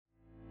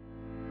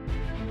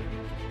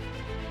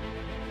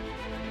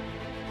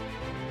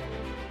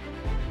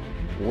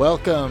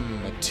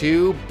Welcome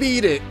to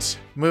Beat It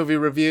Movie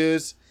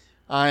Reviews.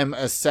 I'm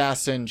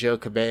Assassin Joe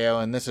Cabello,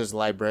 and this is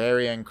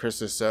Librarian Chris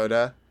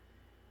Soda.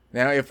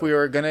 Now, if we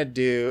were going to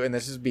do, and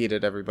this is Beat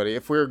It, everybody,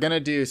 if we were going to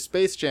do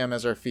Space Jam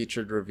as our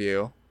featured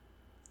review,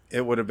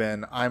 it would have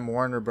been, I'm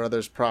Warner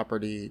Brothers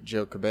property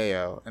Joe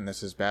Cabello, and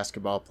this is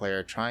basketball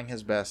player trying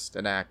his best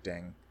at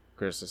acting,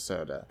 Chris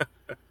Soda.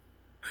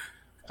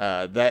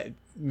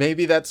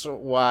 Maybe that's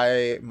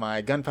why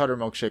my Gunpowder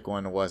Milkshake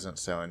one wasn't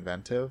so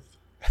inventive.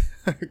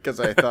 Because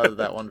I thought of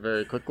that one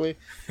very quickly.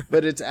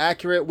 But it's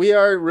accurate. We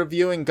are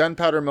reviewing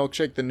Gunpowder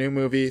Milkshake, the new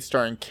movie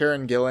starring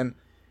Karen Gillan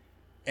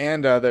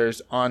and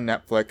others on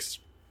Netflix.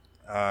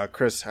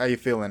 Chris, how you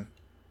feeling?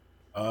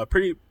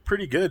 Pretty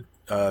good.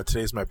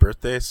 Today's my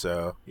birthday,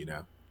 so,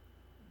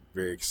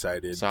 very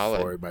excited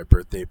for my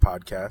birthday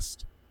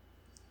podcast.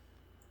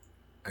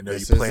 I know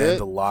you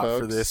planned a lot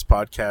for this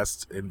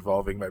podcast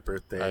involving my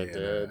birthday. I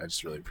did. I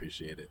just really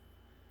appreciate it.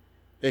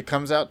 It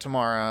comes out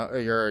tomorrow.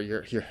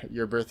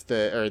 Your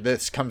birthday, or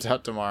this comes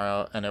out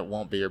tomorrow, and it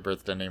won't be your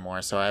birthday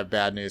anymore. So I have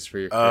bad news for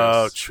you, Chris.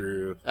 Oh,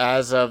 true.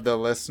 As of the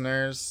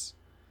listeners,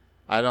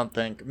 I don't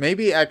think.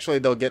 Maybe actually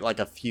they'll get like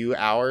a few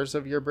hours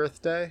of your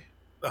birthday.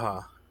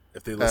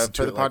 If they listen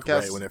to the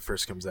podcast right when it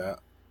first comes out.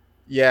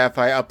 Yeah, if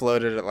I upload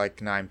it at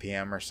like 9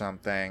 p.m. or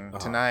something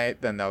tonight,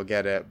 then they'll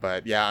get it.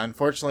 But yeah,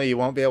 unfortunately, you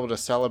won't be able to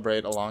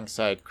celebrate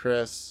alongside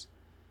Chris.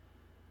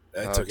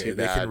 That's okay.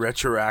 They can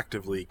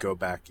retroactively go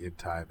back in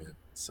time and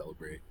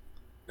celebrate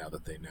now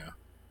that they know.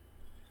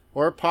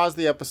 Or pause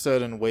the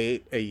episode and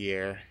wait a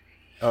year.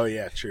 Oh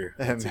yeah, true.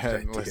 And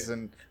then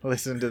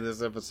listen to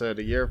this episode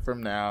a year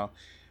from now,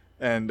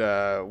 and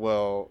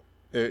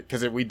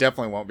because we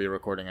definitely won't be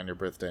recording on your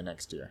birthday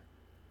next year.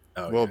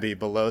 We'll be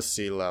below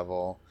sea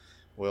level.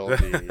 We'll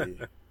be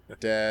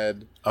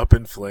dead. Up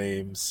in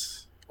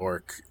flames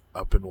or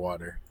up in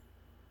water.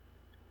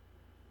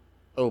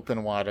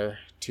 Open water,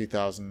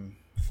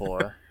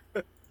 2004.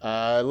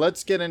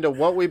 Let's get into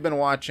what we've been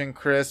watching.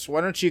 Chris,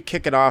 why don't you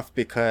kick it off,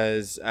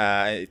 because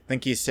I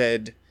think he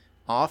said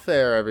off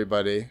air,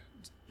 everybody,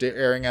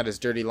 airing out his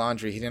dirty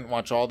laundry, he didn't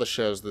watch all the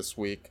shows this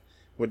week.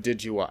 What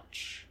did you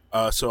watch?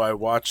 So I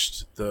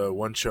watched the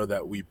one show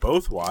that we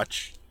both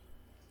watch,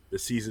 the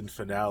season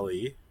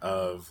finale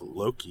of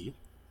Loki.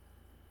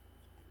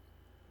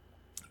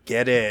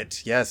 Get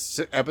it.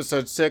 Yes,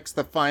 episode 6,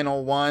 the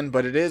final one,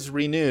 but it is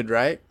renewed,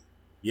 right?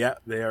 Yeah,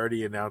 they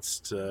already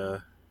announced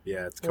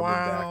it's coming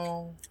back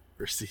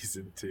for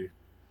season 2.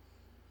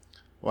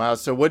 Wow,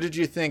 so what did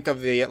you think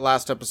of the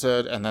last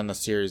episode and then the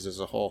series as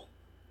a whole?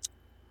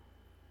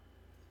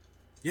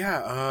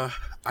 Yeah,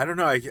 I don't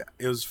know.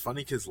 It was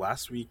funny because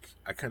last week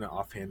I kind of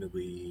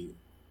offhandedly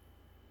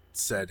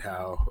said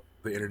how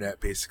the internet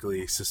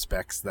basically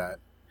suspects that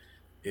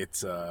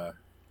it's what's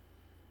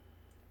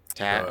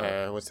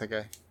that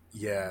guy?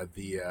 Yeah,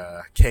 the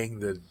Kang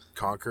the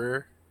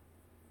Conqueror,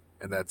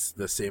 and that's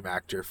the same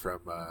actor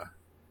from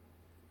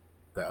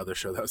that other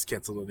show that was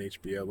canceled on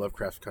HBO,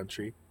 Lovecraft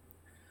Country.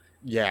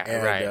 Yeah,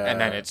 right.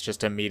 And then it's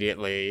just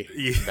immediately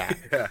that.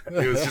 Yeah,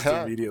 it was just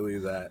immediately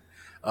that.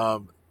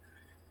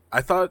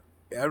 I thought,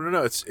 I don't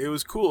know, it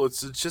was cool.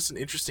 It's just an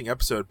interesting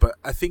episode, but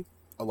I think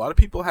a lot of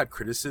people had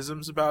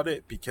criticisms about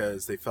it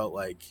because they felt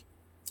like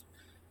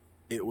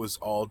it was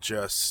all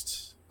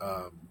just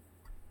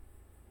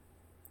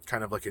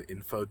kind of like an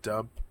info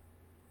dump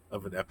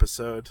of an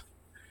episode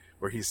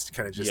where he's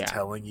kind of just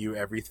telling you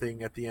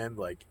everything at the end,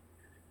 like,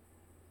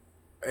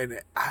 and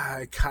it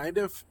kind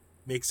of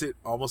makes it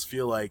almost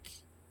feel like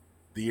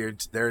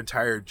their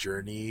entire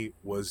journey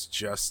was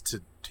just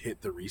to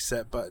hit the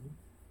reset button.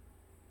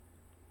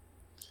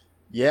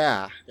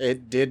 Yeah,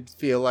 it did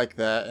feel like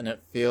that, and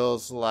it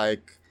feels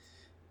like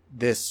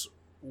this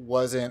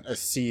wasn't a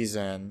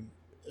season.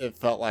 It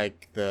felt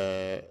like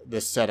the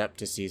setup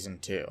to season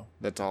 2.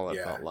 That's all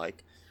it felt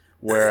like.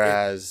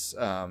 Whereas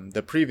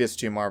the previous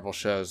 2 Marvel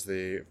shows,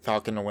 the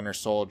Falcon and Winter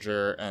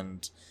Soldier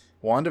and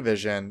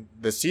WandaVision,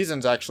 the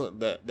seasons actually,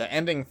 the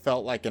ending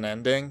felt like an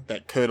ending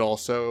that could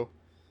also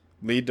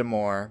lead to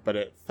more, but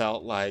it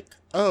felt like,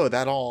 oh,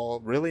 that all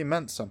really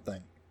meant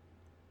something.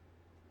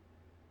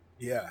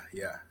 Yeah.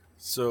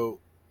 So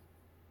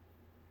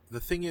the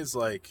thing is,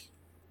 like,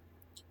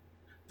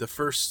 the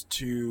first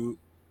 2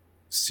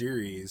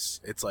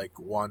 series, it's like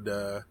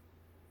Wanda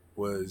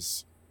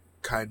was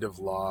kind of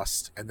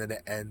lost, and then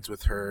it ends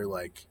with her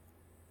like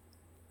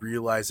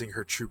realizing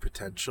her true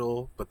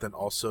potential, but then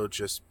also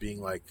just being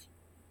like,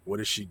 what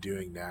is she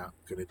doing now,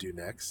 gonna do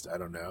next? I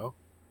don't know.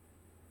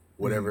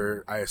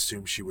 Whatever I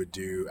assume she would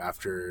do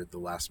after the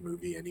last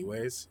movie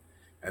anyways.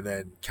 And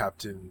then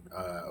Captain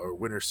or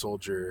Winter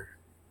Soldier,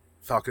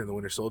 Falcon and the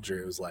Winter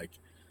Soldier, it was like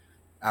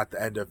at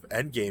the end of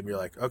Endgame, you're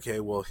like, okay,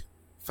 well,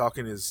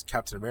 Falcon is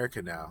Captain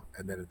America now.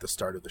 And then at the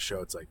start of the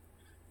show, it's like,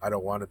 I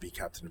don't want to be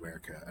Captain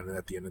America. And then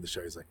at the end of the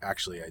show, he's like,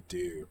 actually, I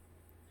do.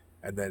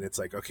 And then it's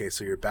like, okay,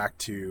 so you're back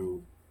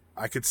to,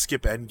 I could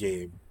skip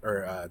Endgame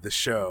or the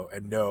show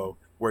and know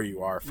where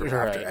you are for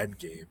after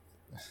Endgame.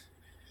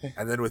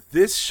 And then with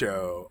this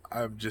show,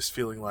 I'm just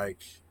feeling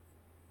like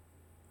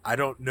I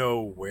don't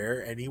know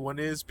where anyone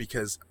is,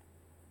 because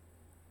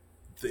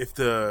if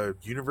the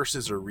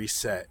universes are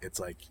reset, it's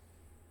like,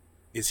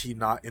 is he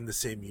not in the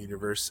same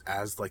universe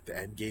as like the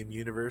Endgame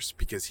universe?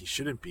 Because he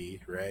shouldn't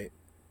be, right?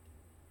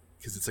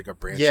 Because it's like a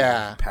branching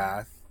Yeah.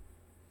 path.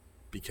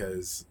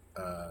 Because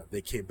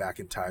they came back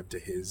in time to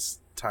his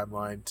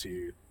timeline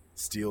to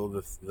steal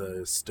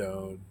the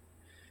stone,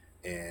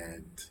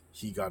 and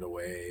he got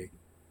away.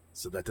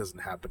 So that doesn't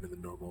happen in the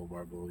normal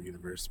Marvel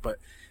universe. But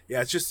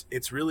yeah,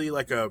 it's really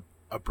like a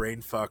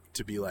brain fuck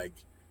to be like,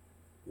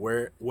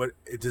 what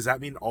does that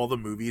mean? All the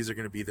movies are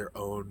going to be their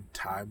own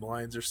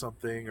timelines or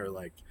something, or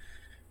like,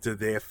 do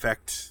they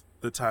affect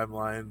the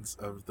timelines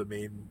of the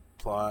main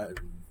plot,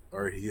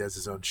 or he has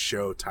his own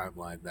show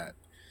timeline that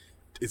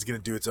is going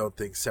to do its own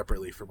thing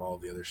separately from all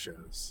the other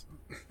shows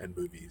and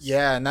movies?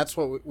 Yeah, and that's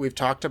what we've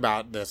talked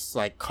about, this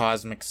like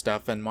cosmic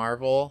stuff in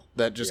Marvel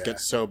that just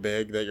gets so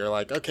big that you're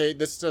like, okay,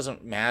 this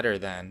doesn't matter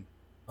then.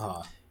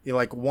 You're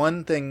like,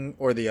 one thing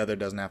or the other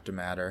doesn't have to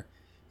matter.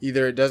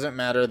 Either it doesn't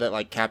matter that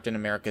like Captain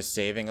America's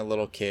saving a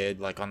little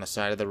kid like on the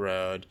side of the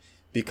road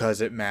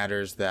because it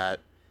matters that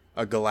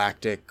a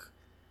galactic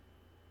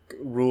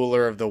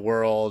ruler of the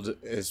world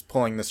is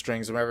pulling the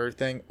strings of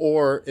everything,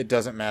 or it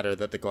doesn't matter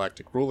that the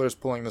galactic ruler is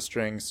pulling the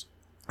strings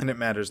and it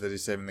matters that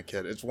he's saving the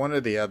kid. It's one or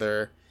the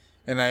other.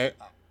 And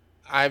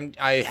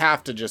I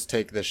have to just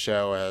take this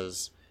show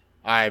as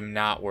I'm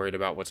not worried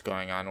about what's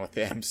going on with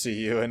the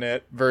MCU in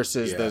it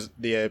versus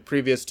the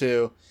previous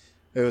two.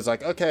 It was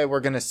like, okay, we're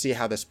going to see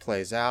how this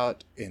plays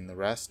out in the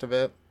rest of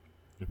it.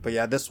 But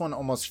yeah, this one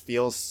almost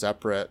feels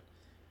separate.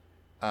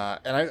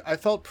 And I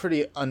felt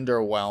pretty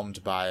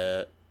underwhelmed by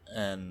it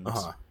and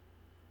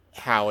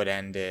how it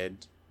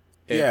ended.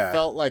 It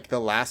felt like the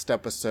last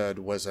episode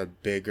was a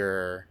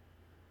bigger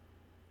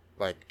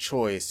like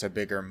choice, a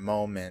bigger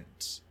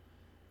moment.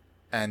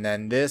 And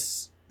then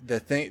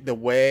the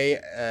way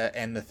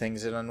and the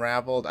things it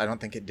unraveled, I don't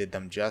think it did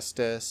them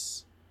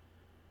justice.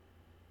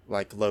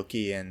 Like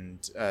Loki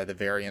and the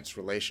Variants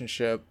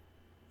relationship,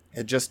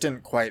 it just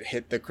didn't quite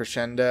hit the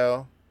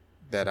crescendo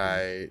that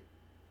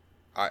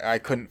I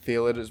couldn't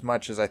feel it as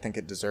much as I think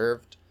it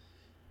deserved.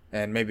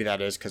 And maybe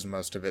that is because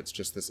most of it's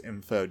just this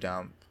info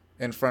dump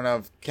in front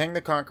of Kang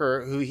the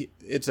Conqueror,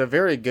 it's a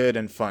very good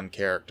and fun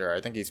character.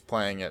 I think he's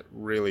playing it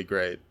really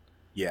great.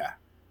 Yeah.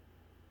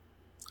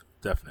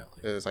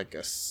 Definitely. It was like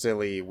a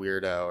silly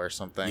weirdo or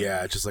something.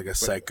 Yeah, just like a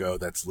psycho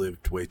that's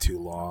lived way too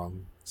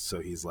long. So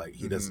he's like,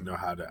 he doesn't know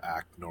how to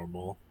act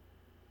normal.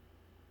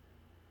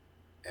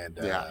 And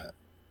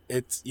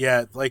it's,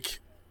 like,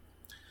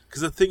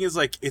 because the thing is,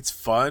 like, it's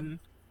fun,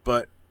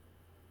 but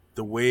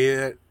the way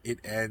that it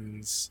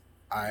ends,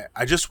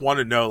 I just want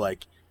to know,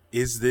 like,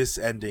 is this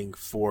ending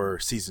for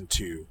season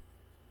 2?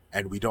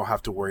 And we don't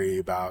have to worry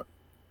about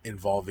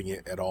involving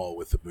it at all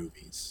with the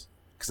movies.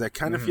 Because I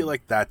kind of feel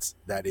like that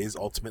is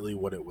ultimately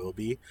what it will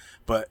be.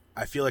 But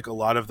I feel like a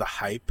lot of the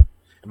hype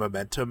and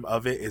momentum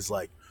of it is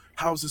like,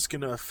 how's this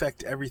going to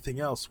affect everything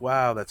else?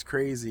 Wow, that's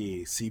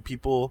crazy. See,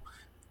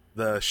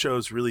 the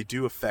shows really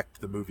do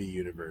affect the movie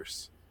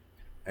universe.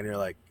 And you're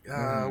like,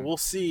 we'll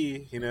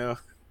see, you know?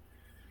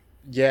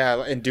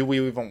 Yeah, and do we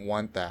even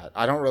want that?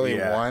 I don't really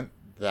want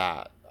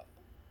that.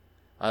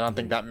 I don't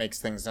think that makes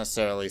things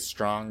necessarily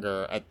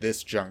stronger at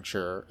this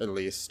juncture, at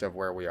least, of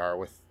where we are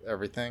with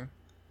everything.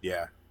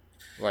 Yeah.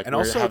 Like, and we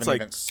also haven't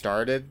even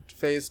started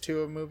phase 2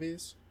 of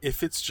movies.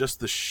 If it's just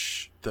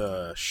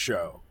the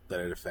show that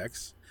it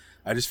affects,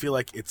 I just feel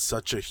like it's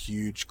such a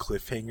huge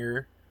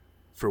cliffhanger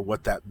for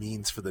what that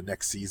means for the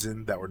next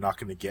season that we're not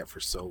going to get for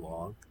so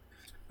long.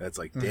 That's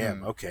like,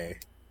 damn, okay.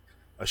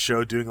 A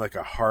show doing like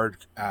a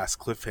hard-ass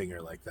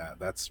cliffhanger like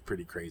that's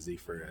pretty crazy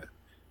for a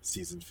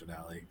season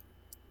finale.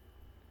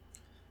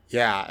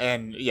 Yeah,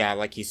 and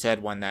like you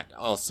said, one that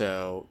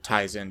also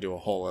ties into a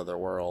whole other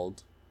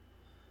world.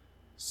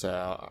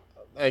 So,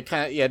 the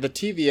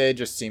TVA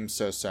just seems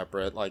so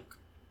separate. Like,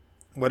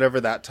 whatever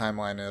that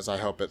timeline is, I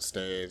hope it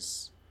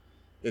stays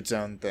its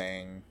own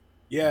thing.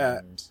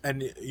 Yeah,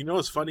 and you know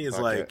what's funny is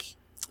like,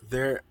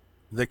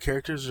 the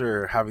characters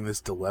are having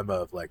this dilemma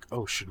of like,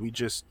 oh, should we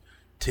just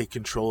take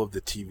control of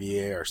the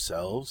TVA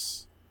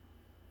ourselves?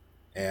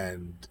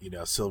 And, you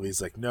know,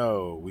 Sylvie's like,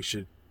 no, we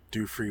should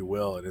do free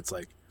will. And it's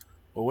like,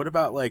 well, what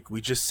about like we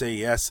just say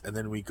yes and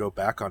then we go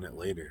back on it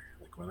later?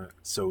 Like, why not?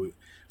 So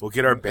we'll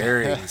get our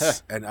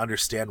bearings and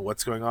understand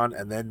what's going on,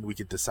 and then we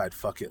could decide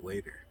fuck it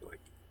later.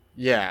 Like,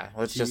 yeah,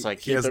 let's just like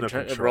keep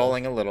it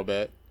rolling a little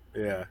bit.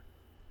 Yeah.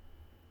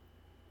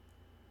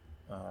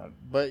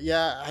 But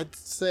yeah, I'd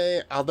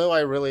say, although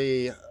I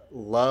really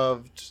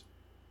loved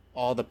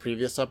all the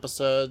previous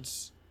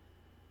episodes,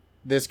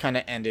 this kind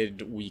of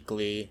ended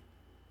weakly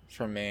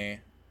for me.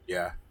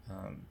 Yeah.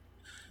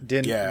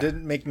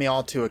 Didn't make me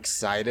all too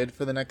excited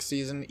for the next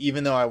season,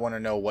 even though I want to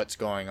know what's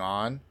going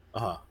on.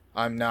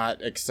 I'm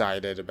not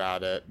excited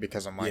about it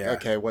because I'm like,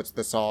 okay, what's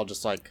this all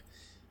just like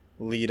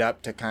lead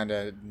up to kind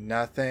of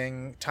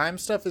nothing? Time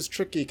stuff is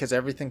tricky because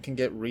everything can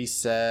get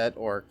reset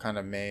or kind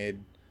of made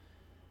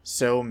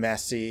so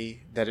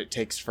messy that it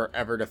takes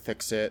forever to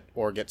fix it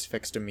or gets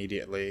fixed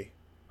immediately.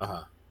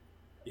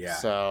 Yeah.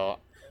 So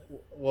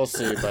we'll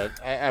see,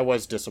 but I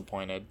was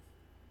disappointed.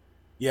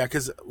 Yeah,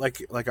 because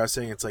like I was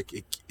saying, it's like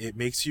it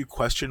makes you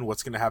question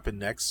what's going to happen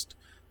next,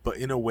 but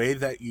in a way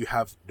that you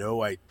have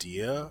no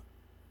idea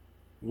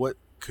what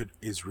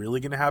is really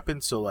going to happen.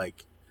 So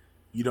like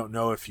you don't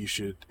know if you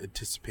should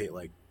anticipate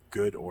like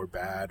good or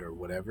bad or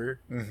whatever,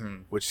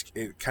 which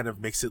it kind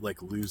of makes it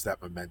like lose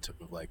that momentum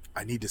of like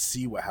I need to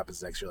see what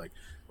happens next. You're like,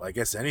 well, I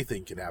guess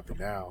anything can happen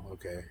now.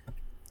 Okay.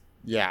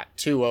 Yeah,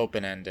 too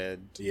open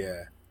ended.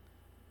 Yeah.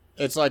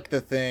 It's like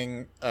the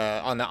thing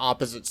on the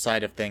opposite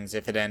side of things.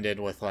 If it ended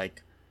with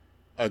like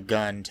a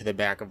gun to the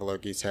back of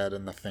Loki's head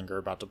and the finger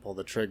about to pull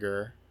the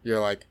trigger, you're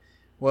like,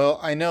 well,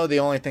 I know the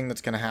only thing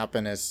that's going to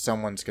happen is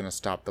someone's going to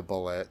stop the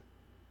bullet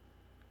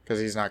because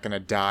he's not going to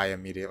die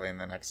immediately in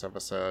the next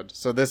episode.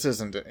 So this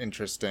isn't an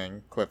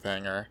interesting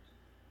cliffhanger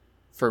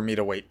for me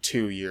to wait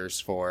 2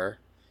 years for.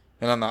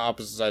 And on the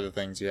opposite side of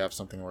things, you have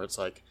something where it's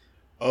like,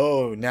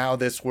 oh, now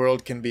this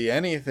world can be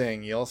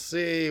anything. You'll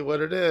see what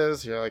it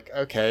is. You're like,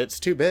 okay, it's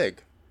too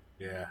big.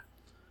 Yeah.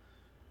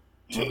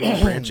 Too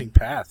many branching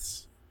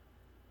paths.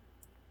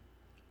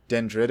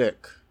 Dendritic.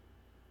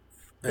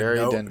 Very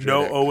dendritic.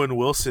 No Owen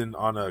Wilson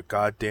on a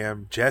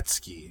goddamn jet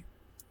ski.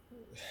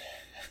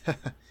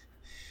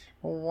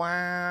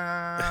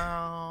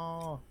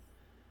 Wow.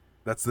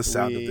 That's the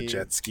sound of the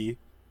jet ski.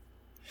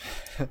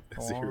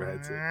 As he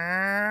rides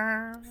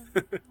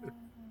it.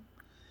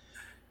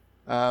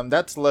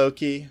 That's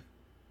Loki.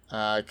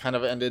 Kind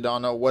of ended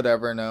on a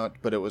whatever note,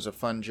 but it was a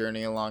fun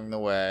journey along the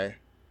way.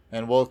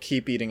 And we'll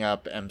keep eating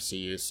up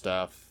MCU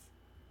stuff.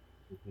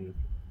 Mm-hmm.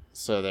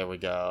 So there we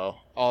go.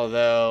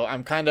 Although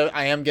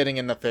I am getting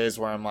in the phase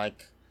where I'm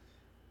like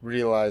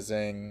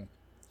realizing,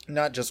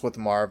 not just with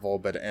Marvel,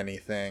 but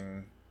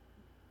anything,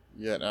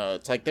 you know,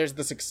 it's like there's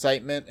this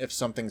excitement if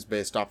something's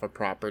based off a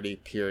property,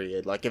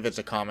 period. Like if it's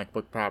a comic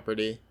book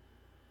property,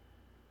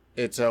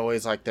 it's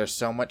always like there's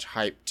so much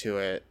hype to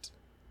it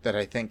that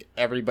I think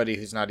everybody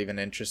who's not even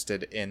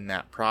interested in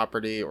that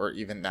property or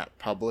even that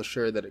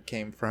publisher that it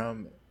came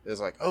from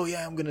is like, oh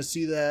yeah, I'm going to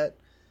see that.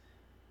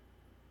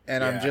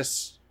 And I'm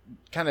just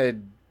kind of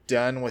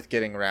done with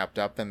getting wrapped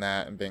up in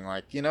that and being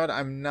like, you know what,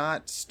 I'm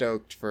not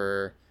stoked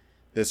for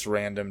this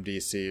random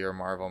DC or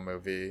Marvel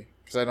movie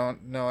because I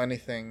don't know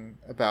anything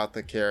about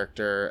the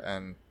character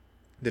and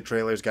the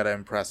trailer's got to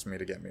impress me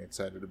to get me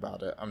excited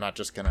about it. I'm not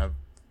just going to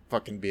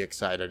fucking be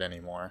excited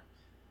anymore.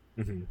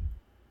 Mm-hmm.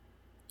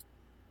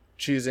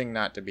 Choosing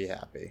not to be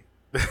happy.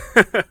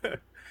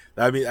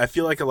 I mean, I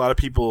feel like a lot of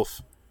people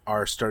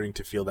are starting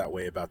to feel that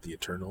way about the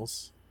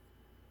Eternals.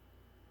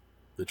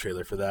 The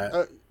trailer for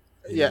that.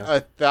 Yeah,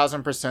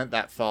 1,000%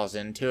 that falls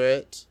into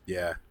it.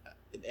 Yeah.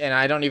 And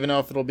I don't even know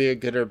if it'll be a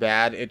good or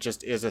bad. It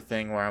just is a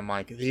thing where I'm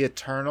like, the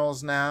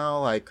Eternals now?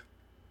 Like,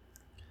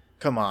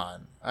 come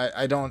on.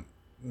 I don't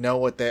know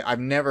what I've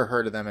never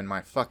heard of them in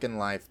my fucking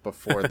life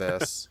before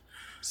this.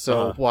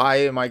 So why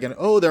am I going to...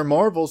 Oh, they're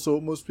Marvel, so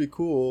it must be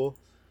cool.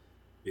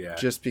 Yeah.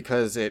 Just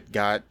because it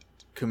got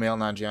Kumail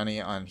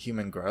Nanjiani on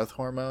human growth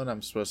hormone,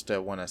 I'm supposed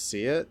to want to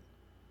see it?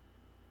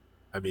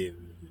 I mean...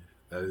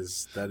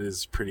 That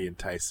is pretty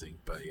enticing,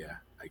 but yeah,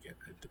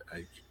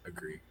 I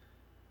agree.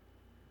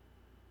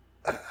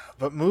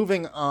 But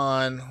moving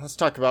on, let's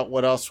talk about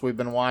what else we've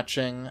been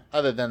watching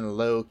other than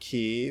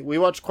Loki. We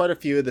watched quite a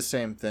few of the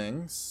same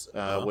things,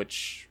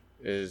 which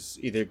is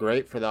either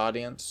great for the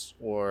audience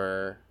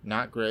or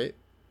not great.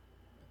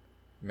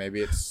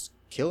 Maybe it's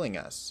killing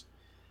us,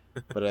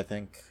 but I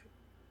think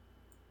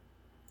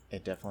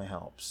it definitely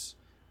helps.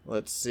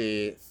 Let's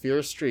see.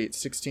 Fear Street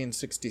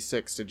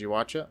 1666. Did you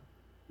watch it?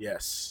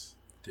 Yes.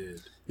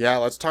 Did. Yeah,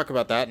 let's talk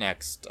about that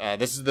next.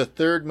 This is the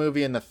third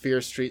movie in the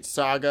Fear Street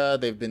saga.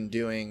 They've been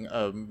doing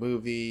a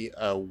movie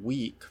a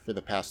week for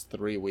the past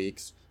 3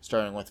 weeks,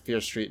 starting with Fear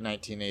Street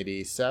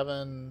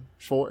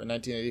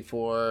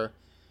 1984,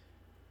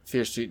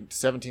 Fear Street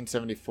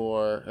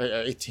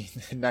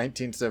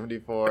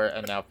 1974,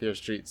 and now Fear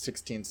Street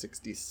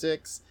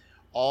 1666,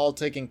 all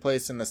taking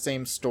place in the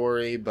same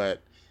story,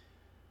 but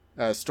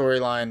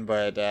storyline,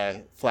 but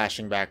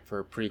flashing back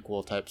for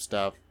prequel type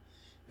stuff.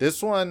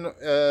 This one,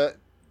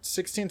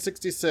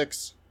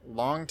 1666,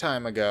 long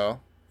time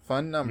ago.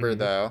 Fun number,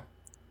 though.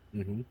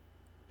 Mm-hmm.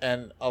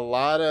 And a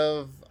lot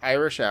of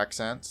Irish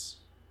accents.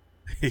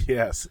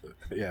 Yes,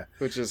 yeah.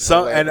 Which is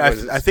some, and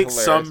I think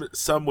hilarious.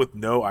 some with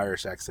no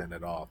Irish accent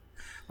at all.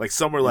 Like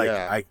some were like,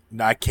 I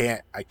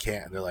can't.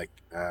 And they're like,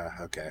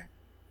 okay.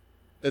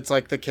 It's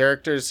like the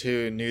characters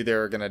who knew they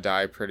were gonna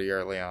die pretty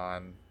early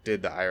on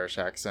did the Irish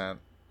accent,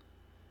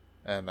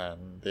 and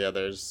then the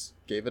others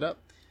gave it up.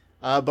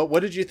 But what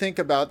did you think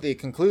about the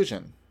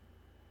conclusion?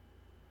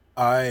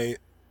 Coming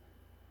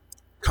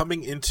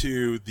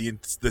into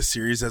the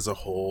series as a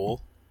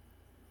whole,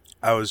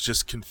 I was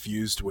just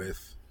confused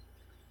with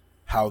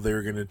how they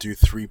were going to do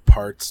 3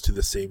 parts to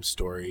the same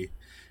story,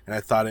 and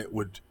I thought it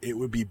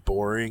would be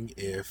boring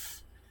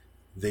if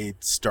they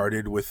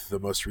started with the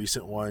most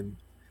recent one,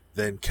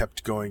 then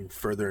kept going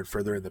further and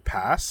further in the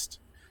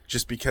past,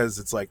 just because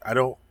it's like I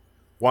don't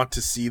want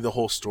to see the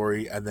whole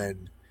story and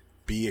then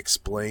be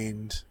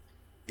explained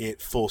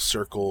it full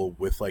circle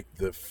with like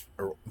the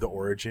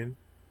origin.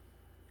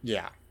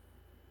 Yeah.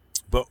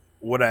 But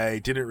what I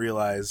didn't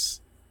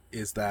realize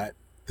is that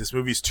this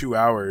movie's 2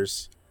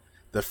 hours.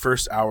 The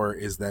first hour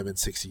is them in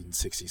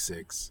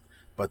 1666,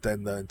 but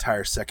then the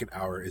entire second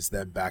hour is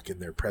them back in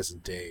their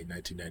present day,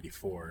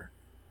 1994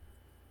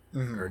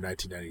 or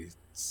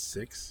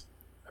 1996.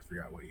 I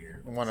forgot what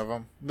year. One of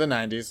them, the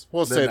 90s.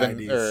 We'll The say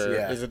 90s,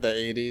 yeah. Is it the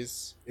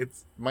 80s?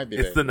 Might be.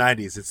 It's the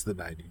 90s. It's the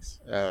 90s.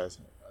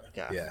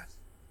 Okay. Yeah.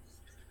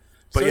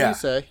 But so yeah. you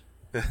say.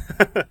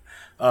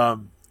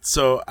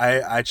 So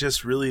I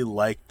just really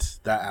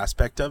liked that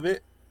aspect of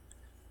it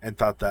and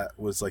thought that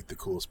was like the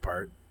coolest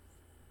part.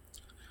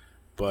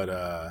 But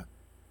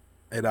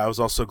and I was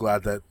also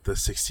glad that the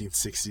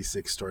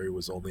 1666 story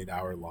was only an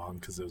hour long,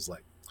 because it was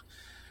like,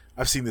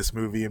 I've seen this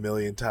movie a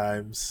million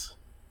times.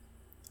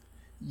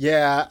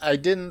 Yeah, I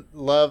didn't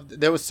love.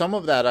 There was some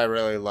of that I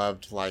really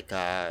loved, like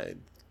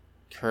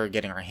her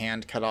getting her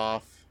hand cut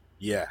off.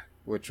 Yeah.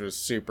 Which was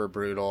super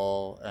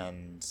brutal,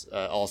 and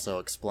also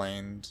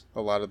explained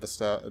a lot of the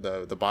stuff,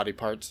 the body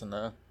parts and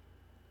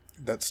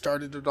that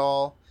started it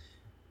all.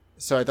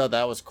 So I thought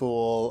that was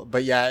cool.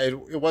 But yeah,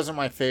 it wasn't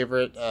my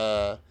favorite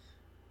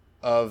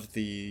of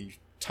the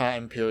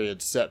time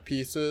period set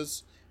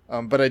pieces.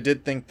 But I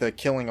did think the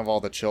killing of all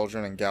the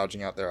children and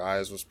gouging out their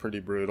eyes was pretty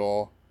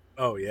brutal.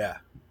 Oh, yeah.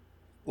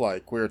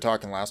 Like, we were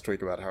talking last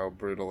week about how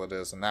brutal it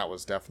is, and that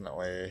was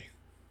definitely...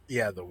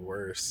 Yeah, the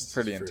worst.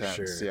 Pretty intense,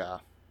 sure. yeah.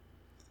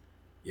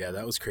 Yeah,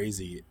 that was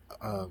crazy.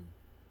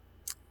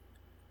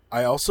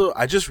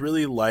 I just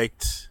really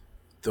liked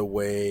the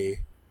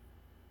way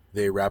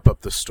they wrap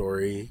up the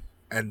story,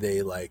 and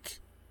they, like,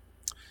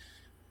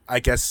 I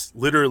guess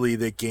literally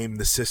they game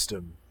the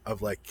system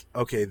of, like,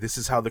 okay, this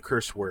is how the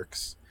curse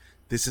works.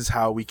 This is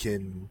how we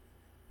can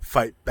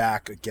fight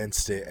back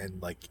against it,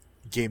 and, like,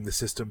 game the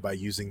system by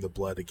using the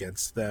blood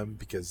against them,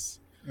 because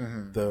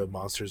the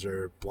monsters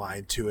are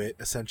blind to it,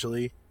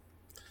 essentially.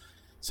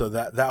 So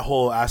that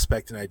whole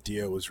aspect and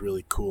idea was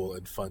really cool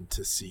and fun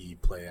to see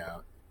play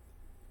out.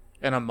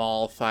 And a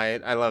mall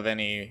fight. I love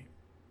any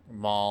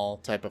mall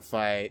type of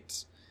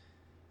fight.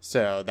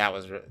 So that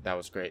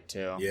was great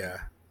too. Yeah.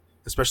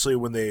 Especially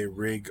when they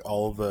rig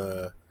all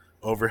the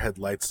overhead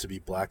lights to be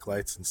black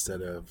lights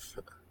instead of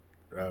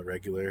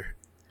regular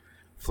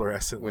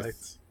fluorescent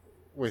lights.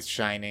 With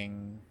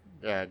shining,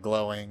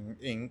 glowing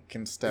ink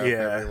and stuff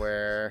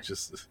everywhere.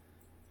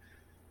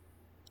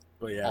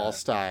 But yeah. All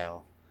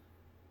style.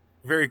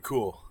 Very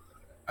cool.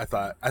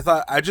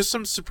 I just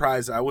am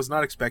surprised. I was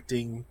not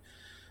expecting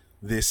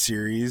this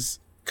series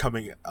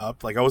coming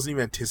up. Like, I wasn't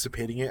even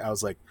anticipating it. I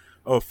was like,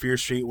 oh, Fear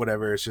Street,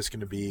 whatever. It's just going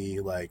to be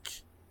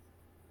like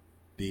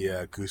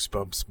the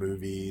Goosebumps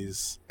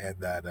movies and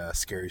that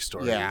Scary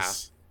Stories. Yeah.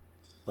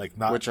 Like,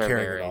 not Which are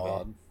caring very at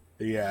all.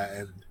 good. Yeah,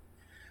 and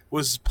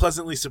was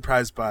pleasantly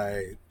surprised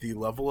by the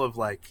level of,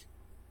 like,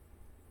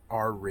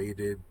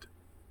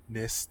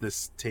 R-ratedness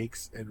this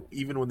takes. And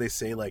even when they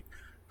say, like,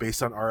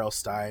 based on R.L.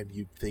 Stine,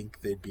 you'd think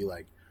they'd be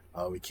like,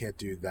 oh, we can't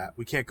do that.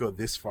 We can't go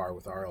this far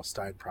with R.L.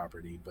 Stine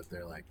property, but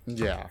they're like,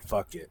 yeah,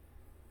 fuck it.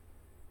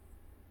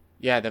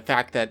 Yeah, the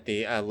fact that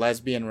the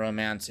lesbian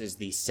romance is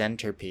the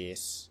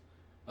centerpiece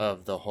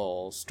of the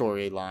whole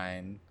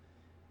storyline,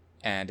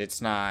 and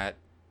it's not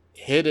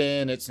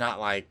hidden, it's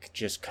not like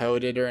just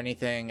coded or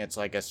anything, it's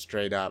like a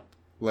straight up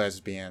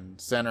lesbian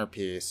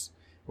centerpiece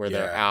where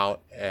they're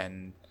out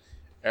and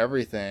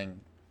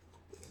everything,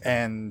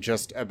 and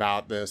just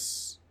about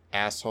this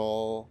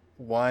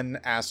one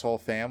asshole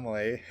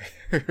family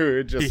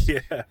who just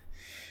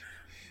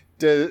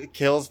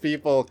kills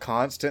people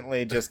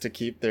constantly just to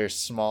keep their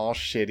small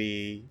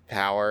shitty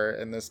power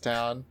in this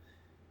town.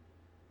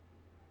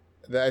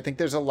 I think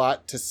there's a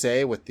lot to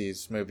say with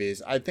these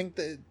movies. I think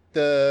that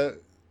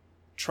the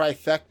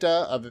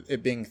trifecta of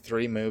it being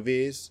 3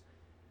 movies,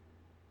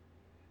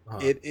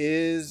 it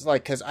is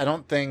like, because I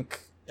don't think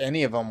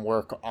any of them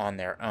work on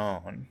their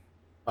own.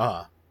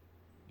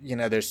 You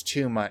know, there's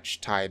too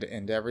much tied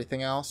into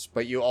everything else,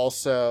 but you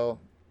also,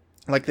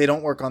 like, they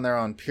don't work on their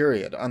own,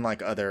 period,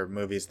 unlike other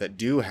movies that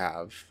do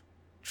have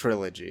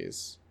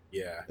trilogies.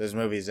 Yeah. Those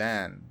movies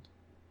end,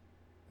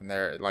 and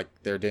there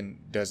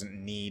doesn't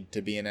need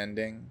to be an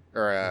ending,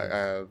 or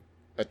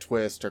a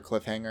twist or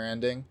cliffhanger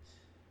ending.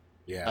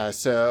 Yeah.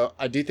 So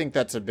I do think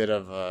that's a bit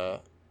of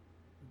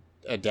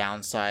a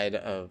downside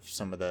of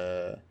some of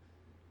the,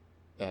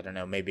 I don't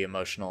know, maybe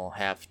emotional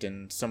heft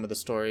in some of the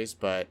stories,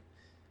 but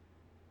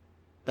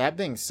that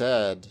being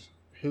said,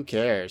 who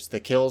cares?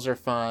 The kills are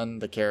fun,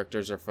 the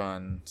characters are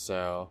fun,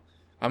 so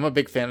I'm a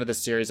big fan of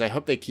this series. I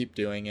hope they keep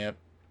doing it.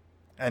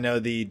 I know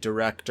the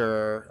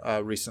director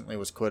recently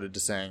was quoted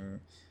as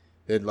saying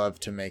they'd love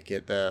to make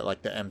it the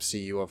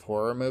MCU of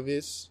horror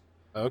movies.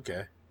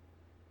 Okay.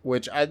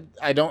 Which I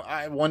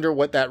wonder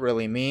what that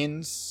really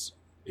means.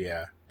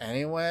 Yeah.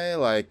 Anyway,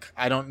 like,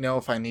 I don't know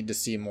if I need to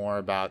see more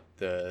about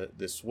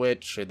this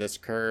witch or this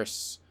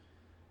curse.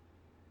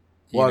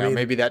 Well, I mean,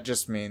 maybe that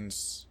just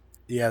means...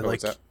 Yeah,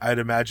 like, I'd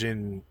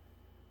imagine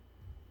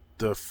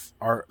the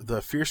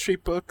Fear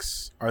Street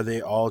books, are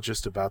they all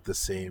just about the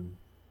same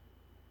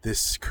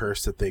this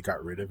curse that they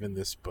got rid of in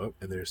this book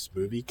in this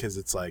movie, because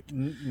it's like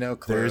No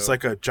clue. there's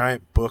like a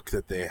giant book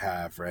that they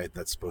have, right?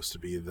 That's supposed to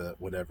be the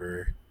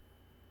whatever,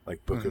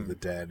 like Book of the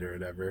Dead or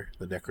whatever,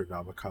 the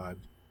Necronomicon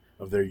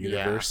of their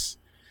universe.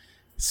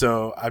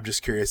 So I'm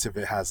just curious if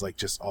it has like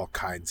just all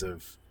kinds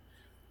of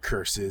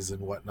curses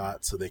and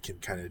whatnot, so they can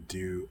kind of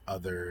do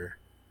other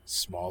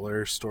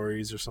smaller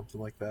stories or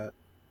something like that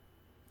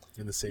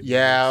in the same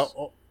universe.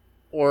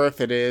 Or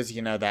if it is,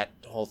 that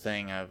whole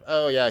thing of,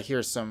 oh yeah,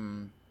 here's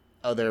some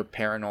other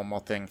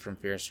paranormal thing from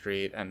Fear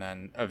Street, and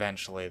then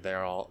eventually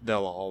they'll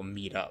all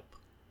meet up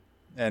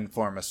and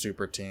form a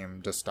super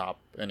team to stop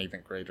an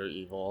even greater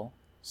evil,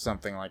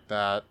 something like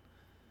that.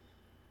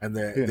 And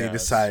they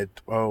decide,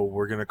 oh,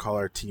 we're gonna call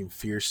our team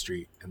Fear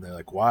Street, and they're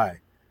like,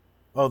 why?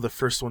 Oh, the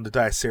first one to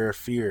die, Sarah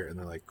Fear, and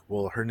they're like,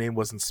 well, her name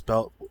wasn't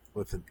spelt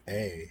with an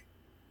A,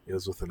 it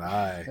was with an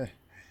I.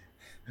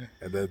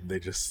 And then they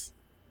just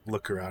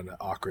look around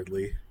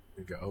awkwardly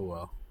and go, oh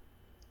well,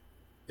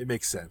 it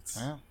makes sense.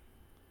 Yeah.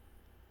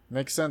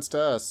 Makes sense to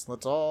us.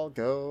 Let's all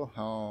go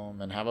home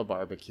and have a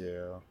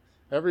barbecue.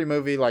 Every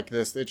movie like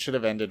this, it should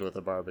have ended with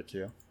a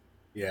barbecue.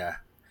 Yeah.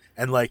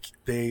 And like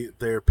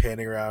they're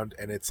panning around,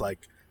 and it's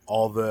like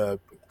all the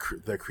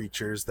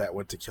creatures that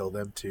went to kill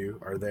them too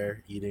are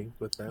there eating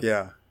with them.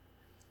 Yeah.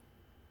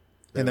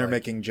 And they're like,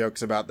 making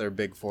jokes about their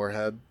big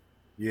forehead.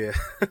 Yeah.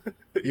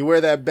 You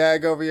wear that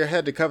bag over your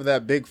head to cover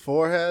that big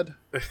forehead?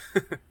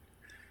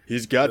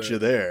 He's got you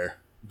there.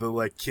 The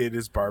like kid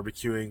is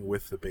barbecuing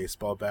with the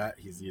baseball bat.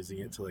 He's using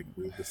it to like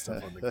move the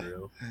stuff on the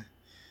grill.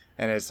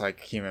 And it's like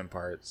human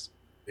parts.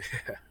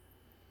 Yeah.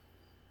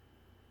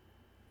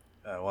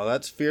 Well,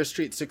 that's Fear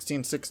Street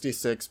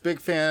 1666. Big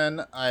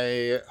fan.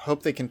 I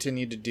hope they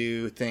continue to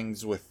do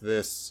things with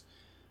this,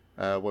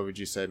 what would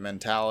you say,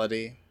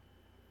 mentality?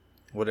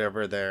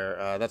 Whatever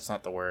their, that's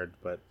not the word,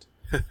 but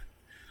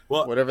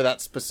well, whatever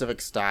that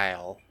specific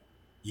style.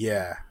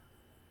 Yeah.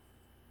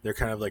 They're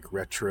kind of like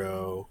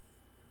retro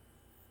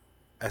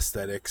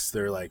aesthetics.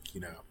 They're like,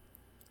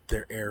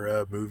 their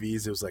era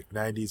movies. It was like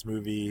 90s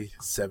movie,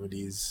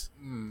 70s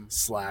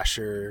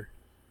slasher,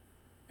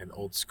 and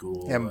old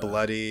school. And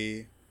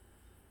bloody.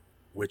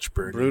 Witch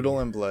burning. Brutal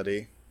and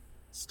bloody.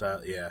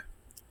 Style, yeah.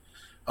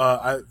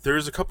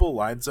 There's a couple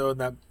lines though in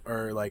that,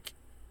 or like,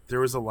 there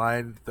was a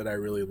line that I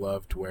really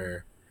loved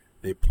where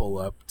they pull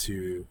up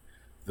to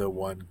the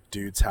one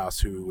dude's house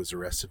who was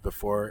arrested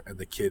before, and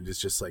the kid is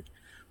just like,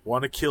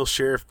 want to kill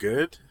Sheriff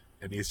Good?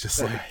 And he's just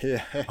like,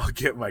 yeah. I'll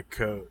get my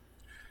coat.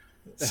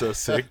 So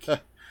sick.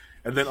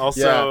 And then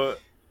also,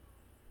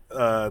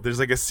 there's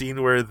like a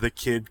scene where the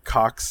kid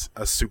cocks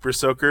a super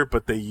soaker,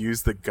 but they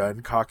use the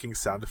gun cocking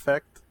sound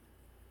effect.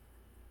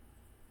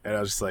 And I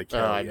was just like,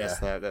 I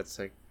missed that. That's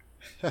like,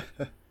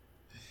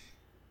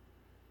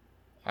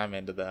 I'm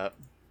into that.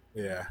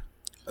 Yeah.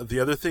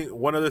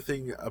 One other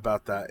thing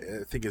about that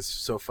I think is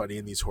so funny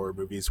in these horror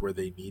movies where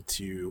they need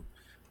to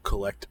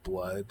collect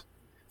blood.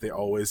 They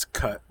always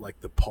cut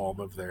like the palm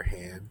of their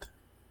hand.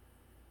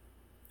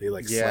 They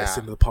like slice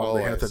into the palm of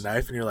their hand with a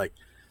knife, and you're like,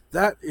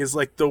 that is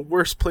like the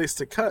worst place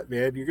to cut,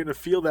 man. You're gonna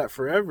feel that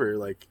forever.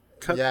 Like,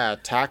 cut. Yeah,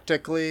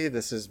 tactically,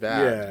 this is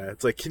bad. Yeah,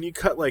 it's like, can you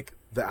cut like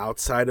the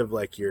outside of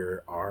like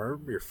your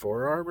arm, your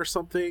forearm, or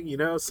something?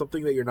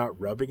 Something that you're not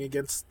rubbing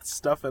against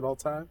stuff at all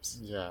times.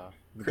 Yeah,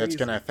 crazy. That's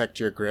gonna affect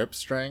your grip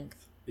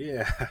strength.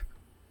 Yeah.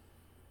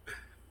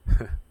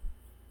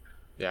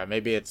 Yeah,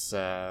 maybe it's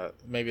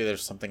maybe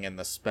there's something in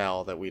the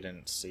spell that we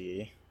didn't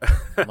see.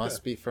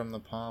 Must be from the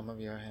palm of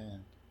your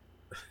hand.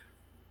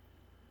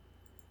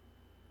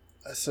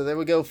 So there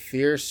we go,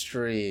 Fear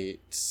Street.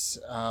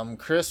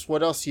 Chris,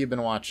 what else have you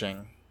been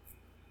watching?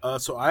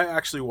 So I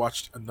actually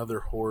watched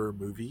another horror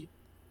movie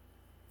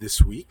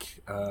this week.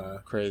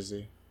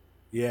 Crazy.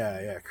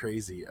 Yeah,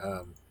 crazy.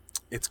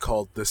 It's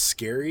called The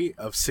Scary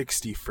of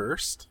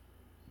 61st.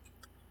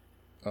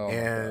 Oh,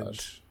 and my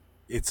gosh.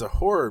 It's a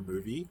horror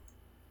movie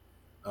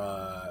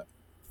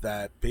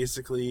that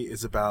basically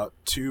is about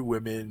two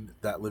women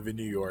that live in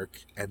New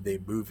York, and they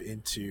move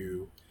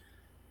into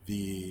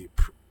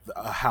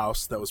a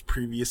house that was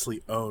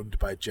previously owned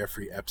by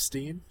Jeffrey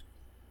Epstein,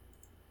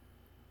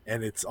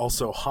 and it's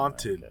also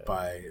haunted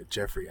by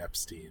Jeffrey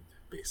Epstein,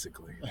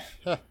 basically.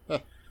 It's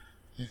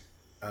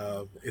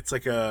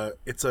an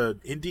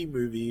indie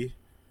movie,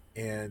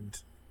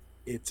 and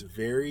it's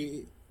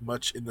very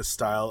much in the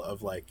style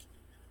of like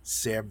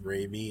Sam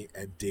Raimi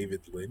and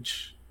David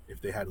Lynch if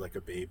they had like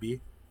a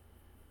baby.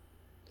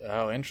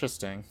 Oh,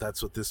 interesting.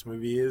 That's what this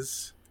movie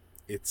is.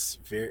 It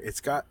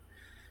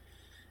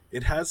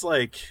has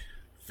like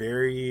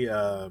very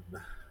a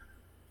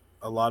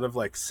lot of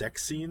like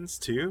sex scenes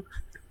too.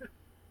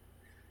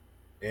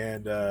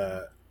 And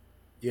it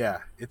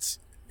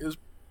was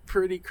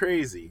pretty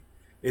crazy.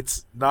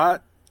 It's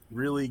not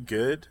really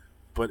good,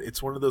 but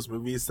it's one of those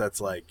movies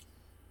that's like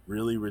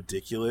really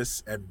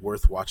ridiculous and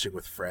worth watching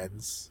with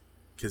friends,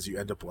 because you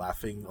end up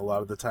laughing a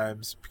lot of the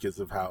times because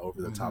of how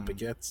over the top it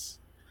gets.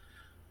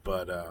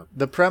 But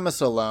the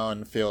premise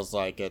alone feels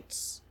like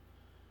it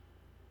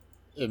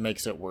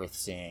makes it worth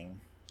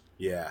seeing.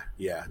 Yeah.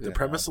 The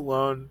premise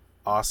alone,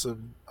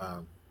 awesome.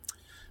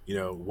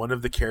 one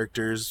of the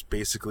characters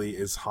basically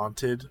is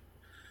haunted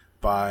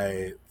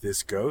by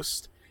this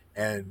ghost,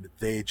 and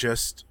they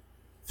just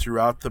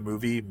throughout the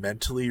movie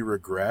mentally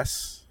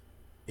regress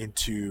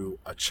into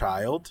a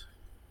child,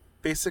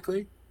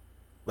 basically,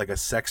 like a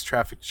sex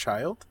trafficked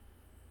child.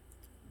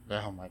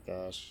 Oh my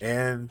gosh.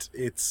 And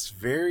it's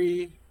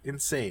very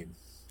insane.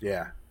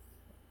 Yeah.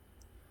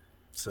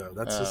 So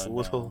that's just a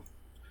little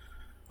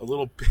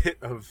bit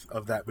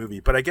of that movie.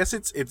 But I guess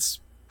it's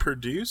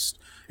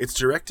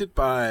directed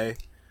by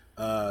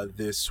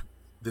this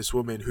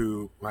woman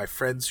who my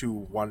friends who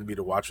wanted me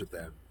to watch with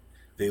them,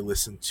 they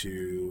listened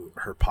to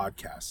her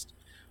podcast.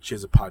 She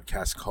has a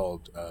podcast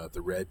called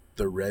the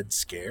Red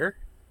Scare.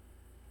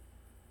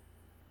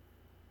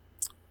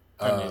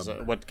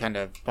 What kind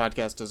of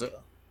podcast is it?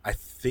 I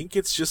think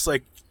it's just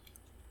like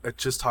it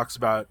just talks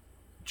about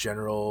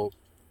general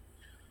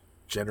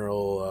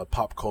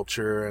pop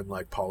culture and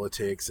like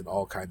politics and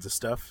all kinds of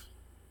stuff.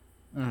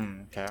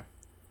 Okay.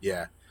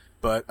 Yeah,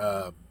 but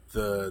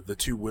the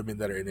two women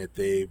that are in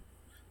it,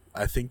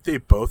 I think they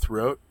both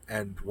wrote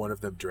and one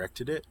of them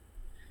directed it,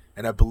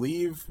 and I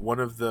believe one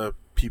of the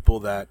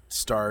people that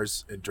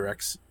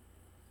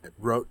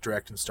wrote,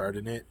 direct, and starred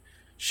in it,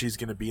 she's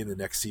going to be in the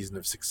next season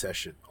of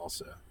Succession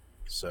also.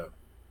 So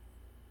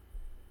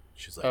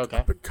she's like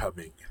up and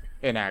coming.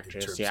 An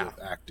actress, in terms yeah. of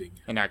acting.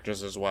 An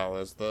actress as well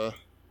as the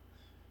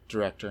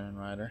director and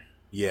writer.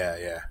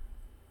 Yeah.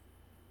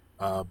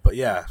 But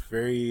yeah,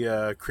 very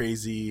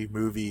crazy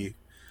movie.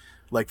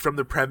 Like from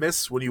the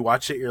premise, when you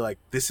watch it, you're like,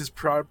 this is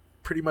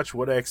pretty much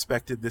what I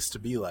expected this to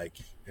be like.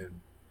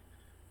 And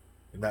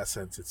in that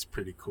sense, it's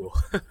pretty cool.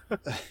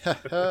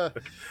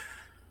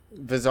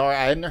 Bizarre.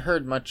 I hadn't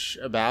heard much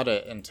about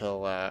it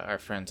until our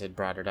friends had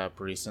brought it up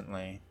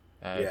recently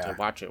to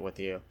watch it with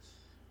you.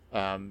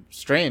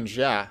 Strange,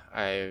 yeah.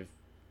 I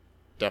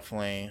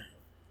definitely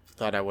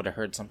thought I would have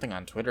heard something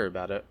on Twitter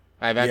about it.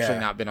 I've actually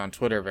not been on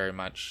Twitter very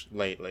much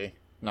lately.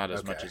 Not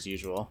as much as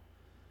usual.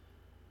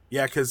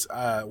 Yeah, because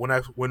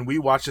when we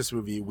watched this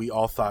movie, we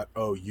all thought,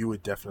 oh, you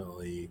would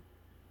definitely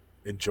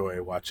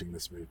enjoy watching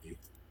this movie.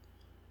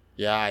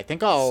 Yeah, I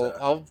think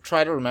I'll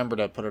try to remember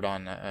to put it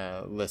on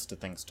a list of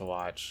things to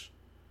watch.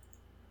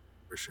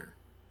 For sure.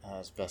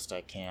 As best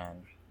I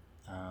can.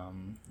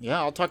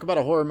 I'll talk about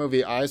a horror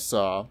movie I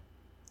saw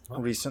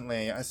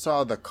recently. I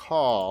saw The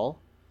Call.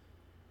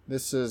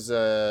 This is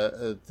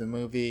the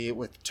movie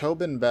with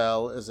Tobin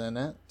Bell is in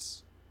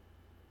it.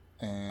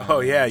 And,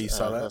 you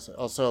saw that?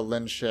 Also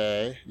Lin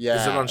Shaye. Yeah.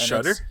 Is it on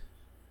Shudder?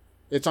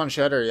 It's on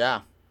Shudder,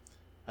 yeah.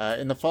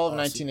 In the fall of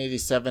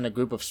 1987, a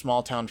group of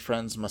small-town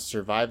friends must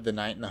survive the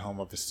night in the home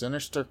of a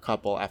sinister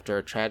couple after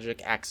a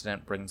tragic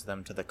accident brings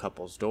them to the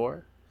couple's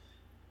door.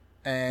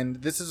 And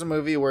this is a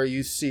movie where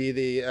you see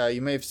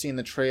you may have seen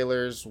the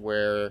trailers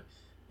where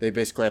they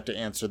basically have to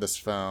answer this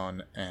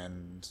phone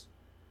and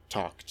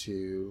talk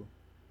to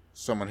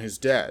someone who's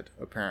dead,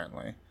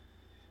 apparently.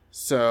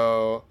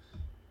 So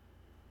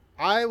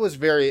I was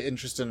very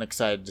interested and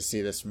excited to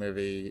see this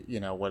movie,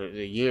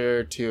 a year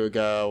or two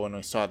ago when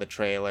we saw the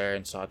trailer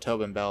and saw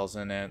Tobin Bell's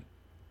in it.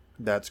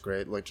 That's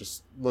great.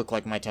 Just looked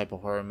like my type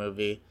of horror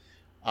movie.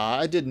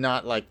 I did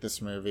not like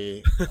this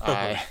movie.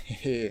 I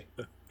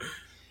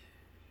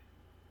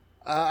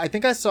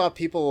think I saw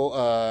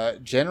people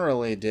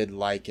generally did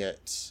like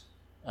it,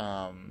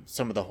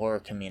 some of the horror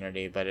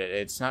community, but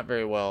it's not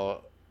very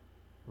well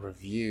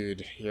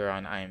reviewed here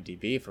on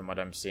IMDb from what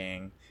I'm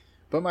seeing.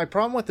 But my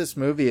problem with this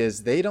movie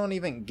is they don't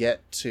even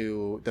get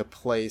to the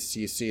place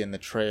you see in the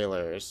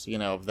trailers,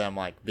 of them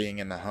like being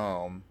in the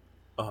home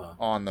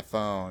on the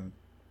phone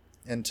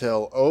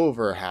until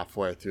over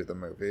halfway through the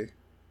movie.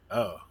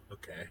 Oh,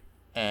 okay.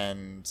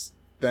 And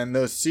then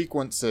those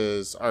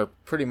sequences are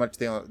pretty much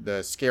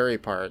the scary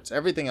parts.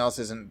 Everything else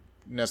isn't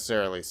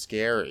necessarily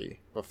scary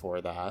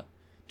before that.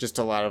 Just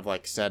a lot of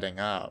like setting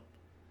up.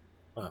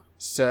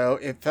 So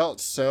it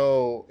felt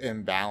so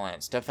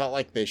imbalanced. I felt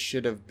like they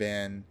should have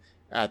been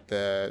at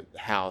the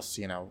house,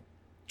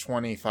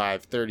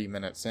 25, 30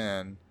 minutes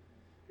in.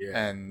 Yeah.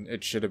 And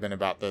it should have been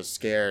about those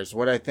scares.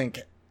 What I think,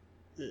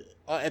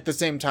 at the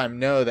same time,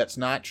 no, that's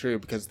not true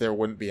because there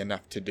wouldn't be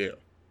enough to do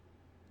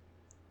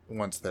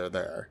once they're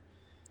there.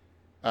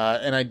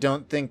 And I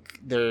don't think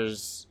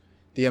there's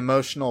the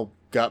emotional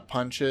gut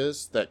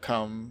punches that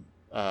come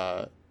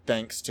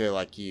thanks to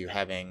like you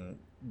having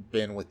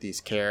been with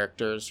these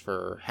characters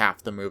for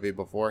half the movie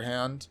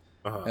beforehand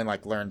and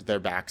like learned their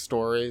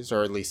backstories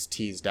or at least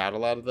teased out a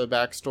lot of the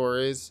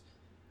backstories.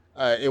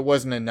 It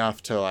wasn't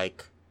enough to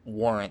like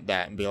warrant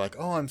that and be like,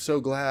 oh, I'm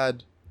so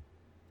glad,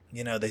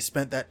 they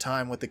spent that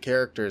time with the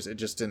characters. It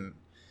just didn't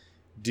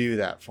do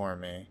that for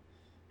me.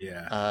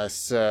 Yeah.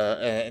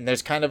 And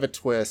there's kind of a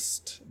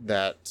twist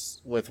that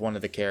with one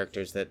of the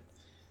characters that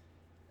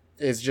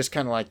is just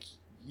kind of like,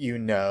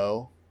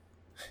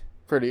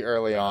 pretty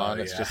early on.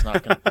 It's just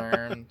not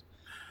confirmed.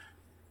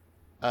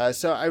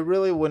 So I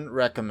really wouldn't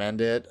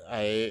recommend it.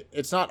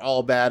 It's not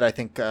all bad. I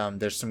think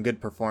there's some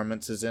good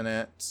performances in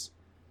it.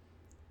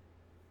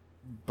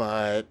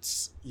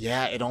 But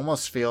yeah, it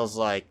almost feels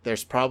like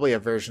there's probably a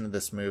version of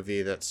this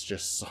movie that's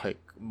just like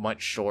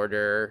much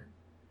shorter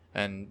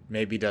and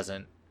maybe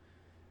doesn't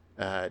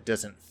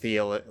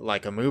feel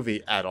like a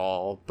movie at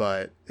all,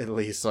 but at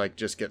least like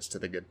just gets to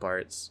the good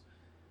parts.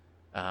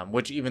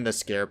 Which even the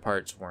scare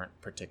parts weren't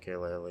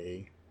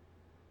particularly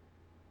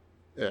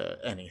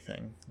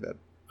anything that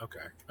Okay,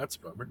 that's a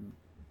bummer.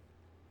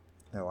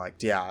 I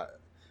liked. Yeah.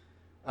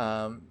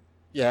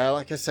 Yeah,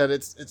 like I said,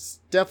 it's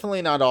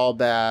definitely not all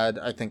bad.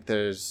 I think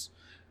there's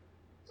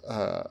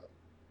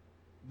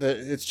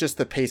it's just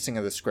the pacing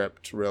of the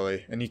script,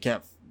 really, and you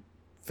can't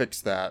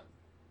fix that.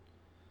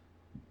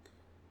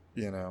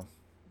 Yeah.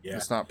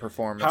 It's not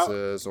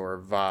performances or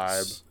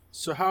vibe.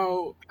 So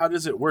how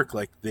does it work?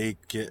 Like they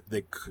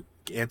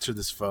answer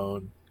this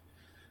phone,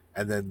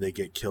 and then they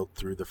get killed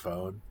through the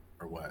phone,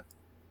 or what?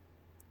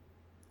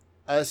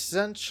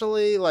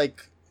 Essentially,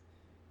 like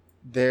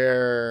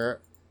it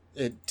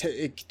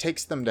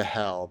takes them to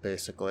hell,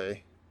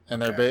 basically,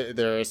 and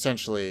they're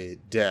essentially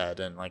dead,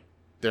 and like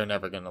they're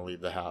never gonna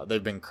leave the house.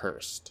 They've been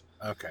cursed.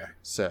 Okay.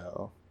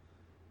 So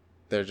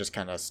they're just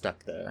kind of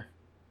stuck there.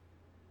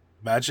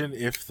 Imagine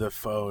if the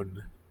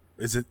phone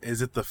is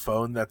it the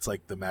phone that's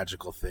like the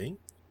magical thing,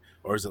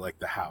 or is it like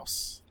the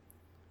house?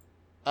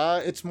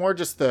 It's more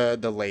just the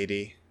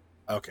lady.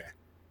 Okay.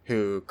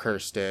 Who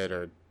cursed it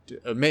or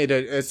made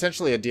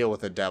essentially a deal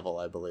with the devil,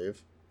 I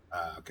believe.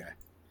 Okay.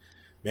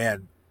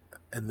 Man,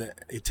 and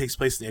it takes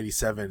place in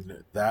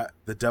 87. That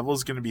the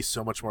devil's going to be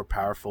so much more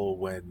powerful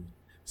when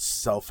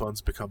cell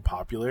phones become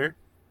popular.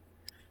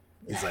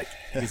 He's like,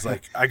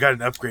 I got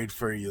an upgrade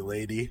for you,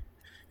 lady.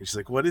 And she's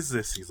like, what is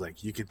this? He's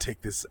like, you can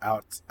take this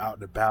out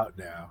and about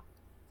now.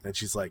 And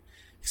she's like,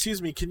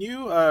 excuse me, can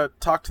you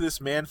talk to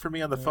this man for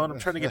me on the phone? I'm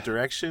trying to get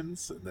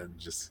directions. And then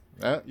just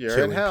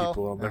you're in hell.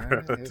 People on the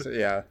road.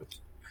 Yeah.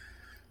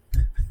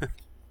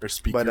 Or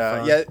speakerphone.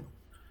 But yeah,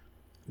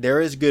 there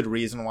is good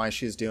reason why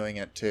she's doing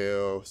it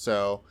too.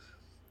 So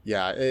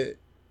yeah,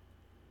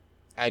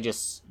 I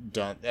just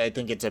don't. I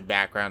think it's a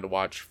background to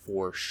watch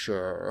for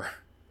sure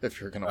if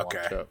you're gonna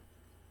watch it.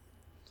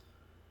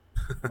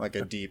 Like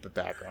a deep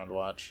background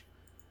watch.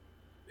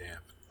 Damn.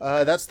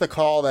 That's The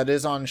Call. That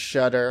is on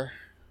Shudder.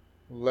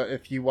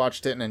 If you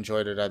watched it and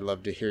enjoyed it, I'd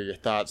love to hear your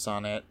thoughts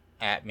on it.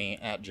 At me,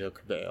 at Joe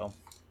Cabello.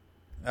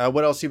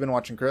 What else you been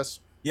watching, Chris?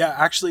 Yeah,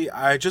 actually,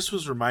 I just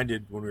was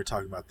reminded when we were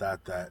talking about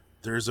that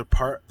there's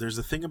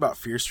a thing about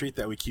Fear Street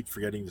that we keep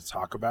forgetting to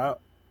talk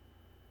about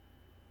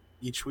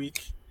each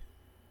week.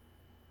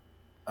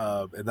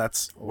 And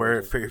that's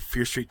where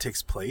Fear Street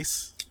takes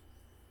place.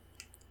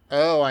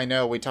 Oh, I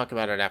know. We talk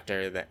about it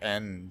after the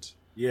end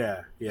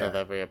of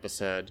every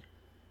episode.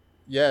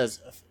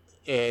 Yes.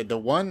 The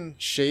one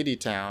Shady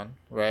Town,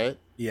 right?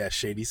 Yeah,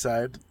 Shady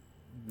Side.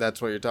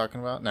 That's what you're talking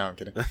about? No, I'm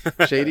kidding.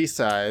 Shady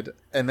Side.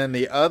 And then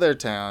the other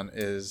town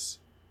is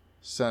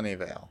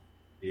Sunnyvale.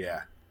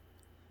 Yeah.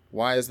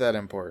 Why is that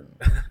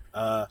important?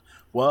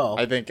 Well,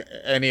 I think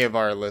any of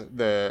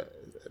the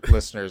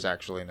listeners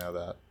actually know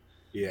that.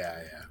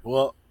 Yeah.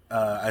 Well,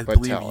 I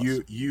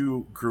believe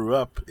you grew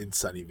up in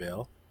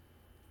Sunnyvale,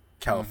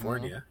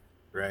 California,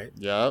 right?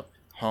 Yep.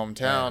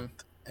 Hometown.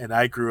 And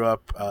I grew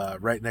up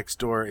right next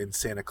door in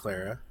Santa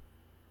Clara,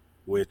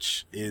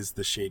 which is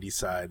the shady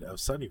side of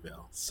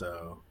Sunnyvale.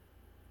 So,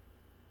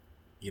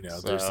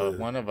 there's a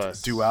one of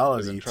us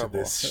duality to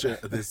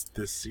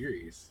this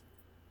series.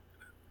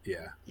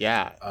 Yeah.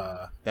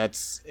 Yeah.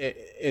 That's it.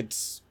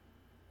 It's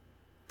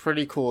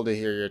pretty cool to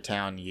hear your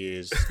town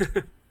used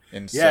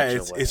in such a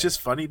way. It's just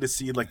funny to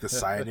see like the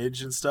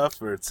signage and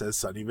stuff where it says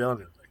Sunnyvale,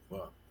 and it's like,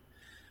 whoa.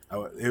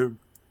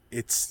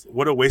 It's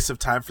what a waste of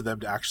time for them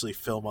to actually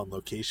film on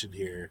location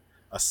here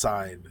a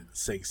sign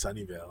saying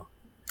Sunnyvale.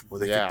 Well,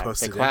 they could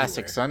post the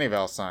classic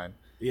Sunnyvale sign.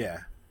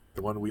 Yeah,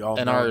 the one we all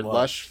know and our and love.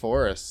 Lush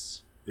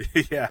forests.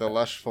 Yeah, the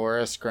lush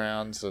forest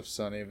grounds of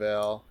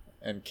Sunnyvale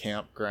and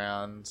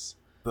campgrounds.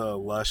 The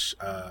lush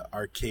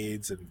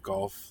arcades and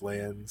golf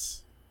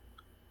lands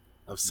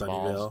of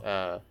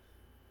Sunnyvale.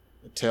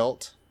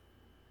 Tilt.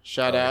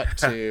 Shout out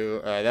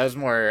to that was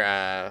more.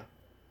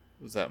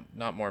 Was that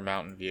not more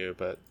Mountain View,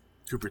 but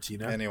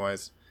Cupertino?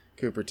 Anyways,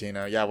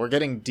 Cupertino. Yeah, we're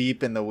getting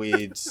deep in the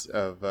weeds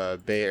of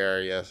Bay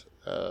Area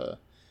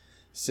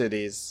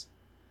cities.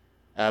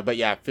 But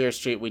yeah, Fear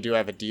Street, we do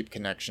have a deep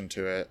connection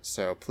to it.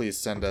 So please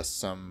send us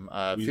some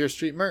Fear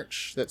Street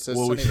merch that says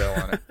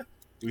Sunnyvale on it.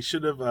 We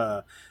should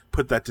have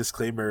put that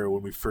disclaimer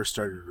when we first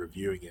started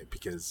reviewing it,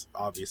 because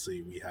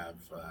obviously we have,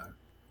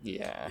 we're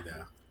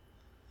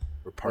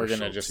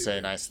going to just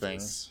say nice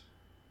things.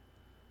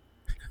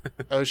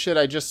 Oh shit,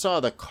 I just saw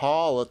The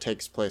Call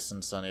takes place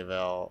in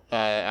Sunnyvale.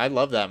 I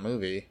love that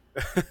movie.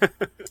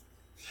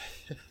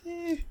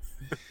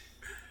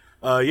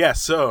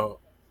 So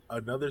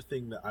another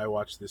thing that I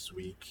watched this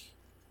week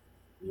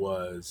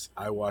was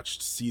I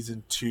watched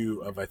season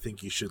 2 of I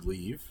Think You Should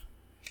Leave.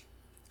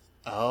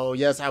 Oh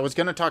yes, I was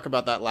going to talk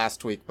about that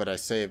last week, but I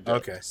saved it.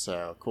 Okay.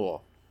 So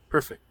cool.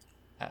 Perfect.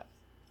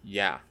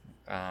 Yeah.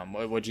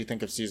 What'd you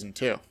think of season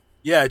 2?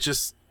 Yeah,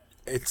 it's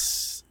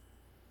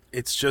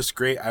just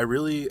great. I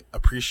really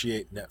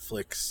appreciate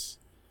Netflix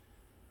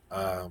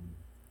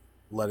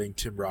letting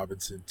Tim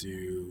Robinson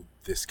do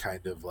this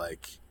kind of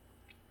like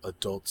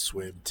Adult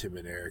Swim, Tim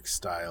and Eric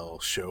style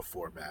show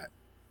format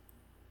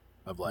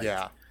of like,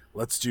 Yeah.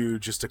 let's do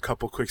just a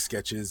couple quick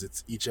sketches.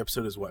 It's each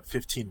episode is what,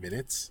 15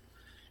 minutes?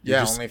 You're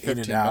just only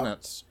 15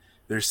 minutes.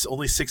 There's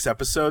only 6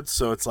 episodes,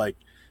 so it's like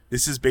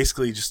this is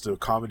basically just a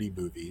comedy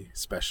movie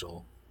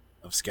special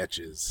of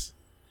sketches.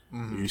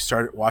 You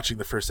start watching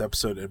the first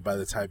episode, and by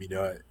the time you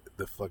know it,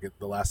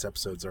 the last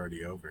episode's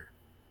already over.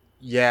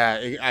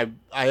 Yeah,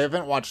 I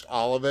haven't watched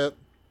all of it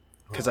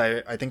because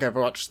I think I've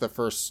watched the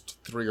first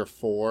 3 or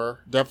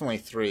 4, definitely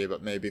 3,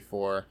 but maybe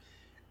 4,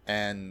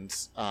 and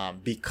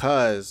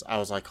because I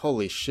was like,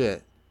 holy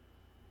shit,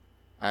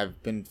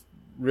 I've been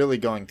really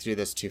going through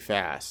this too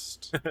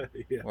fast.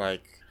 Yeah.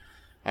 Like,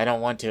 I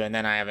don't want to, and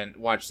then I haven't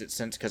watched it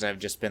since because I've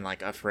just been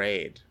like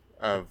afraid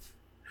of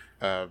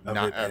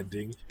not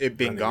ending, it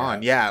being gone.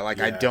 Out. Yeah, like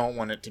I don't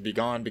want it to be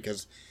gone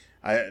because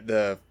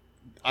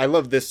I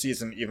love this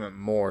season even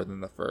more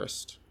than the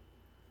first.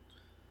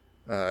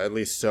 At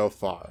least so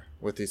far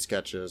with these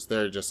sketches,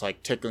 they're just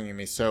like tickling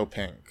me so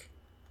pink.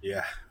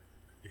 Yeah.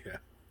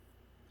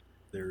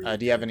 Really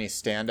do you have any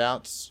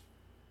standouts?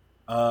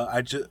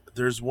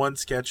 There's one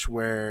sketch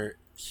where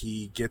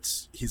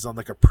he's on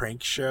like a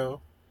prank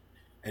show,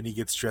 and he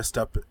gets dressed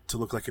up to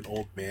look like an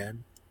old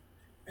man,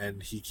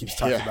 and he keeps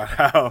talking about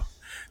how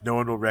no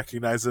one will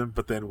recognize him,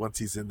 but then once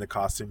he's in the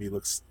costume, he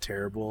looks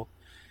terrible,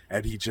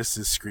 and he just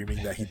is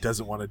screaming that he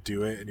doesn't want to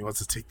do it, and he wants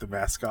to take the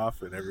mask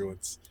off, and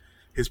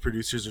his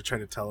producers are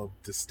trying to tell him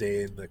to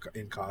stay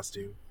in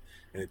costume,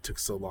 and it took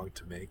so long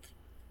to make.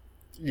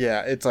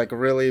 Yeah, it's like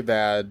really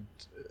bad,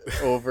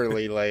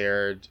 overly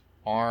layered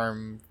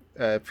arm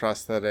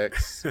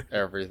prosthetics,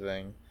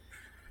 everything.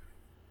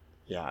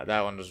 Yeah,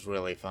 that one was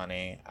really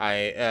funny.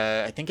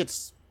 I think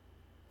it's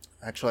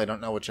actually, I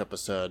don't know which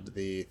episode,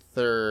 the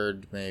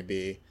 3rd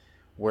maybe,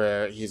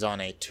 where he's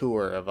on a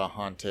tour of a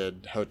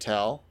haunted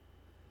hotel,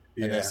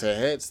 and they say,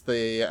 hey, it's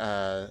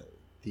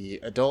the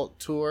adult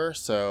tour,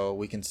 so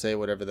we can say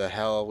whatever the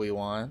hell we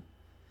want.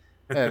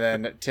 And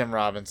then Tim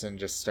Robinson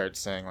just starts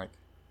saying like,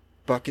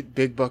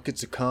 big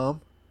buckets of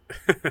cum.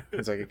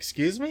 It's like,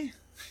 excuse me?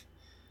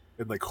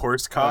 And like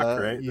horse cock,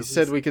 right? You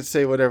said we could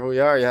say whatever we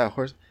are. Yeah,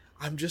 horse.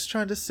 I'm just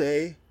trying to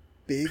say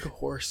big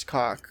horse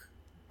cock,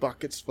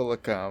 buckets full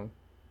of cum.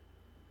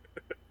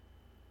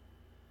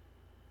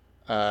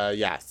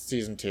 Yeah,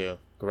 season 2.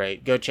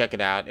 Great. Go check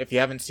it out. If you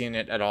haven't seen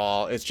it at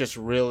all, it's just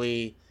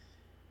really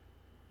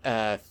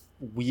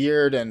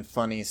weird and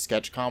funny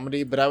sketch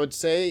comedy. But I would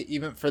say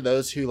even for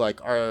those who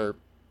like are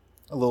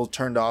a little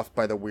turned off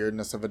by the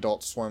weirdness of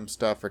Adult Swim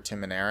stuff or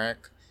Tim and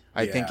Eric,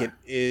 I think it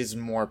is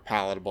more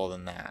palatable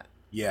than that.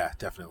 Yeah,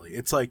 definitely.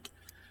 It's like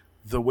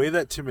the way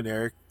that Tim and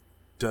Eric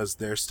does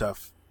their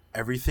stuff,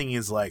 everything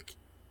is like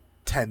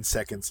 10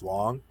 seconds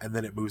long, and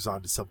then it moves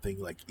on to something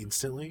like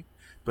instantly.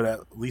 But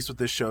at least with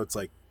this show, it's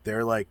like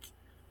they're like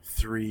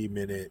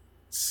 3-minute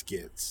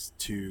skits,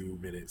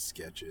 2-minute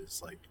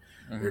sketches. Like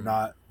they're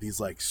not these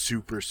like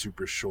super,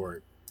 super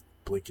short,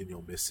 blink and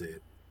you'll miss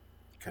it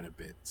kind of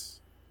bits.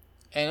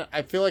 And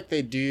I feel like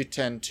they do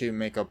tend to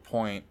make a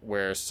point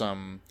where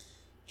some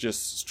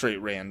just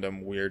straight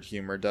random weird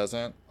humor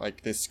doesn't.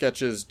 Like the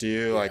sketches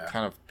do like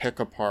kind of pick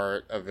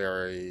apart a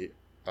very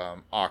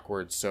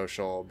awkward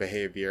social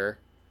behavior.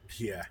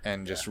 Yeah.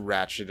 And just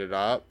ratchet it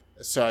up.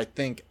 So I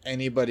think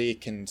anybody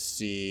can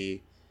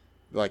see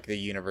like the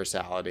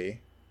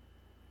universality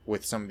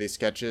with some of these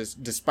sketches,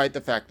 despite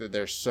the fact that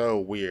they're so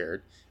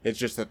weird. It's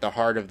just that the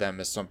heart of them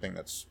is something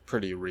that's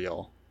pretty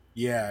real.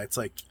 Yeah, it's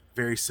like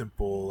very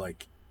simple.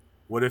 Like,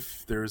 what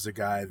if there was a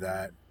guy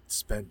that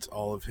spent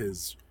all of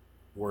his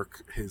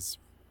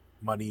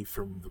money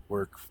from the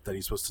work that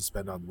he's supposed to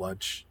spend on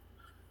lunch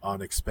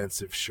on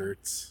expensive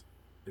shirts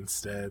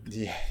instead?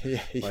 Yeah,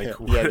 like,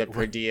 the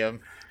per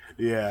diem.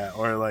 Yeah,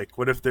 or like,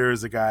 what if there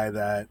was a guy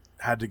that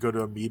had to go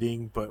to a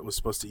meeting but was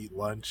supposed to eat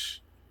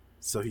lunch,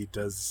 so he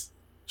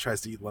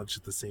tries to eat lunch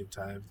at the same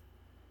time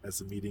as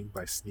the meeting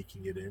by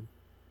sneaking it in.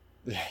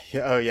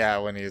 Oh yeah,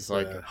 when he's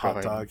like a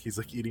hot dog, he's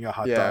like eating a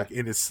hot dog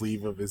in his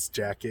sleeve of his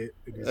jacket,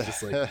 and he's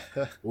just like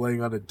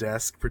laying on a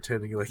desk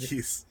pretending like he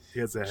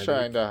has a headache.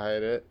 Trying to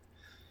hide it.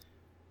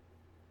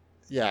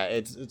 Yeah,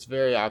 it's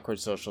very awkward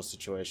social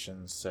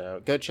situations.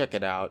 So go check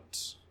it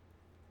out.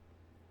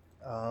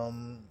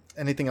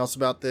 Anything else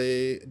about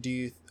I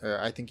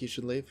Think You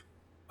Should Leave?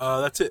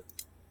 That's it.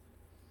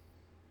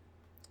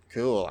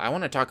 Cool. I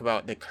want to talk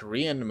about the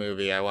Korean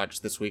movie I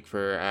watched this week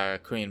for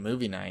Korean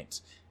movie night.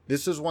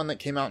 This is one that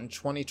came out in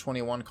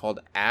 2021 called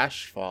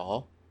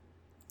Ashfall,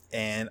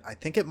 and I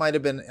think it might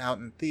have been out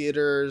in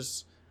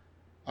theaters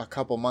a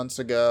couple months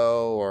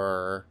ago,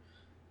 or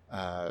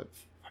I'm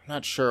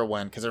not sure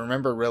when, because I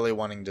remember really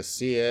wanting to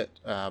see it,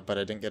 but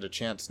I didn't get a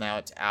chance. Now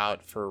it's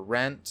out for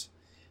rent.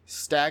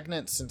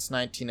 Stagnant since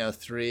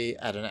 1903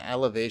 at an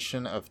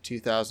elevation of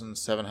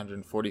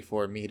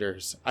 2,744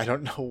 meters. I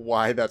don't know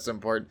why that's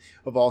important.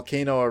 A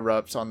volcano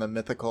erupts on the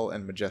mythical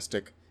and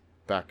majestic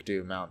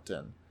Bakdu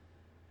Mountain.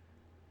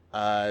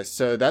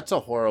 So that's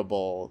a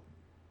horrible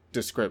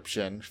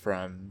description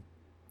from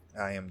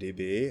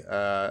IMDb.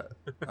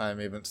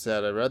 I'm even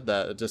sad I read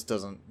that. It just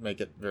doesn't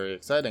make it very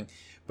exciting.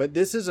 But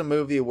this is a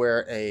movie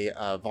where a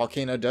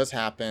volcano does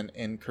happen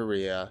in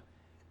Korea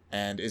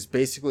and is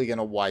basically going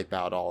to wipe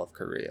out all of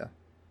Korea.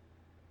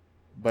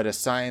 But a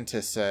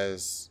scientist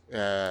says,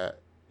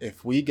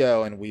 if we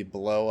go and we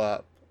blow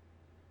up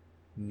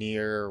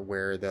near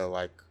where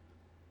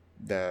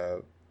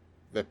the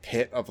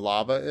pit of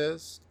lava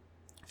is,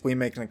 if we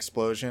make an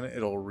explosion,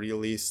 it'll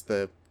release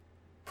the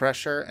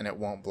pressure and it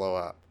won't blow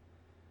up.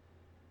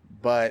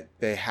 But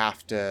they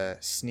have to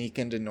sneak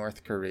into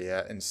North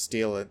Korea and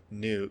steal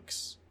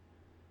nukes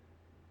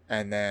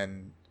and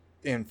then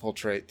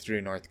infiltrate through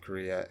North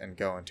Korea and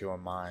go into a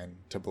mine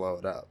to blow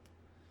it up.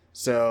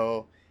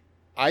 So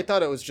I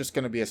thought it was just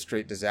going to be a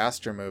straight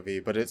disaster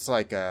movie, but it's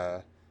like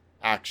a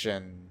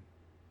action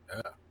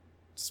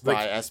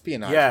spy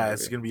espionage movie.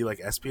 It's going to be like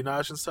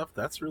espionage and stuff.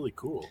 That's really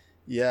cool.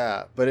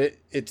 Yeah, but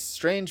it's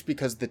strange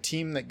because the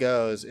team that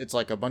goes, it's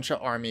like a bunch of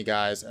army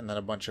guys and then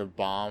a bunch of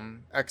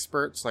bomb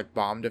experts, like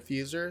bomb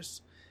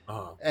diffusers.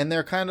 Uh-huh. And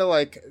they're kind of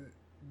like,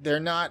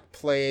 they're not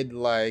played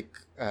like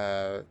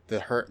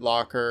the Hurt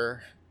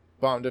Locker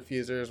bomb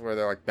diffusers where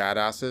they're like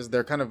badasses.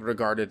 They're kind of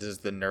regarded as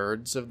the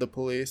nerds of the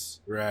police.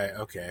 Right,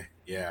 okay,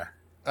 yeah.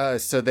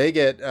 So they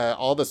get,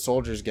 all the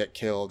soldiers get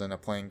killed in a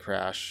plane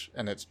crash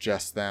and it's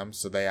just them,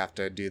 so they have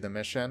to do the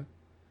mission.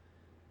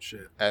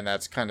 Shit. And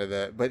that's kind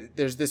of but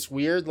there's this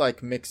weird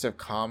like mix of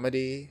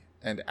comedy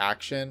and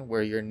action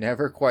where you're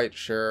never quite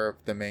sure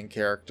if the main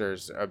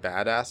character's a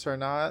badass or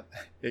not.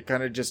 It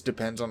kind of just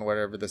depends on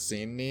whatever the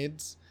scene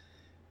needs.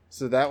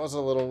 So that was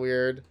a little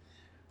weird.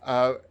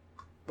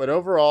 But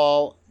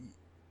overall,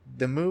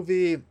 the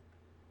movie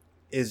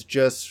is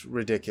just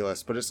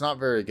ridiculous, but it's not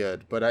very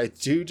good. But I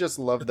do just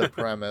love the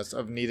premise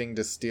of needing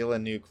to steal a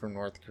nuke from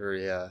North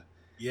Korea.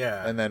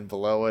 Yeah. And then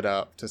blow it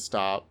up to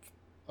stop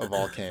a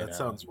volcano. That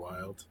sounds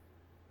wild.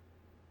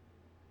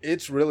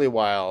 It's really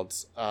wild.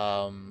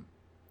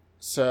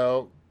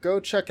 So go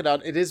check it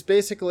out. It is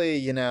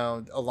basically,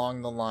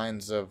 along the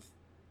lines of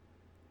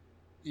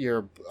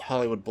your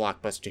Hollywood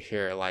blockbuster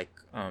here, like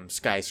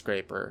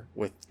Skyscraper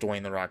with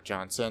Dwayne The Rock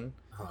Johnson.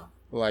 Huh.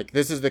 Like,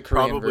 this is the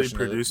Korean Probably version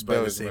produced of by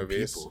those the same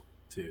movies. people,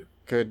 too.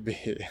 Could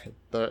be.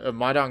 The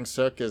Ma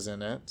Dong-seok is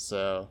in it,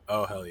 so...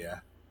 Oh, hell yeah.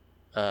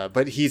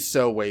 But he's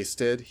so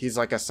wasted. He's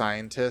like a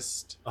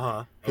scientist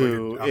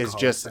who is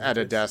just at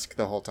a desk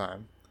the whole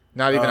time.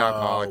 Not even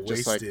alcoholic,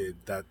 just wasted.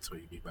 like... That's what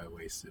you mean by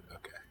wasted.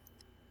 Okay.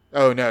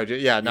 Oh, no.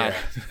 Yeah, not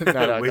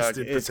alcoholic.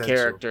 Wasted His potential.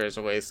 character is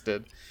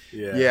wasted.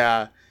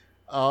 Yeah.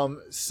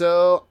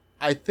 So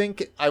I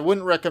think I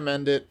wouldn't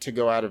recommend it to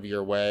go out of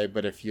your way,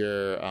 but if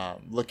you're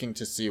looking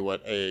to see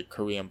what a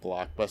Korean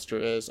blockbuster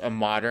is, a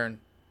modern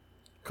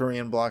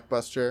Korean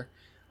blockbuster,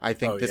 I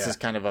think this is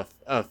kind of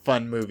a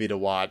fun movie to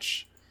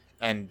watch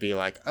and be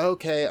like,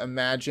 okay,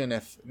 imagine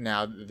if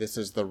now this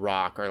is The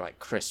Rock or like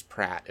Chris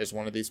Pratt is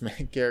one of these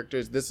main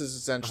characters. This is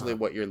essentially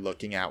what you're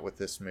looking at with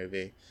this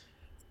movie.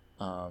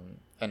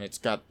 And it's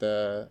got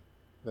the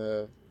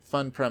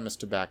fun premise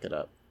to back it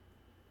up.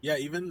 Yeah,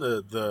 even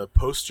the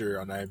poster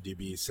on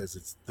IMDb says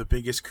it's the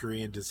biggest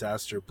Korean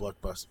disaster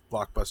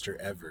blockbuster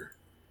ever.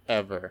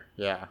 Ever,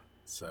 yeah.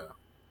 So,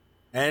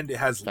 and it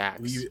has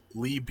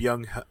Lee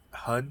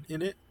Byung-hun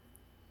in it,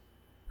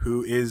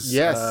 who is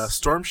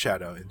Storm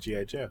Shadow in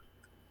G.I. Joe.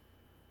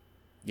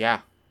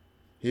 Yeah,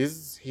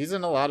 he's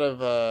in a lot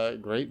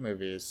of great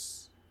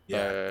movies.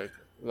 Yeah, a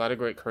lot of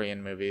great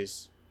Korean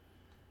movies.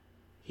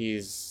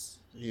 He's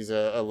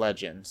a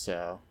legend,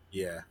 so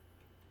yeah.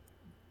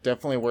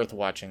 Definitely worth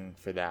watching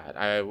for that.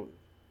 I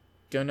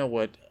don't know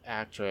what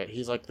actor.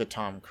 He's like the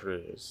Tom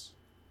Cruise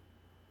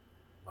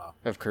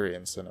of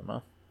Korean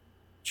cinema.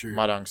 True.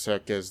 Ma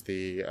Dong-seok is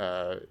the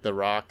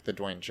Rock, the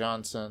Dwayne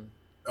Johnson.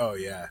 Oh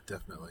yeah,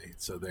 definitely.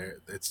 So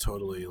it's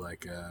totally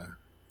like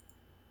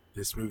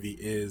this movie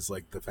is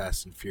like the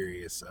Fast and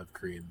Furious of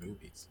Korean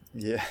movies.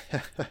 Yeah.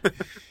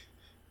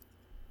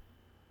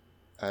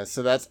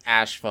 So that's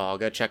Ashfall.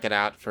 Go check it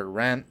out for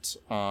rent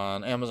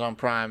on Amazon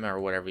Prime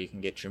or whatever you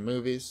can get your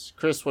movies.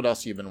 Chris, what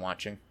else have you been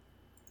watching?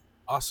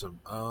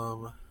 Awesome.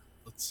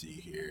 Let's see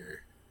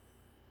here.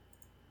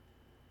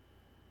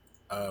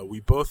 We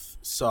both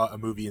saw a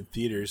movie in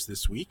theaters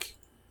this week.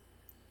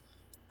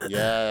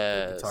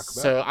 Yes.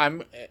 So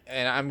I'm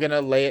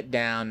gonna lay it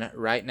down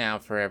right now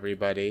for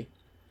everybody.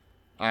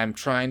 I'm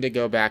trying to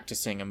go back to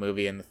seeing a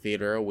movie in the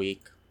theater a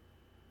week.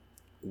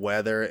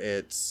 Whether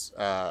it's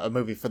a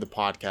movie for the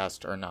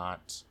podcast or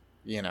not,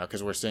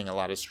 because we're seeing a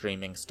lot of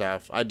streaming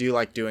stuff. I do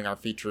like doing our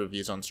feature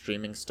reviews on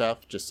streaming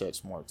stuff, just so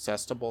it's more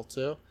accessible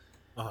too.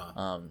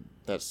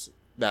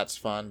 That's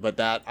fun. But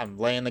I'm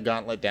laying the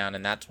gauntlet down,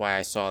 and that's why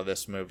I saw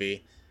this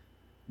movie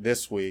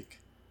this week.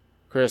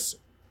 Chris,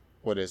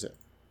 what is it?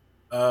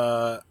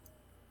 I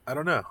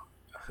don't know.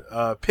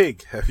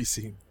 Pig. Have you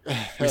seen?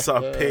 We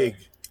saw Pig.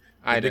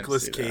 I didn't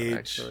Nicolas see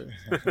Cage. that,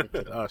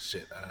 actually. Oh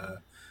shit.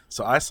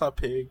 So I saw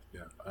Pig.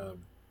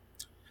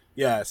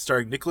 Yeah.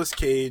 Starring Nicolas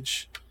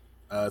Cage.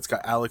 It's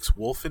got Alex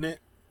Wolff in it.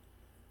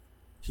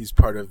 He's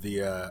part of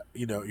the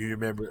you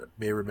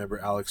may remember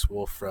Alex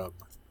Wolff from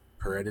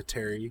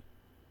Hereditary,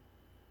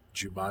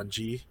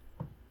 Jumanji,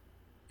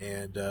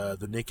 and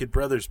the Naked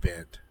Brothers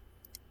band.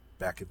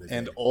 back in the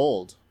And day.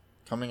 old.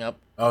 Coming up.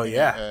 Oh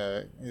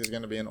yeah, he's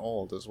going to be an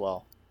old as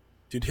well.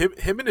 dude,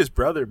 him and his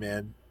brother,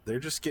 man, they're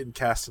just getting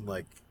cast in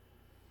like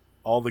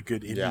all the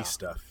good indie Yeah.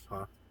 stuff,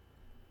 huh?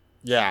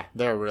 Yeah,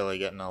 they're really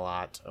getting a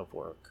lot of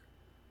work.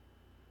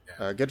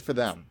 Yeah. Good for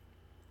them.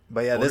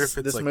 But yeah, I wonder this if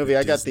it's this like movie, the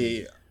I got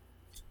Disney-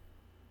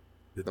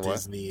 the The what?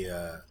 Disney,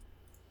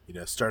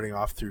 starting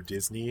off through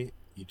Disney,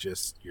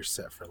 you're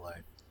set for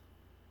life.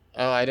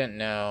 Oh, I didn't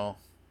know.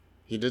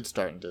 He did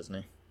start in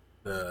Disney.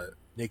 The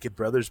Naked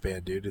Brothers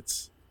band, dude.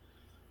 It's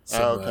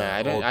Oh,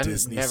 okay. old I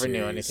Disney never knew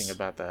series anything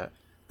about that.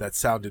 that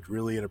sounded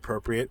really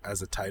inappropriate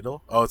as a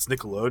title. Oh, it's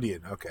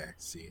Nickelodeon. Okay,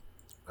 see,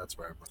 that's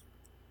where I'm.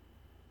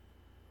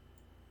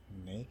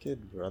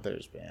 Naked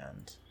Brothers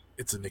Band.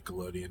 It's a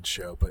Nickelodeon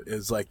show, but it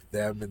was like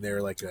them and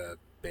they're like a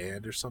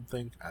band or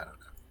something. I don't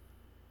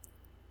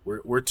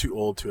know. We're too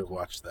old to have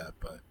watched that,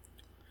 but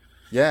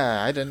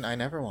Yeah, I didn't. I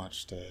never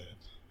watched it.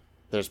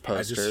 There's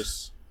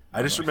posters.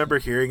 I just remember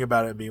hearing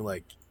about it and being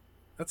like,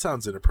 that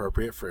sounds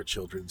inappropriate for a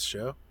children's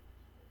show.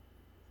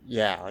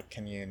 Yeah, like,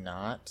 can you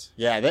not?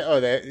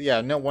 Yeah,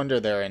 yeah. No wonder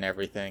they're in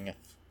everything. If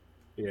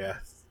Yeah.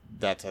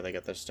 that's how they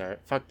get their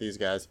start. Fuck these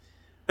guys.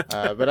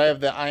 But I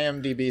have the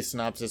IMDb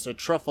synopsis. A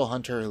truffle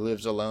hunter who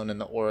lives alone in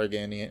the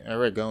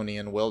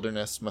Oregonian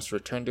wilderness must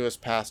return to his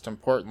past in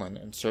Portland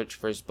and search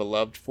for his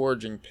beloved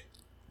foraging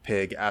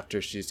pig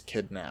after she's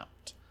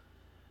kidnapped.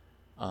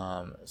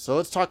 So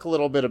let's talk a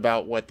little bit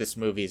about what this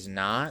movie's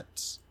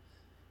not,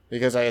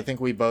 because I think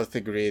we both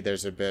agree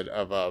there's a bit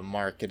of a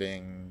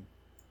marketing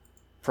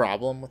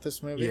problem with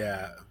this movie.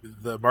 Yeah.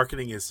 The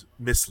marketing is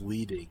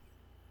misleading,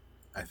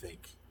 I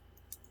think.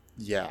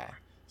 Yeah.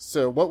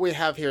 So what we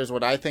have here is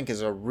what I think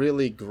is a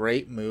really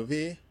great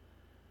movie,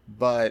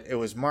 but it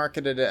was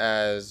marketed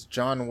as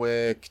John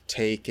Wick,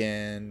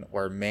 Taken,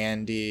 or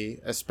Mandy,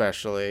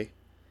 especially,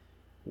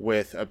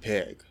 with a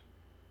pig.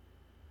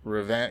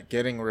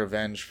 Getting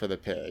revenge for the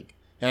pig.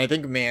 And I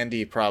think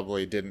Mandy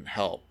probably didn't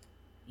help,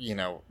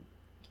 I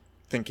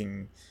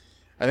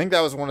think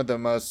that was one of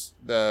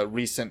the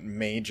recent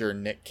major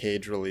Nick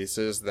Cage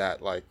releases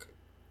that, like,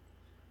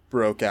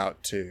 broke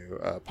out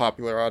to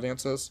popular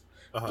audiences.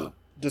 Uh-huh.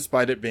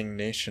 Despite it being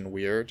nation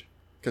weird,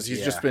 because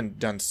he's just Yeah. been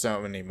done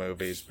so many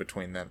movies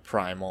between then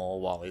Primal,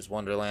 Wally's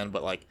Wonderland,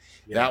 but like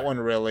Yeah. that one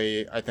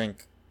really, I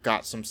think,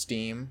 got some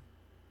steam.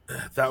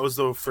 That was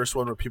the first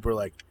one where people were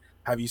like,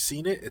 have you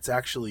seen it? It's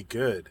actually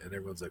good. And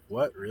everyone's like,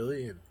 what,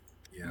 really? And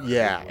Yeah, everyone went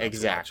to watch it.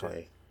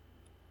 exactly.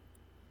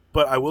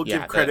 But I will Yeah,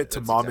 give credit to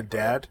that's Mom and exactly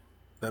Dad.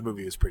 That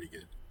movie was pretty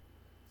good.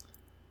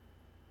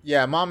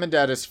 Yeah, Mom and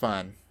Dad is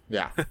fun.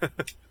 Yeah,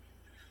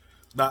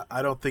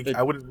 I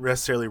wouldn't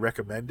necessarily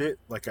recommend it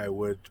like I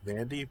would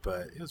Mandy,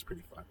 but it was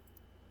pretty fun.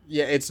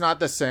 yeah, it's not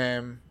the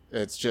same.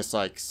 It's just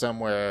like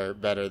somewhere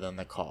better than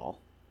The Call.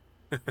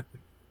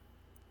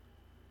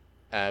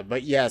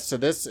 But yeah, so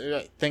this,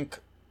 I think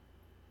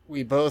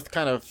we both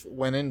kind of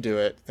went into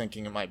it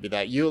thinking it might be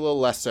that. You a little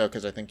less so,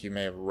 because I think you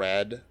may have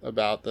read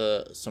about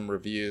some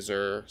reviews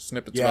or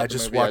snippets Yeah, about I the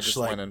just movie. watched, I just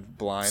like, went in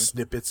blind.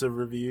 Snippets of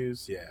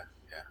reviews. Yeah.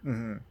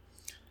 Mm-hmm.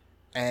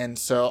 And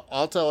so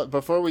I'll tell it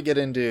before we get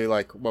into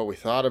like what we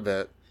thought of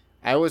it.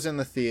 I was in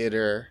the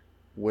theater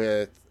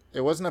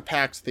it wasn't a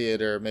packed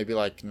theater, maybe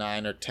like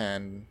 9 or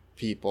 10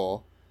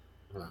 people,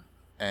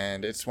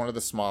 and it's one of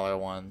the smaller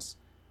ones.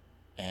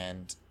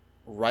 And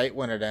right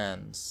when it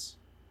ends,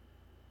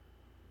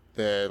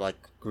 the like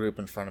group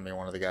in front of me,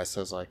 one of the guys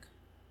says like,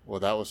 "Well,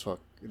 that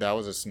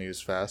was a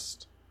snooze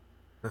fest."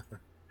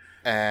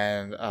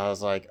 And I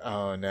was like,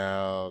 "Oh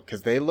no,"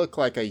 because they look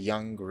like a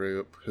young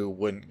group who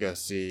wouldn't go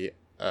see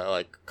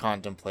like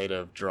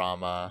contemplative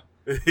drama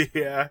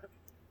Yeah.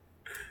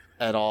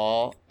 at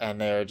all, and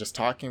they're just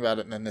talking about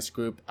it. And then this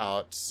group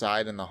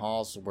outside in the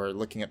halls were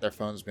looking at their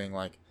phones, being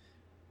like,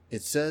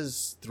 "It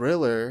says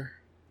thriller,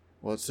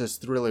 well, it says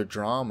thriller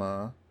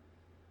drama,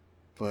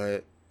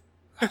 but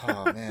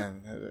oh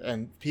man!"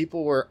 And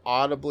people were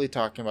audibly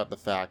talking about the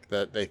fact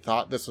that they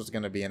thought this was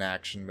going to be an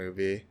action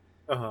movie.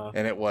 Uh-huh.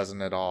 And it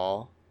wasn't at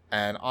all.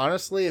 And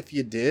honestly, if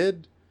you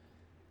did,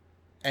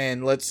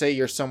 and let's say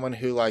you're someone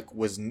who like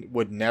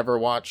would never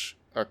watch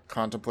a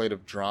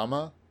contemplative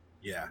drama,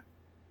 Yeah.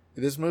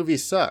 this movie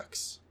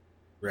sucks.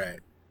 Right.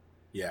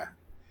 Yeah.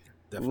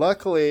 Definitely.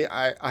 Luckily,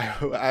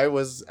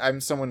 I'm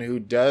someone who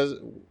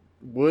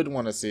would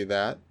want to see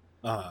that.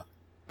 Uh-huh.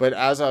 But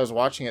as I was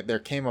watching it, there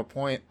came a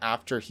point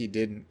after he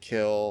didn't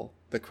kill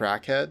the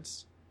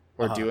crackheads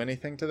or do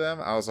anything to them.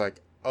 I was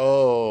like,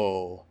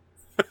 oh.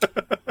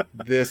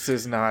 This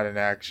is not an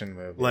action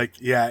movie.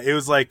 Like, yeah, it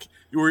was like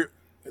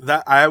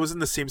I was in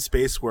the same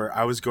space where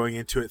I was going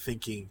into it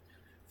thinking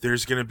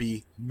there's going to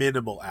be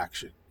minimal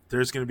action.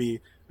 There's going to be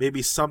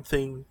maybe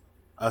something,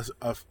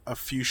 a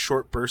few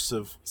short bursts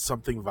of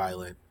something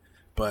violent,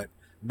 but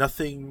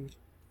nothing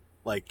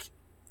like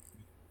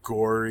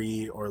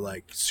gory or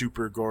like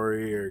super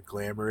gory or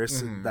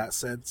glamorous in that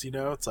sense.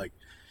 It's like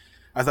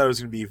I thought it was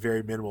going to be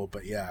very minimal,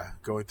 but yeah,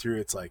 going through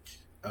it's like,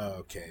 oh,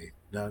 okay,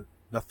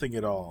 nothing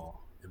at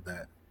all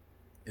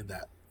in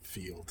that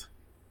field.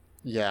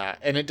 Yeah,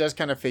 and it does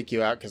kind of fake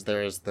you out because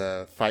there is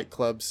the Fight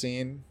Club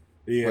scene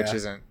which Yeah.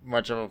 isn't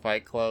much of a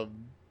Fight Club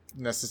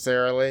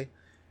necessarily.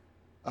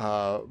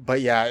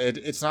 But yeah,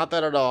 it's not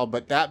that at all.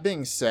 But that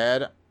being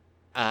said,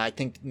 I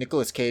think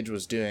Nicolas Cage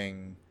was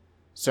doing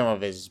some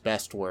of his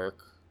best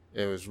work.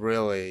 It was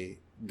really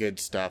good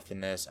stuff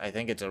in this. I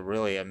think it's a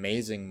really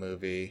amazing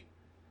movie.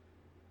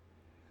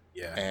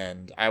 Yeah.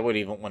 And I would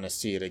even want to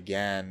see it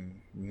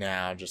again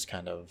now, just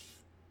kind of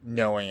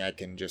knowing I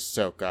can just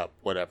soak up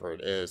whatever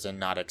it is and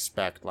not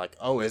expect, like,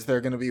 oh, is there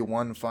going to be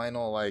one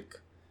final, like,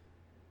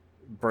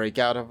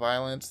 breakout of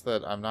violence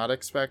that I'm not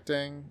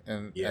expecting?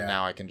 And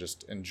now I can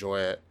just enjoy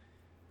it.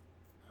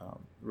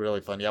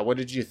 Really fun. Yeah, what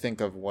did you think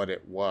of what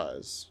it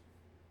was?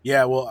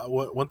 Yeah, well,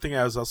 one thing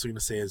I was also going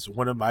to say is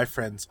one of my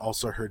friends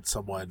also heard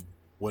someone,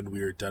 when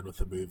we were done with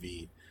the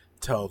movie,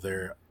 tell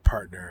their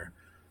partner,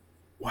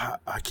 wow,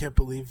 I can't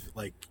believe,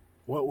 like,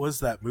 what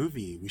was that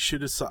movie?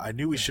 I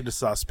knew we should have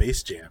saw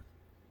Space Jam.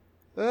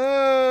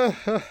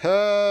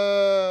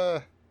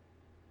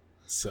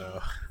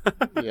 So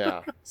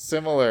yeah,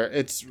 similar.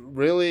 It's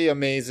really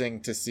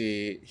amazing to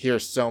hear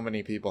so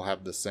many people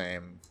have the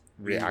same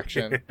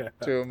reaction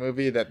to a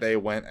movie that they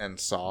went and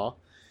saw.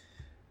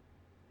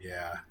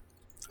 Yeah.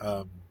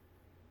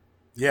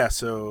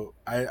 So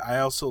I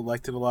also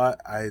liked it a lot.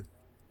 I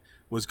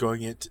was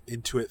going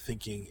into it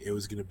thinking it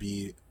was going to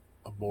be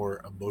a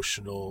more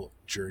emotional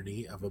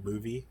journey of a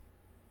movie.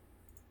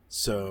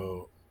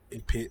 So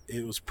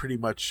it was pretty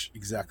much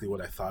exactly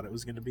what I thought it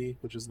was going to be,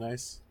 which was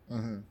nice.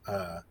 Mm-hmm.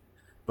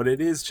 But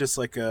it is just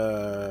like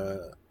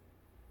a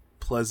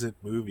pleasant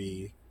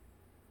movie,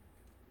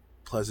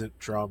 pleasant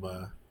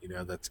drama,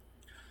 that's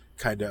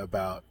kind of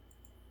about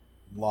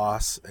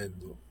loss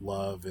and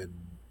love and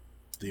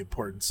the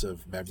importance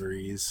of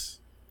memories,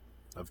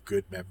 of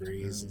good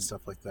memories and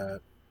stuff like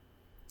that.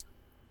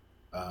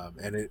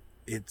 And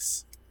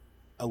it's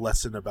a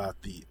lesson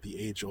about the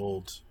age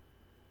old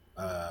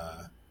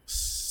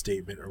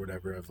statement or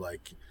whatever of,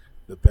 like,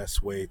 the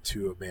best way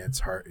to a man's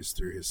heart is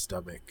through his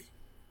stomach.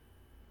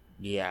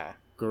 Yeah,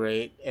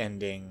 great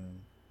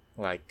ending,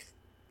 like,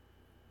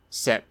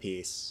 set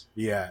piece.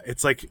 Yeah,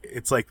 it's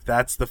like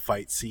that's the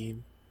fight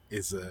scene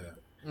is a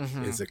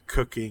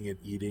cooking and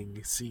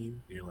eating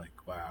scene. You're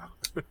like, wow.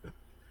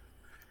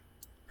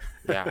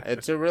 Yeah,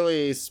 it's a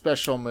really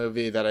special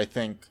movie that I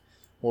think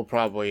will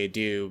probably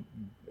do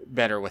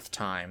better with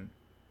time.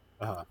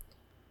 Uh-huh.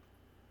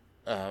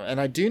 And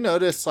I do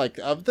notice, like,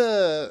 of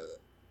the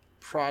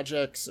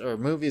projects or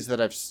movies that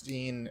I've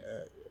seen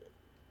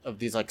of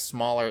these, like,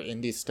 smaller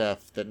indie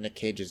stuff that Nick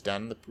Cage has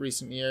done in the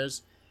recent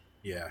years,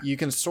 Yeah, you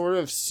can sort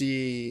of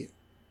see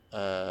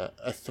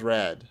a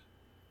thread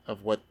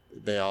of what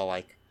they all,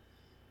 like,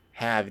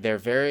 have. They're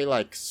very,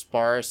 like,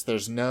 sparse.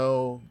 There's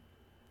no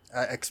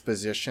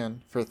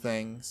exposition for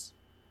things.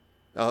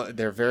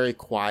 They're very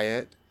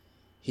quiet.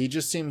 He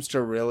just seems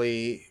to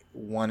really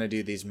want to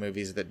do these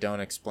movies that don't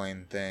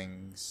explain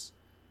things,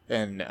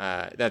 and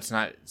that's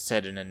not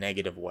said in a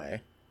negative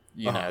way.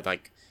 You know,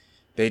 like,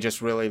 they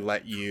just really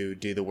let you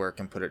do the work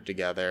and put it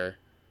together.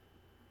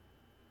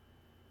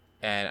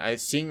 And I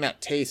seeing that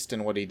taste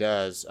in what he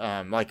does,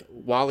 like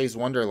Wally's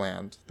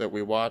Wonderland that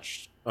we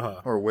watched,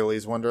 or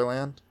Willy's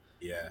Wonderland.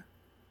 Yeah,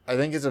 I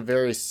think is a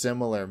very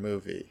similar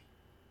movie.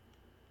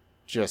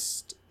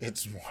 Just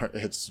it's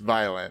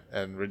violent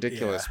and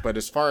ridiculous, but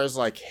as far as,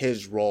 like,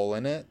 his role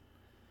in it,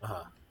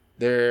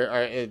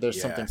 there's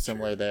something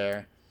similar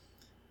there.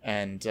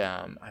 And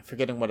I'm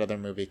forgetting what other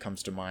movie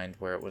comes to mind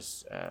where it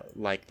was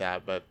like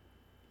that, but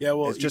yeah,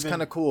 well, it's just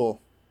kind of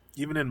cool.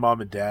 Even in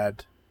Mom and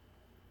Dad,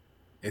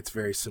 it's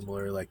very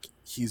similar. Like,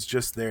 he's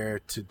just there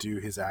to do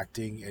his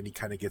acting, and he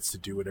kind of gets to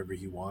do whatever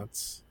he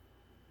wants,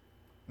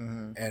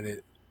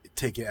 and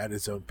take it at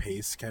his own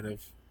pace, kind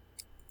of.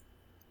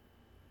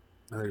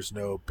 And there's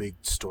no big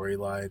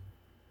storyline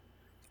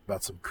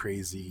about some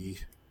crazy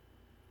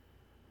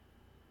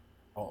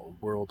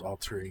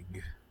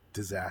world-altering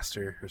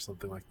disaster or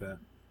something like that.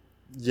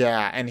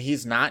 Yeah, and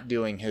he's not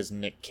doing his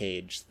Nick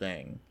Cage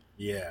thing.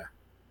 Yeah,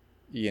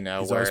 you know,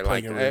 he's where, always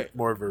playing like,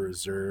 more of a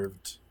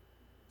reserved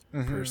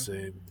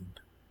person.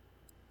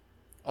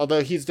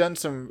 Although he's done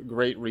some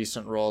great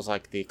recent roles,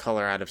 like The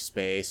Color Out of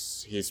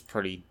Space. He's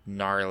pretty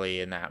gnarly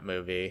in that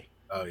movie.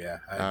 Oh yeah,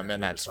 and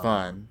that's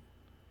fun.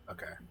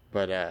 Okay,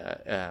 but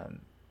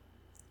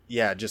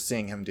yeah, just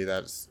seeing him do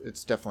that,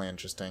 it's definitely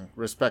interesting.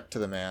 Respect to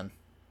the man.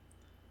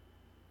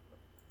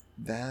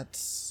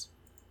 That's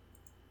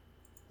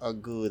a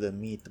good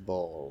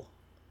meatball.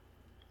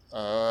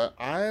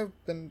 I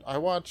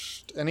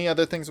watched any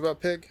other things about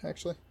Pig,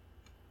 actually.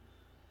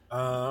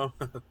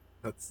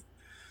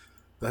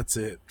 That's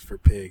it for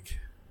Pig.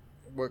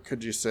 What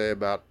could you say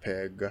about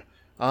Pig?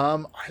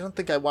 I don't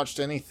think I watched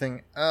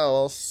anything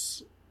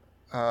else.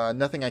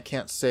 Nothing I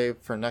can't save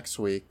for next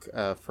week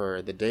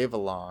for the Dave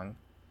along.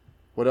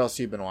 What else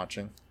you been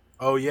watching?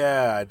 Oh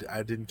yeah,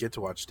 I didn't get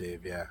to watch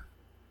Dave.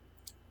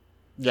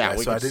 Yeah,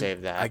 we could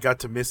save that. I had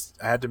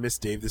to miss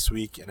Dave this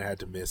week, and I had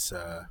to miss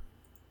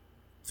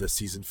the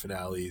season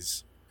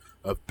finales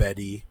of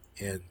Betty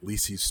and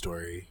Lisey's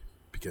story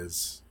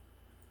because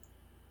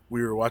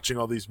we were watching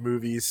all these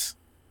movies,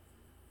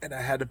 and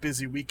I had a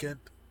busy weekend.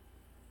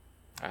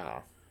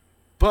 Oh.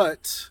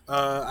 But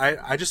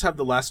I just have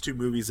the last two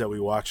movies that we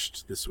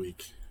watched this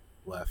week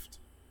left.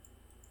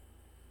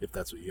 If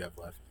that's what you have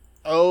left.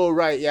 Oh,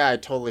 right. Yeah, I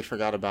totally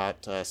forgot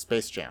about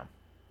Space Jam.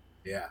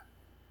 Yeah.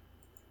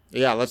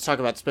 Yeah, let's talk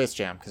about Space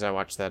Jam because I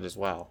watched that as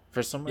well.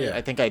 For some reason, Yeah.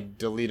 I think I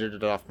deleted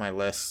it off my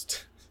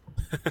list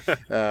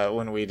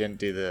when we didn't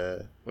do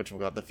the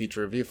the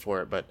feature review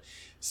for it. But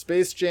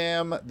Space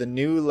Jam: The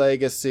New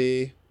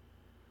Legacy.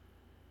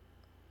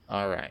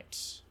 All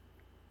right,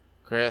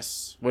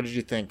 Chris, what did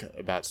you think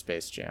about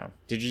Space Jam?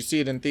 Did you see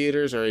it in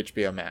theaters or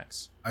HBO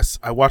Max?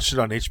 I watched it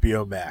on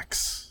HBO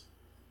Max.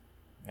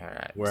 All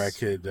right, where I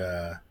could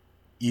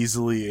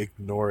easily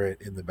ignore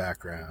it in the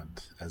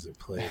background as it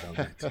played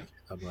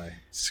on my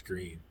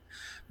screen.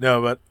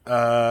 No, but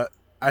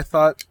I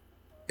thought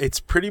it's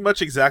pretty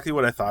much exactly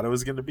what I thought it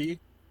was going to be.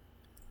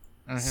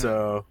 Mm-hmm.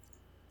 So,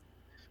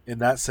 in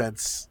that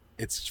sense,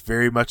 it's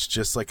very much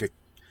just like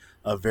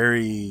a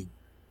very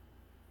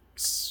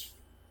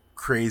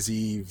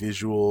crazy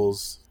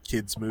visuals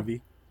kids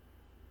movie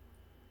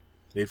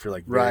made for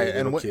like very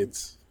little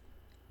kids.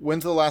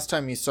 When's the last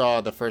time you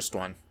saw the first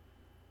one?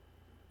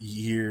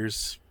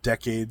 Years,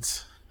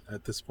 decades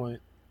at this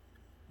point.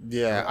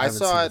 Yeah, I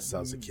saw it since I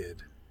was a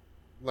kid,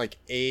 like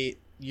 8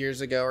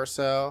 years ago or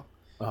so.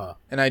 Uh-huh.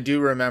 And I do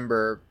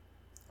remember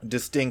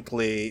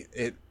distinctly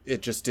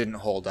it just didn't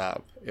hold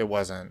up. It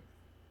wasn't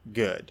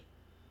good.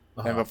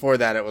 Uh-huh. And before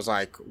that, it was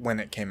like when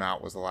it came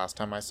out was the last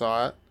time I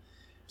saw it.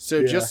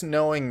 So just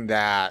knowing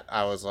that,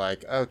 I was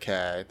like,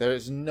 okay,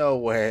 there's no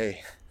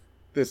way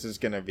this is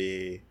going to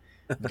be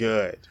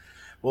good.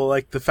 Well,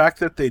 like the fact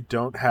that they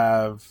don't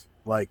have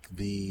like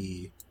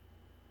the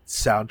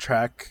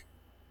soundtrack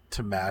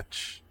to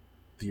match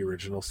the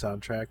original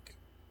soundtrack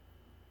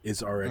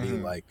is already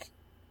like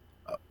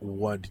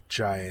one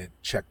giant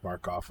check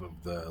mark off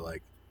of the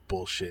like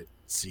bullshit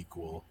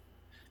sequel.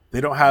 They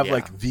don't have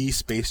like the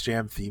Space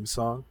Jam theme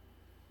song.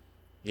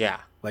 Yeah.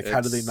 Like how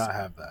do they not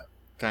have that?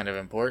 Kind of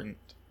important.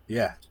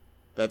 Yeah.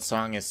 That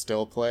song is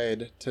still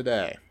played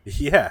today.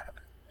 Yeah.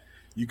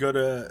 You go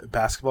to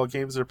basketball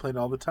games, they're playing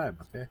all the time,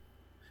 okay?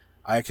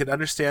 I can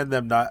understand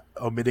them not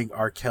omitting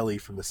R. Kelly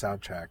from the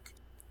soundtrack,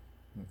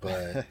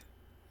 but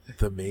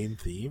the main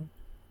theme,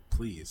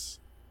 please.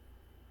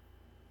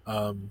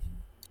 But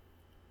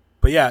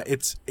yeah,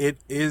 it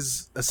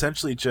is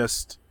essentially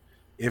just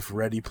if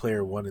Ready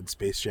Player One and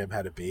Space Jam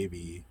had a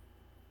baby,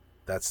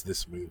 that's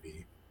this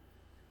movie,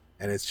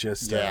 and it's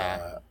just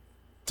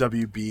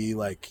WB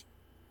like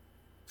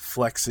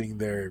flexing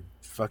their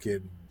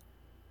fucking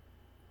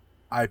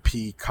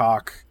IP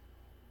cock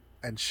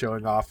and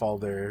showing off all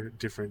their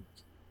different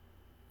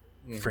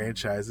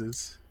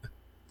franchises.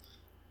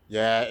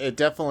 Yeah, it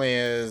definitely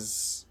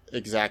is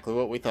exactly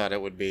what we thought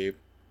it would be.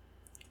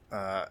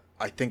 I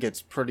think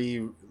it's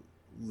pretty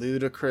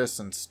ludicrous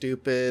and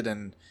stupid,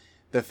 and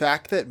the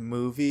fact that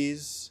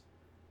movies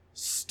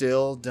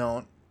still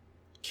don't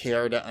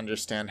care to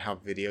understand how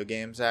video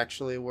games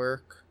actually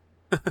work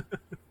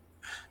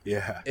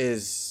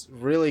is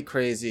really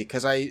crazy,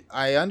 because I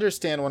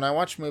understand when I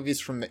watch movies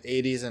from the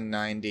 80s and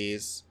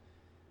 90s,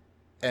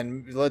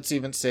 and let's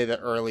even say the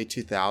early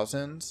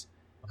 2000s,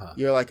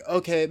 you're like,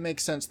 okay, it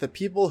makes sense. The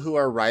people who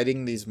are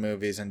writing these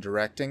movies and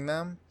directing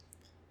them,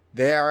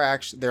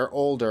 they're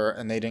older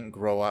and they didn't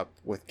grow up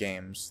with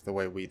games the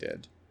way we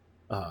did.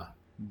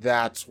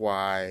 That's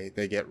why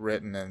they get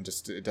written and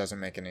just it doesn't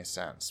make any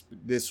sense.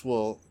 This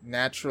will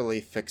naturally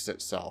fix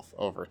itself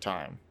over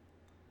time.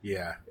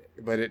 Yeah.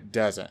 But it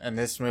doesn't. And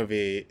this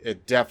movie,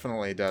 it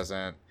definitely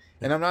doesn't.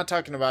 And I'm not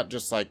talking about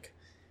just like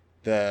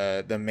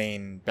the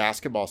main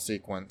basketball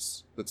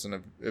sequence that's in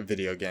a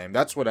video game.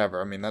 That's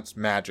whatever. I mean, that's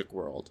Magic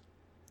World.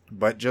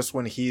 But just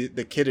when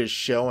the kid is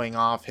showing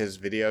off his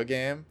video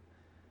game,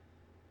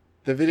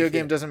 the video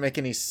game doesn't make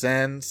any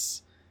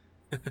sense.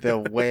 The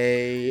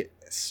way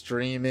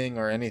streaming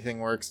or anything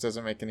works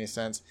doesn't make any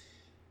sense.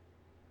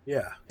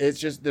 Yeah. It's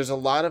just, there's a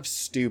lot of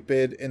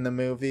stupid in the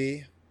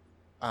movie.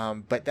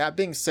 But that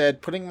being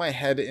said, putting my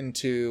head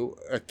into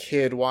a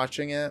kid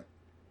watching it,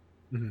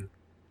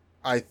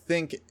 I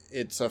think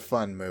it's a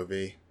fun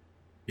movie.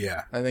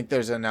 Yeah. I think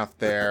there's enough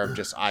there of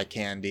just eye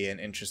candy and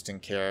interesting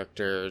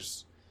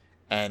characters.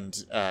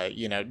 And,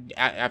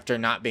 after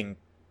not being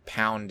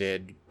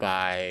pounded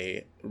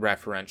by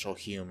referential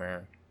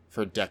humor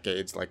for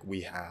decades like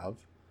we have.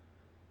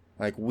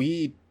 Like,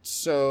 we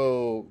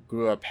so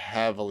grew up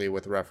heavily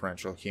with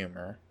referential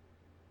humor.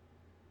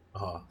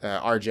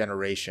 Our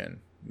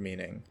generation,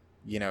 meaning,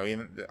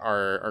 even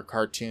our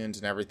cartoons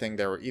and everything,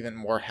 they were even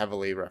more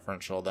heavily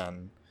referential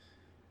than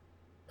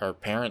our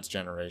parents'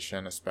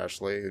 generation,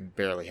 especially, who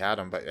barely had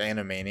them, but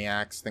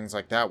Animaniacs, things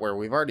like that, where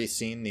we've already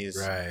seen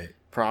these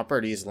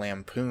properties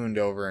lampooned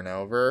over and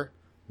over.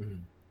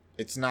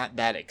 It's not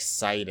that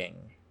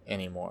exciting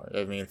anymore.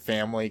 I mean,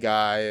 Family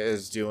Guy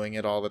is doing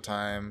it all the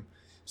time.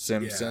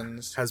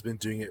 Simpsons has been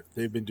doing it.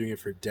 They've been doing it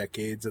for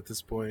decades at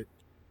this point.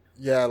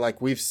 Yeah, like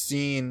we've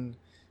seen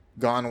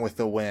Gone with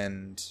the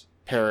Wind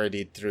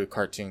parodied through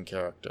cartoon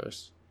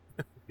characters.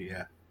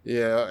 Yeah,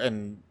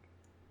 and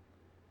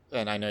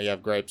I know you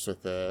have gripes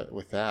with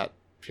that,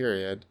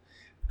 period.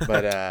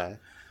 But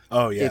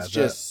oh yeah, it's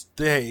just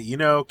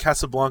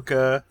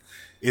Casablanca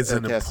is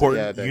an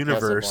important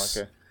universe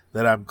Casablanca.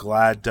 that I'm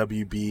glad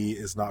WB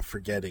is not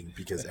forgetting,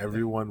 because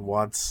everyone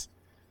wants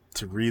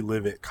to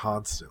relive it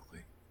constantly.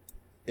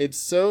 It's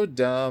so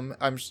dumb.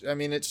 I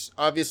mean, it's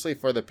obviously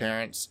for the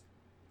parents,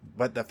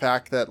 but the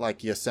fact that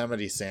like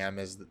Yosemite Sam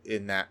is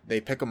in that, they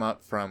pick him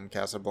up from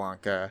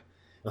Casablanca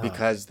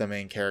because the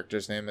main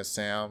character's name is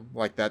Sam.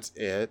 Like, that's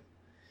it.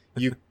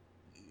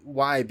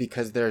 Why?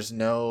 Because there's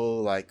no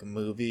like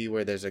movie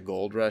where there's a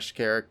Gold Rush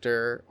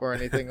character or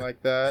anything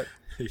like that.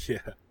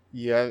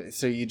 Yeah.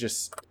 So you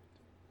just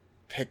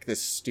pick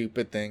this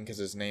stupid thing because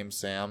his name's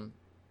Sam.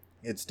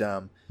 It's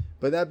dumb.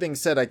 But that being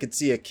said, I could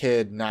see a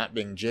kid not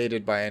being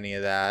jaded by any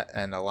of that,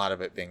 and a lot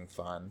of it being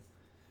fun.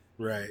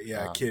 Right.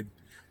 Yeah.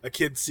 A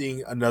kid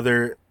seeing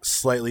another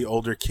slightly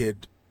older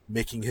kid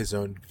making his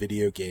own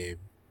video game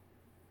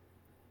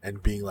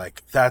and being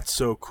like, "That's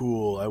so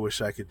cool. I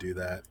wish I could do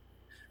that.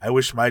 I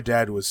wish my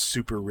dad was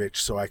super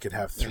rich so I could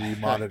have 3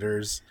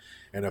 monitors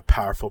and a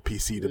powerful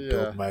PC to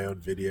build my own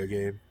video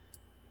game."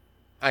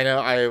 I know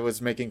I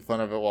was making fun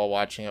of it while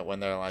watching it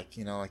when they're like,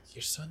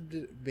 your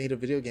son made a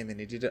video game and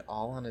he did it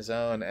all on his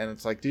own. And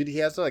it's like, dude, he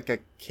has like a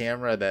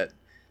camera that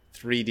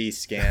 3D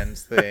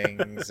scans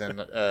things and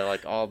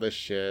like all this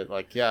shit.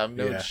 Like,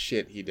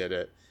 shit, he did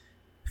it.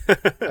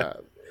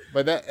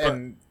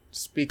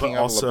 Speaking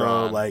of also,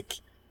 LeBron, like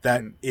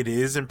that, it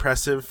is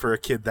impressive for a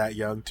kid that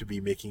young to be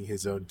making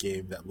his own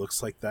game that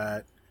looks like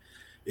that.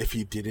 If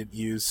he didn't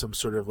use some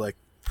sort of like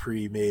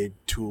pre-made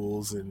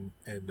tools and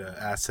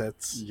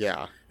assets,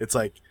 it's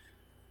like,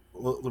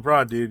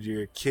 LeBron, dude,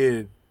 your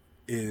kid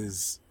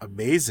is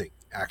amazing,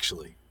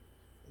 actually,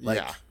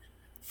 like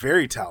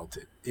very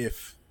talented.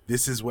 If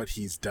this is what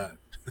he's done,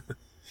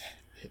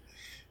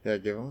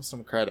 give him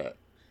some credit.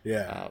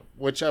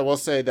 Which I will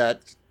say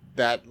that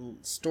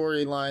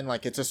storyline,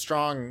 like, it's a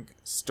strong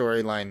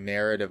storyline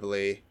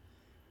narratively,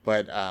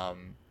 but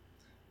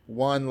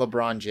one,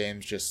 LeBron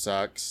James just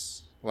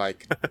sucks,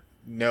 like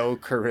no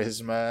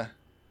charisma.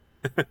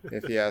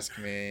 If you ask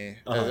me,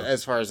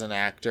 as far as an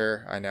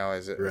actor, I know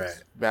as a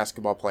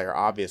basketball player,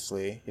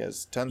 obviously he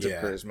has tons of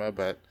charisma,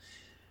 but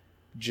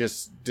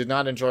just did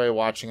not enjoy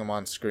watching him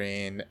on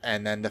screen.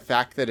 And then the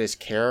fact that his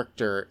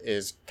character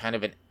is kind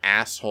of an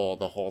asshole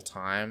the whole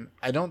time,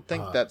 I don't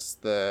think that's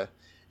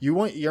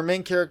your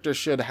main character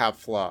should have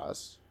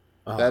flaws.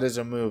 That is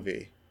a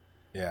movie.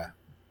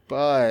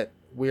 But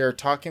we are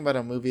talking about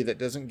a movie that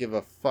doesn't give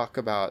a fuck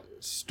about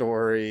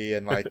story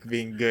and like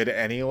being good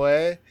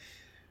anyway.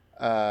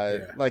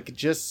 Like,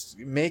 just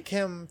make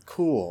him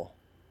cool.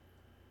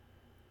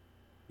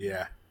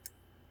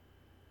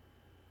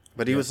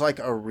 But he was like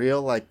a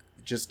real, like,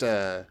 just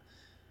a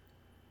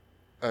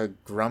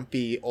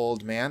grumpy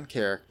old man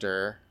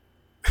character,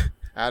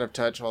 out of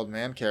touch old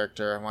man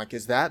character. I'm like,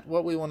 is that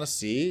what we want to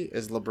see?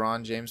 Is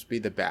LeBron James be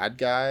the bad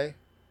guy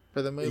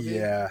for the movie?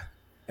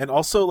 And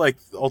also, like,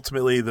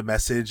 ultimately the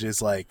message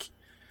is like,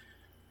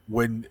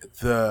 when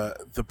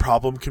the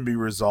problem can be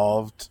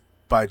resolved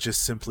by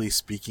just simply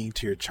speaking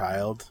to your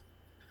child,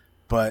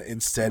 but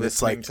instead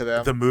Listening it's to like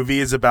them. The movie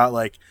is about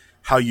like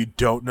how you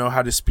don't know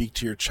how to speak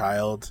to your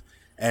child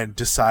and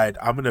decide,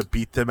 I'm gonna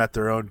beat them at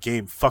their own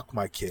game, fuck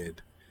my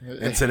kid,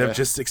 instead of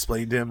just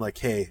explaining to him like,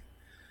 hey,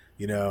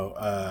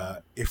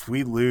 if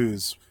we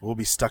lose, we'll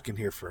be stuck in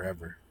here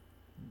forever.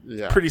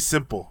 Pretty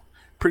simple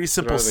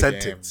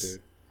sentence game,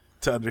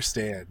 to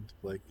understand,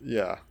 like.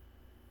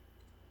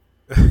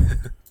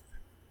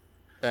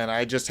 And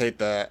I just hate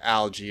the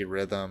algae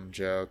rhythm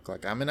joke.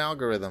 Like, I'm an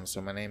algorithm,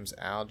 so my name's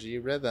Algae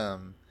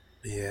Rhythm.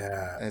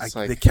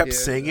 They kept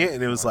saying it,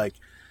 and it was like,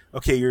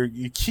 okay,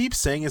 you keep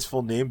saying his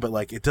full name, but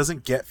like, it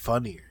doesn't get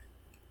funnier.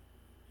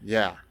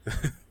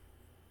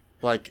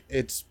 Like,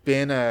 it's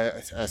been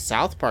a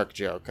South Park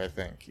joke, I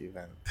think,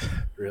 even.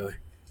 Really?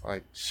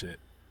 Like,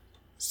 shit.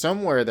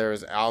 Somewhere there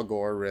was Al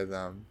Gore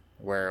rhythm,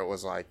 where it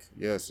was like,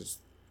 yes, it's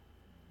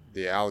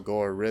the Al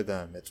Gore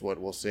rhythm. It's what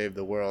will save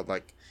the world.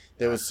 Like,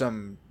 there was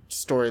some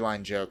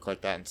storyline joke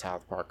like that in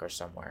South Park or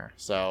somewhere.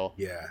 So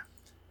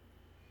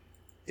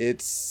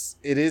it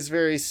is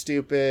very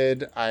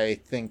stupid. I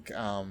think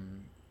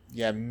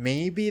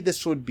maybe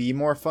this would be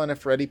more fun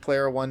if Ready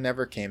Player One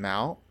never came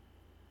out.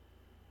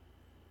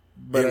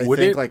 But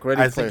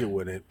I think it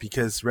wouldn't,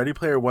 because Ready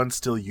Player One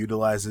still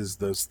utilizes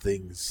those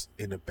things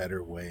in a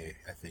better way,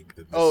 I think.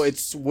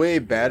 It's way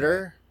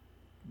better.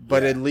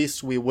 But at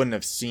least we wouldn't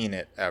have seen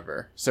it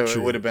ever. So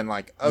it would have been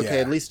like,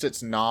 okay, at least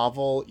it's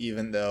novel,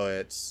 even though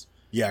it's...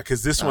 Yeah,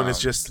 because this one is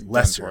just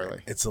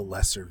lesser. It's a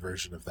lesser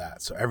version of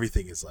that. So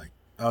everything is like,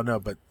 oh no,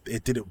 but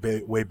it did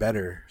it way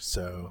better,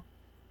 so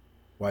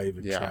why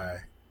even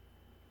try?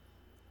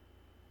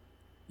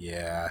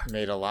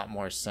 Made a lot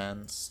more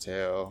sense,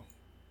 too.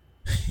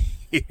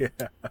 Do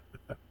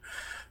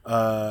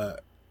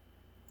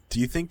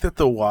you think that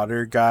the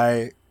water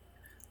guy...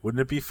 Wouldn't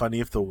it be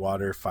funny if the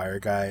water fire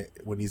guy,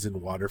 when he's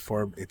in water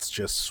form, it's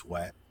just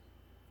sweat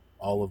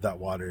all of that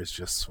water is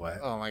just sweat.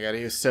 Oh my god,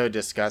 he was so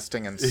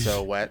disgusting and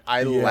so wet.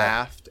 I Yeah.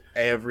 laughed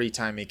every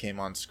time he came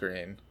on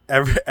screen.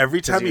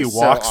 Every time he was so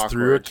walks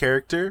through a awkward.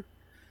 character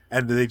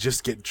and they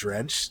just get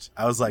drenched,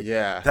 I was like,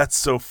 Yeah. that's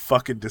so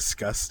fucking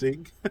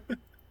disgusting.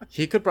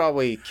 He could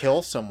probably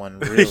kill someone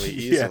really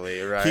Yeah.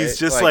 easily, right? He's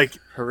just like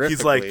horrifically.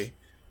 he's like,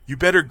 you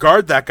better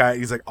guard that guy.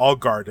 He's like, I'll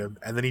guard him.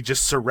 And then he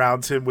just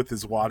surrounds him with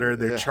his water.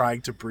 They're Yeah.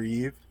 trying to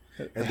breathe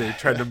and they're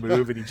trying to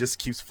move and he just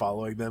keeps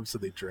following them so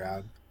they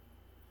drown.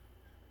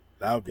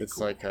 That would be It's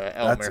cool. like That's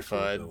Elmer a cool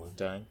Fudd villain.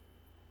 dying.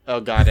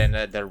 Oh god,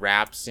 and the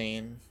rap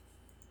scene,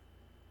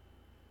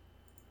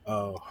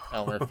 Oh.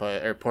 Elmer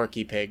Fudd or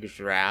Porky Pig's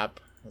rap.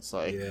 It's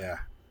like, Yeah.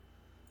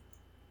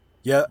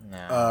 Yeah.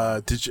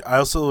 no. Did you? I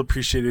also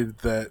appreciated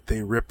that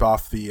they ripped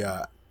off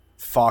the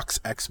Fox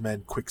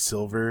X-Men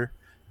Quicksilver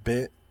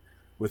bit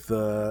with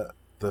the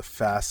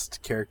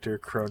fast character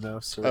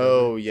Kronos. Or whatever.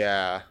 Oh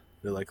yeah,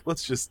 They're like,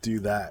 let's just do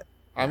that.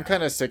 I'm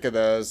kind of sick of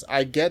those.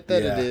 I get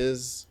that Yeah. it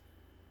is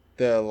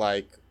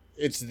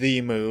it's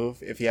the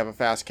move if you have a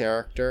fast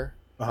character,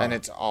 Uh-huh. and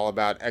it's all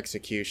about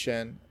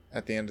execution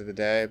at the end of the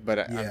day. But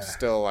Yeah. I'm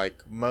still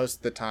like, most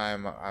of the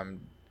time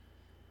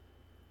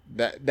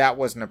that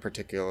wasn't a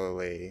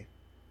particularly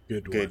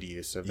good good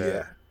use of it.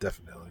 Yeah,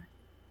 definitely.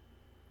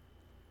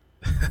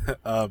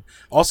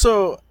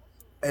 Also,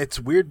 it's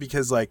weird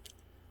because like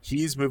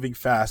he's moving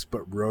fast,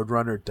 but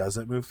Roadrunner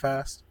doesn't move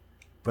fast.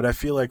 But I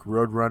feel like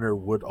Roadrunner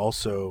would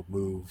also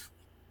move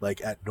like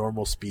at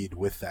normal speed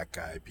with that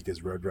guy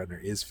because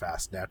Roadrunner is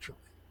fast naturally.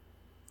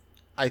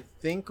 I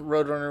think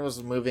Roadrunner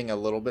was moving a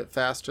little bit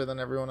faster than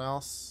everyone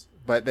else,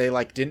 but they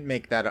like didn't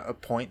make that a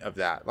point of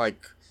that.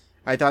 Like,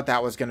 I thought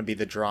that was going to be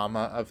the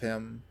drama of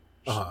him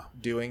Uh-huh.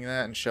 doing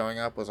that and showing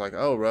up, was like,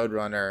 oh,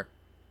 Roadrunner.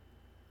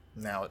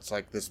 Now it's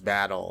like this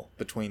battle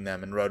between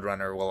them, and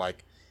Roadrunner will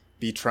like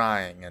be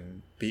trying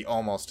and be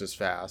almost as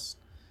fast,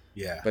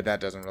 Yeah. but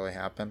that doesn't really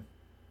happen.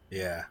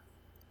 Yeah.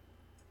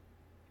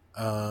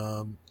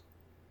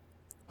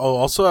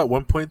 Also at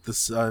one point the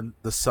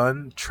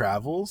sun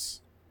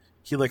travels.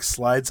 He like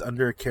slides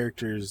under a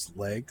character's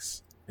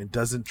legs and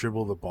doesn't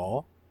dribble the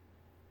ball.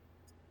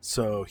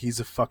 So he's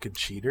a fucking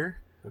cheater.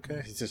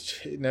 Okay. He's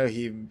just no.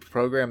 He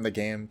programmed the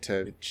game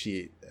to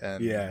cheat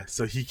and Yeah,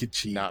 so he could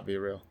cheat. not be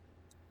real.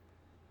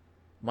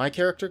 My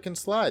character can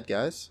slide,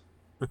 guys.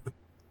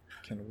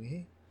 Can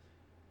we?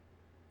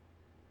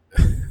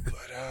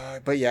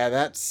 But yeah,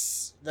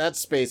 that's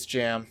Space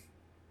Jam.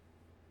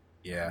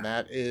 Yeah.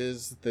 That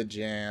is the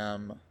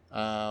jam.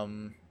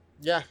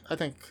 Yeah, I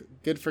think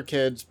good for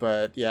kids,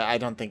 but yeah, I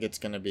don't think it's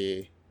gonna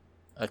be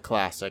a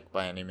classic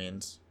by any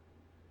means.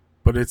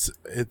 But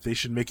they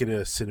should make it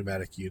a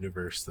cinematic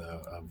universe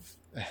though of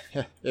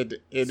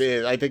It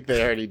is. I think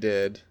they already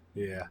did.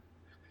 yeah.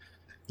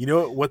 You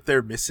know what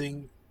they're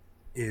missing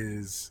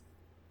is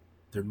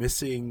they're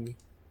missing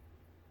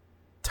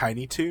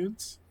Tiny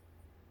Toons.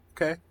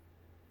 Okay?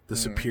 The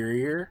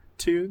Superior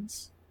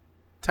Tunes,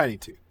 Tiny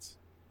Toons.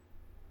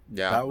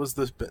 Yeah. That was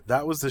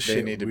the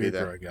shit need to we be were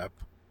there. growing up.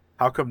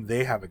 How come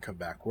they haven't come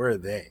back? Where are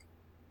they?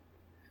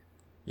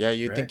 Yeah,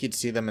 you'd Right. think you'd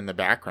see them in the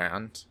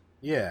background,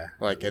 Yeah.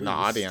 like at in the least.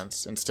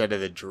 audience, instead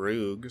of the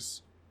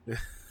droogs.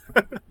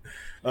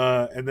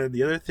 And then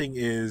the other thing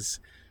is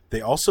they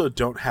also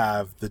don't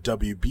have the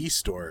WB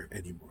store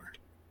anymore.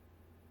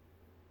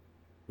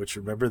 Which,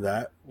 remember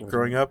that? What do you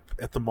Growing mean? up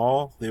at the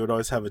mall, they would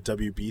always have a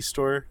WB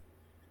store.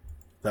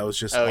 That was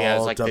just Oh, all yeah, it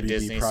was like the WB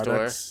Disney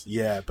products.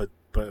 Yeah, but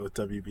with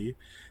WB.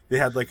 They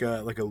had like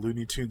a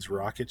Looney Tunes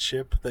rocket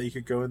ship that you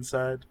could go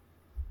inside.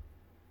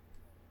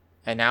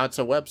 And now it's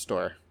a web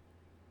store.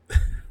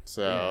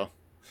 So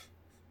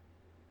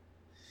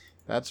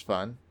that's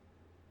fun.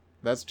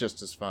 That's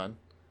just as fun.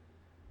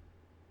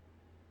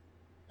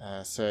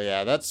 So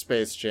yeah, that's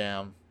Space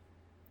Jam.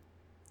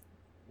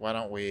 Why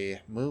don't we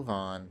move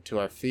on to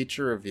our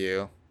feature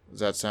review? Does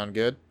that sound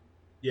good?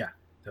 Yeah,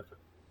 definitely.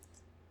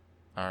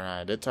 All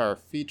right, it's our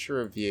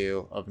feature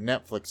review of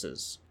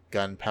Netflix's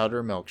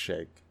Gunpowder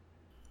Milkshake.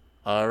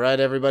 All right,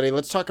 everybody,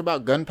 let's talk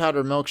about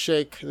Gunpowder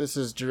Milkshake. This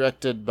is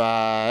directed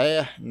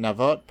by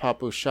Navot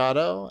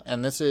Papuchado,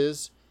 and this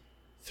is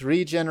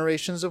 3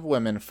 generations of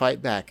women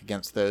fight back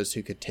against those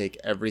who could take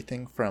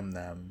everything from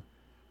them.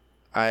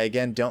 I,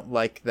 again, don't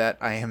like that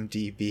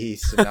IMDb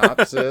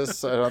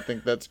synopsis. I don't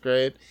think that's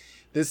great.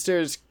 This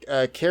stars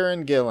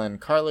Karen Gillan,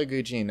 Carla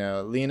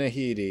Gugino, Lena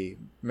Headey,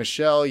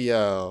 Michelle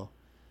Yeoh.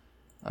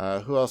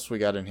 Who else we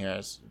got in here?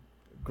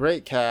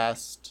 Great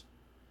cast.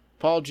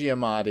 Paul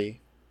Giamatti.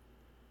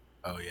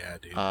 Oh yeah,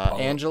 dude.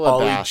 Angela Pauly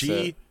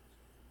Bassett.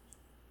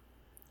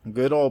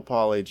 Good old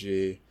Pauly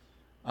G.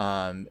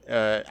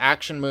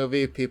 Action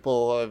movie.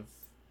 People have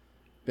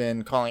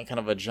been calling it kind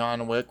of a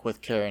John Wick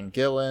with Karen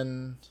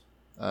Gillan.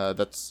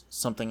 That's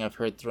something I've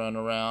heard thrown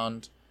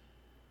around.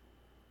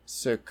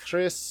 So,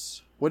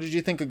 Chris, what did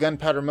you think of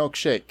Gunpowder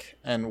Milkshake?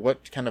 And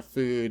what kind of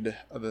food,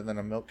 other than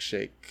a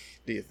milkshake,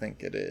 do you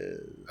think it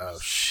is? Oh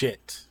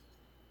shit.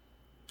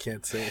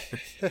 Can't say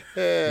it.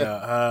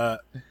 No,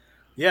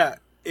 yeah,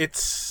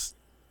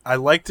 I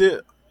liked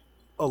it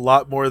a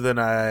lot more than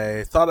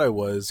I thought I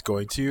was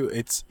going to.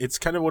 It's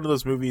kind of one of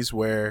those movies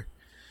where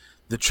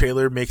the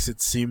trailer makes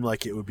it seem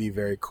like it would be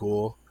very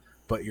cool,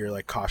 but you're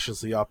like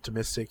cautiously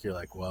optimistic. You're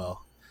like,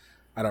 well,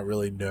 I don't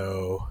really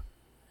know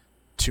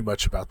too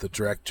much about the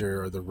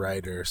director or the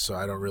writer, so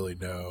I don't really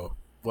know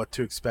what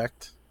to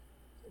expect.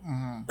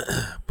 Mm-hmm.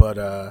 But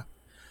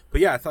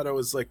yeah, I thought I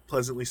was like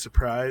pleasantly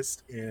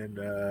surprised and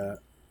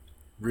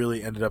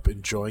really ended up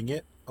enjoying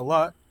it a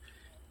lot.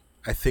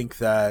 I think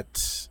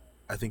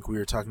we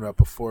were talking about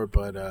before,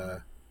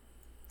 but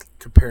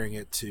comparing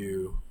it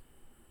to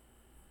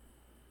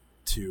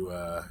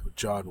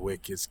John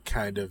Wick is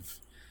kind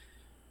of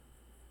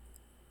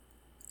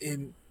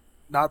in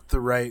not the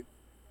right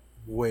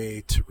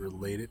way to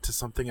relate it to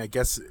something. I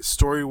guess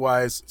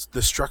story-wise,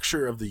 the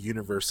structure of the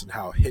universe and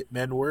how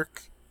hitmen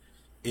work,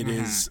 it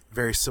is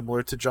very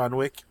similar to John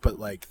Wick, but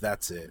like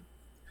that's it.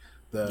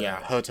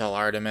 Hotel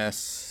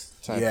Artemis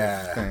type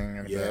of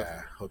thing.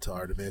 Hotel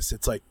Artemis.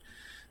 It's like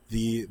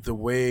the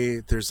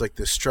way there's like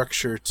the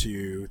structure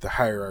to the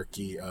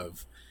hierarchy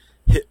of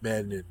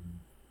hitmen and,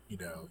 you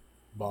know,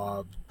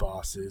 mob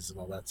bosses and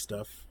all that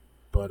stuff,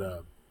 but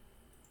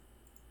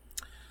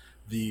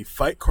the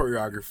fight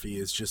choreography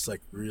is just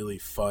like really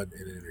fun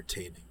and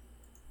entertaining,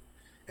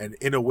 and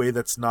in a way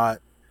that's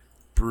not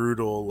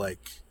brutal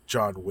like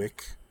John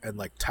Wick and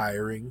like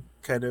tiring,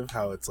 kind of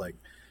how it's like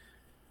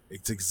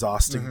it's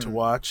exhausting to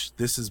watch.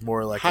 This is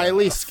more like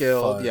highly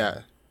skilled,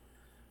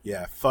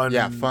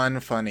 fun,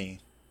 funny,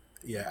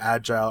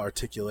 agile,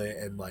 articulate,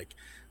 and like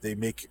they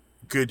make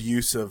good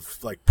use of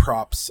like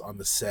props on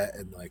the set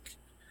and like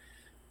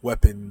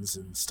weapons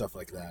and stuff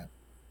like that.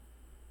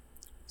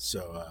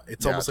 So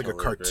it's almost like a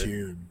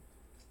cartoon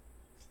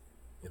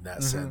in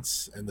that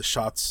sense, and the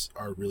shots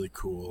are really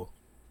cool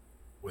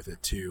with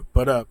it too.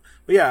 But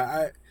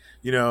yeah,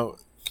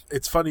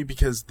 it's funny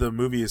because the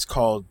movie is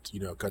called, you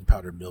know,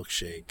 Gunpowder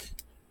Milkshake,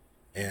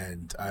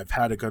 and I've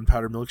had a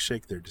gunpowder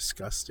milkshake. They're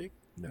disgusting.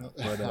 No,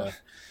 but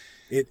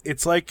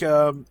it's like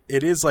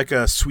it is like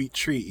a sweet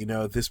treat. You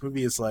know, this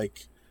movie is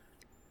like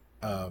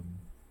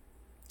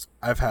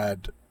I've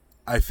had,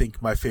 I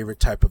think, my favorite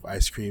type of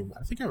ice cream.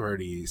 I think I've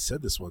already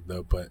said this one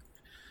though, but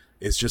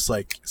it's just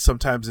like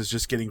sometimes it's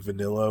just getting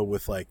vanilla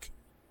with like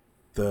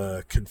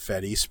the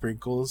confetti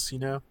sprinkles, you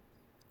know,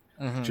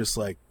 just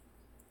like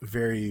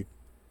very,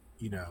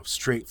 you know,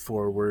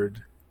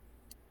 straightforward,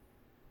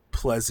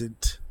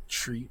 pleasant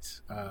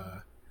treat.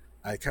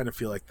 I kind of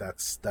feel like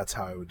that's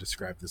how I would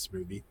describe this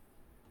movie.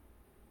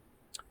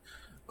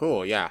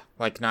 Cool, yeah.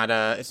 Like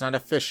it's not a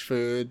fish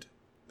food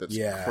that's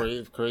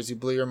crazy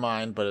blew your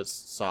mind, but it's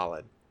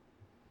solid.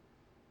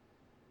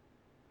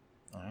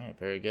 All right,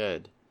 very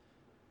good.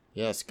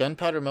 Yes,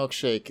 Gunpowder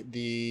Milkshake,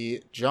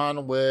 the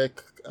John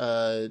Wick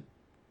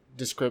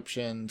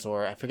descriptions,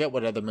 or I forget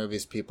what other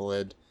movies people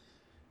had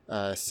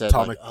said.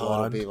 Atomic like,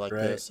 Blonde, it'll be like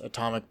right? this.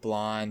 Atomic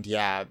Blonde,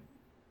 yeah.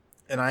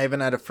 And I even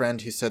had a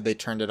friend who said they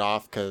turned it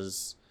off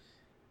because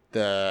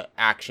the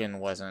action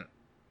wasn't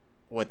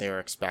what they were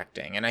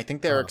expecting. And I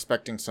think they were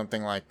expecting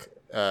something like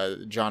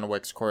John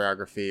Wick's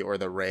choreography or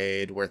The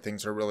Raid, where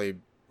things are really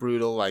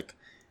brutal, like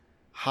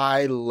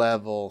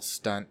high-level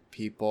stunt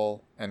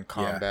people and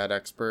combat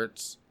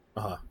experts.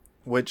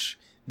 Which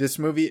this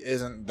movie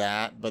isn't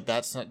that, but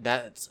that's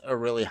a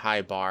really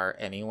high bar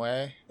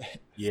anyway.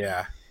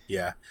 Yeah.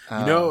 You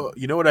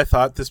know what I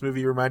thought this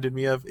movie reminded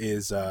me of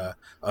is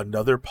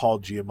another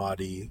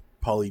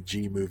Pauly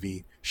G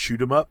movie,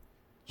 Shoot 'Em Up.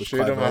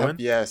 Shoot 'Em Up,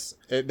 yes.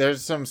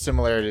 There's some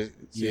similarities.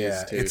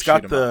 Yeah, to it's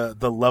Shoot 'Em got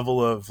the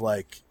level of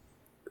like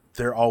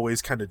they're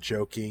always kind of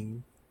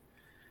joking,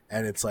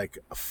 and it's like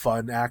a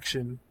fun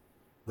action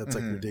that's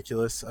like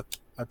ridiculous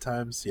at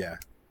times.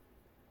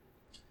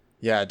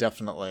 Yeah,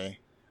 definitely.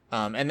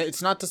 And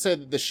it's not to say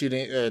that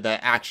the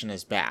action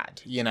is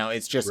bad. You know,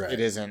 it's just It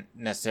isn't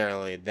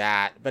necessarily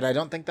that. But I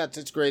don't think that's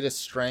its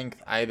greatest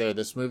strength either.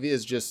 This movie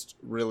is just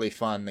really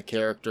fun. The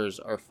characters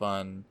are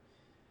fun.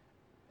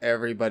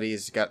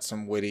 Everybody's got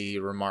some witty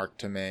remark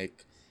to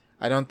make.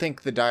 I don't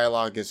think the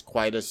dialogue is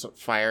quite as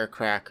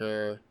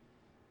firecracker,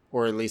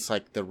 or at least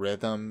like the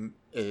rhythm,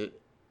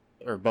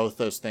 or both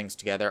those things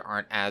together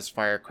aren't as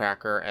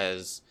firecracker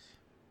as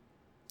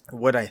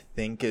what I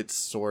think it's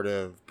sort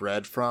of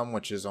bred from,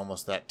 which is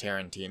almost that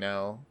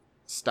Tarantino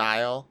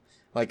style.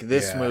 Like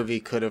this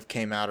movie could have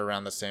came out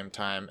around the same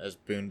time as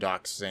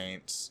Boondock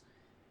Saints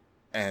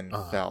and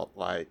felt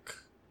like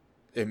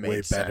it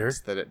made sense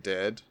that it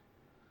did.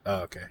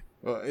 Oh, okay.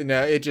 Well,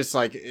 no, it just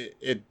like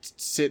it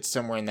sits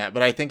somewhere in that,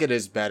 but I think it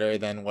is better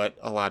than what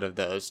a lot of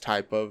those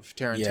type of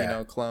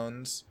Tarantino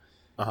clones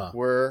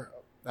were.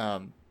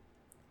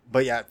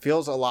 But yeah, it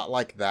feels a lot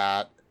like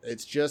that.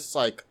 It's just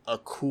like a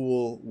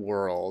cool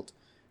world.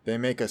 They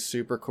make a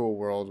super cool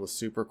world with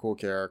super cool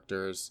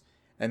characters,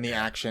 and the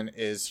action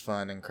is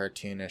fun and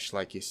cartoonish,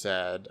 like you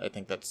said. I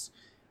think that's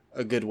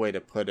a good way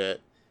to put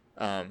it.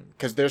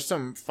 Because there's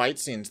some fight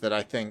scenes that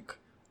I think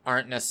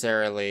aren't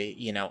necessarily,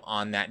 you know,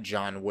 on that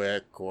John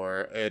Wick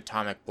or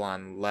Atomic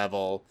Blonde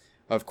level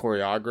of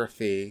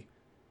choreography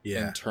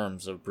in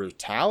terms of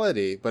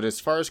brutality. But as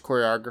far as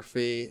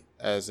choreography,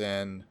 as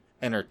in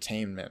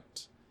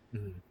entertainment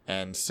Mhm.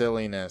 and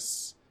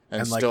silliness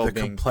and like still the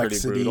being pretty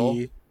brutal.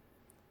 complexity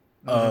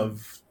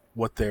of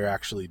what they're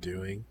actually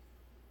doing.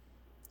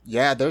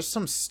 Yeah, there's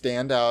some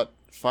standout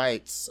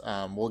fights.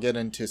 We'll get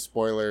into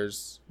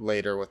spoilers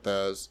later with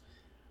those.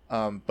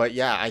 But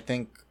yeah, I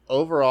think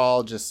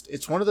overall, just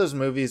it's one of those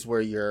movies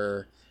where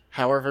you're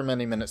however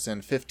many minutes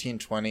in, 15,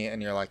 20,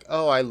 and you're like,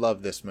 oh, I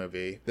love this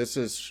movie. This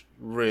is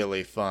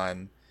really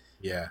fun.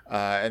 Yeah.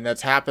 And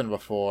that's happened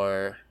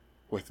before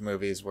with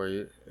movies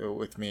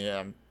with me,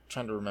 I'm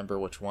trying to remember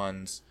which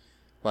ones,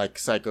 like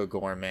Psycho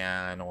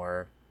Goreman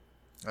or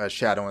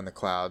Shadow in the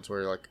Clouds,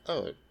 where you're like,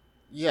 oh,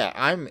 yeah,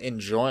 I'm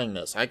enjoying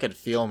this. I could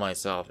feel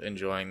myself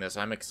enjoying this.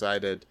 I'm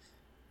excited.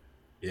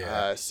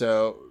 Yeah.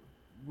 So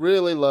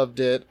really loved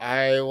it.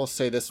 I will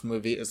say this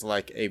movie is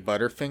like a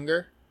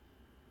Butterfinger,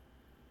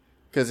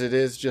 because it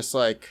is just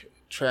like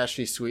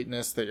trashy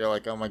sweetness that you're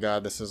like, oh my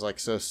god, this is like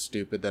so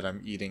stupid that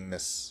I'm eating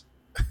this,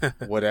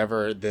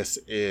 whatever this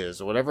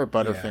is, whatever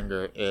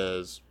Butterfinger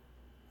is,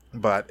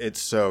 but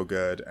it's so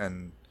good,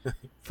 and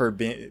for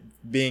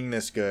being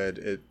this good,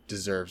 it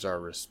deserves our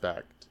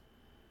respect.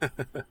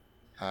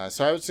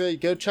 So I would say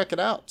go check it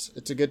out.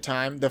 It's a good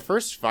time. The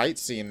first fight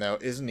scene, though,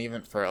 isn't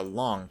even for a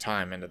long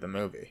time into the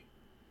movie.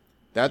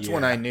 That's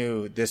when I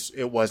knew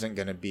it wasn't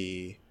going to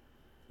be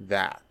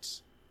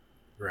that.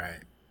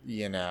 Right.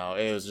 You know,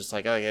 it was just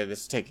like, okay,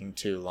 this is taking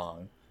too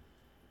long.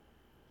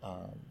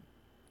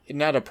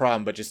 Not a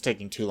problem, but just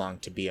taking too long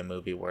to be a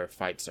movie where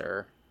fights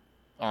are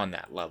on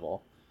that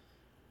level.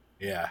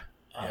 Yeah.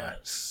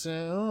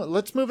 So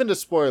let's move into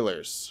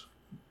spoilers.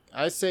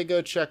 I say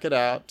go check it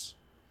out.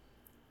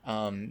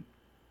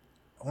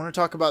 I want to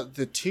talk about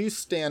the two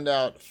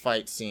standout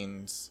fight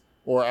scenes,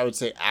 or I would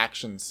say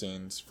action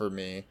scenes for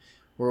me,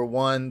 were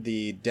one,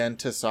 the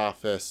dentist's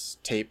office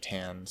taped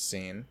hand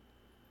scene.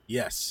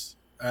 Yes.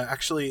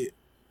 Actually,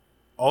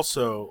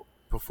 also,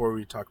 before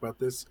we talk about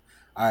this,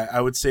 I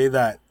would say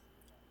that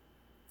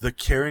the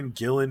Karen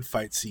Gillan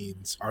fight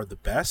scenes are the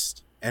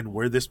best, and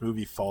where this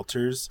movie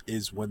falters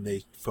is when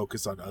they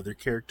focus on other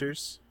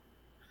characters.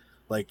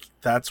 Like,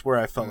 that's where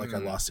I felt like I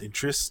lost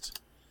interest.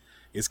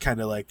 Is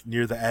kind of like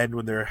near the end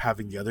when they're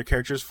having the other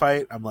characters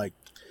fight. I'm like,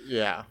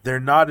 yeah, they're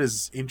not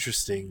as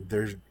interesting.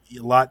 They're a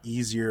lot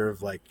easier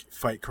of like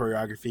fight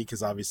choreography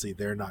because obviously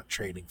they're not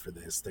training for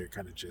this. They're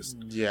kind of just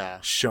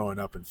showing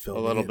up and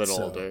filming. A little bit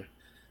older.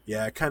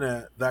 Yeah,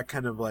 that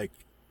kind of like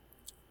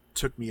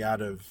took me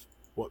out of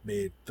what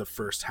made the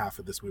first half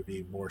of this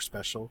movie more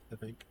special, I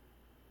think.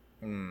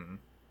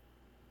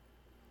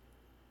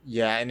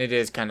 Yeah, and it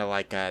is kind of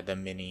like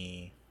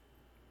the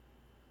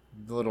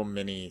little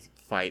mini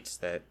fights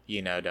that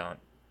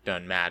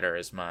don't matter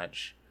as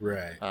much,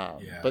 right?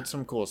 But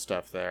some cool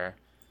stuff there.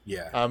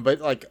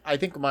 But like I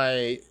think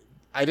I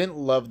didn't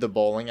love the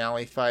bowling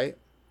alley fight.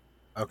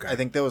 Okay. I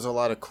think there was a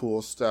lot of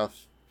cool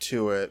stuff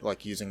to it,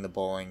 like using the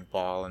bowling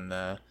ball and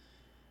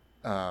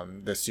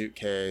the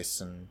suitcase,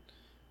 and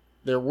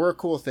there were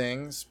cool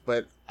things,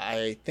 but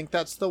I think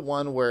that's the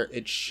one where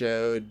it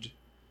showed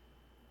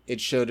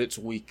its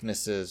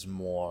weaknesses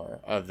more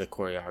of the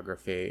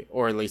choreography,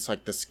 or at least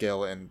like the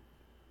skill in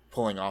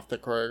pulling off the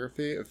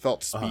choreography. It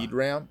felt speed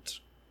ramped.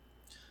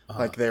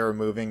 Like they were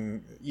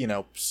moving,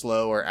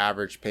 slow or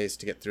average pace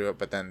to get through it,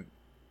 but then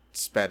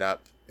sped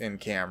up in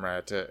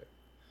camera to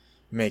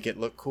make it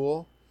look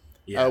cool.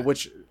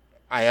 Which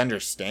I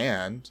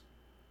understand.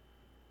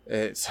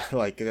 It's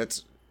like,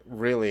 that's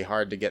really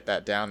hard to get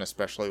that down,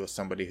 especially with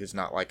somebody who's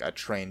not like a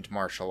trained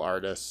martial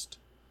artist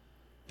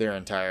their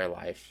entire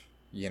life.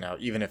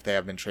 Even if they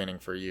have been training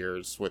for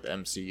years with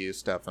MCU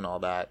stuff and all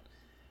that.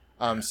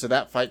 So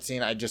that fight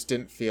scene, I just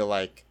didn't feel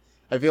like...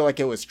 I feel like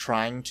it was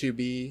trying to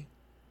be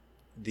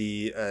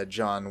the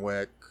John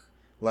Wick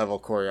level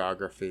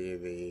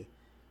choreography, the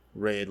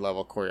Raid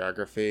level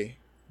choreography,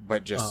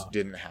 but just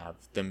didn't have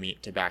the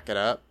meat to back it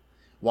up.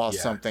 While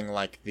something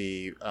like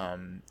the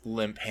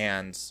limp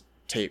hands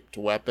taped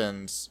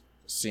weapons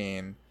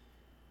scene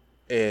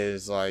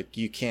is like,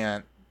 you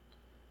can't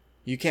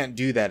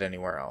do that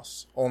anywhere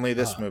else. Only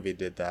this movie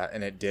did that,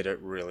 and it did it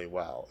really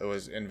well. It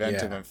was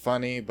inventive and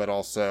funny, but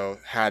also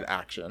had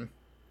action,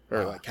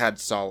 or like had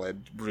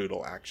solid,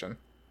 brutal action.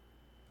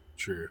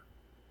 True.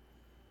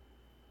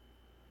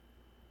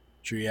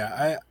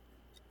 Yeah,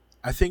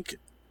 I think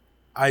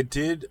I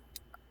did.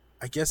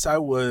 I guess I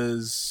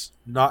was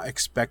not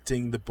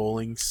expecting the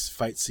bowling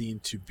fight scene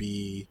to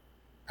be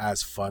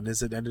as fun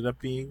as it ended up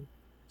being,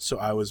 so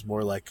I was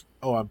more like,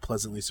 oh, I'm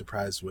pleasantly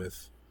surprised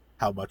with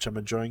how much I'm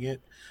enjoying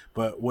it.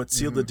 But what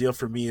sealed the deal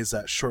for me is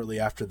that shortly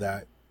after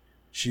that,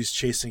 she's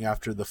chasing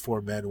after the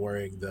four men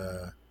wearing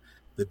the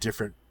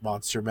different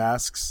monster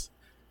masks,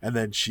 and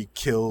then she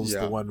kills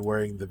the one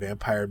wearing the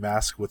vampire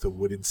mask with a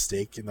wooden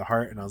stake in the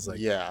heart, and I was like,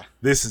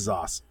 this is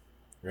awesome,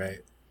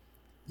 right?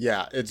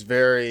 Yeah, it's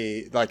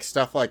very, like,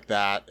 stuff like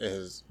that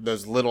is,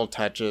 those little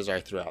touches are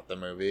throughout the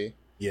movie.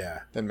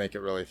 Yeah. That make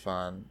it really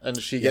fun. And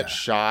she gets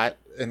shot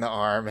in the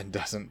arm and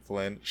doesn't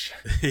flinch.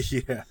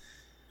 Yeah.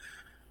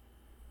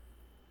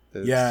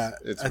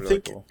 It's I really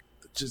think cool.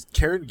 Just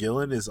Karen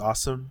Gillan is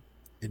awesome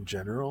in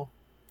general.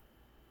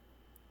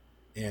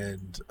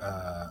 and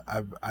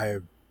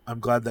I'm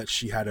glad that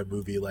she had a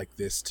movie like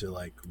this to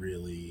like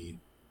really,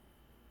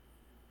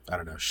 I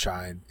don't know,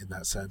 shine in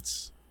that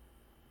sense.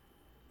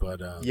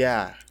 But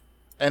Yeah.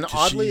 And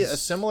oddly, a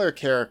she's similar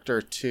character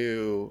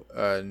to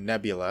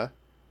Nebula,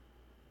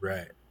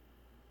 right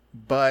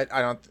but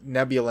I don't.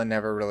 Nebula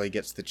never really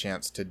gets the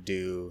chance to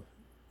do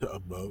to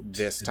emote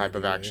this in type any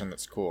of way. action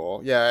that's cool.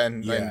 Yeah,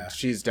 and Yeah,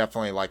 she's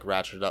definitely like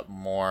ratcheted up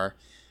more.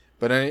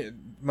 But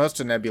most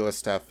of Nebula's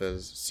stuff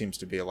seems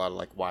to be a lot of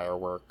like wire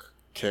work,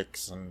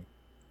 kicks, and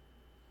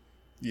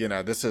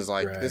this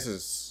right.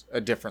 is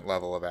a different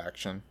level of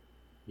action.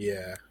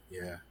 Yeah,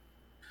 yeah,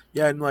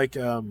 yeah, and like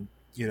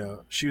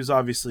she was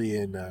obviously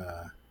in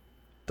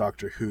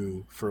Doctor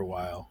Who for a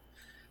while,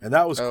 and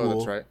that was Oh,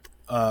 that's cool. right.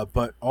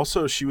 But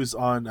also she was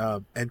on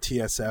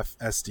NTSF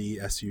SD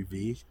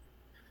SUV,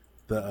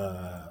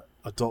 the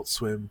Adult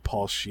Swim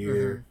Paul Mm-hmm.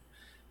 Shear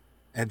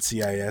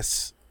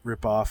NCIS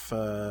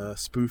ripoff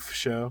spoof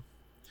show,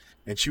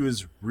 and she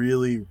was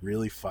really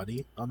really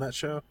funny on that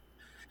show.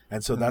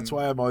 And so that's Mm-hmm.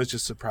 why I'm always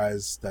just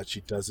surprised that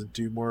she doesn't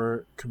do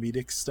more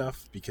comedic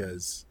stuff,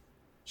 because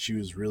she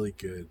was really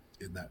good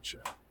in that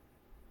show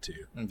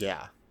too.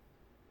 Yeah.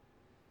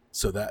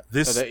 So that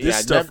So this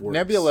stuff works,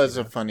 Nebula is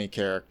a funny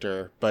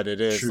character, but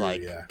it is True,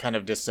 like yeah. kind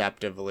of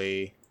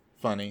deceptively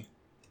funny.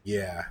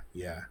 Yeah,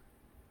 yeah.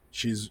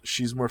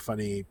 She's more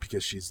funny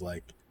because she's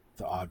like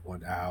the odd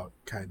one out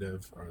kind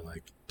of, or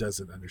like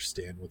doesn't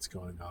understand what's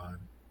going on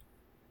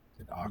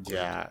and awkward.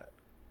 Yeah,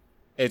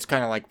 it's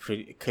kind of like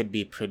could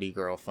be pretty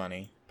girl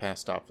funny.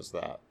 Passed off as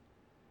that.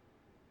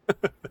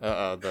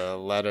 The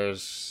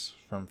letters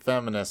from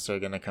feminists are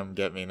gonna come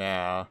get me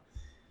now.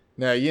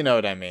 No, you know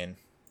what I mean.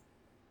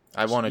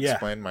 I won't Yeah,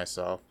 explain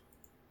myself.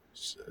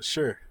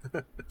 sure.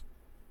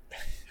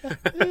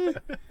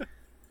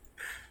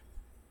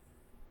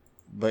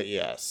 But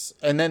yes.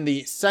 And then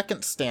the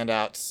second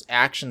standout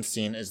action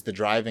scene is the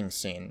driving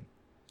scene.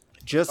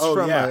 Just Oh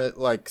from yeah. a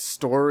like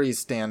story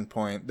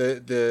standpoint,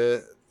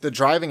 the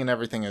driving and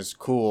everything is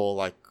cool,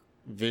 like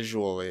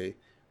visually,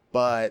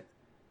 but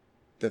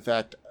the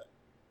fact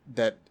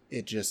that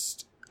it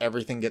just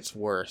everything gets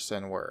worse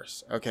and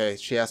worse. Okay,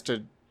 she has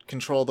to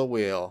control the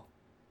wheel.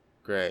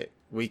 Great.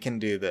 We can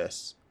do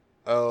this.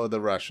 Oh,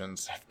 the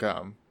Russians have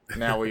come.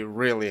 Now we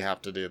really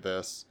have to do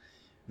this.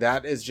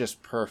 That is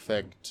just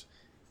perfect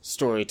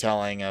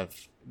storytelling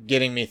of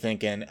getting me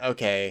thinking,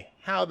 okay,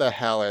 how the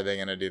hell are they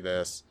going to do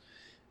this?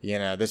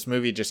 This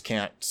movie just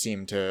can't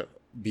seem to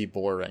be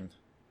boring.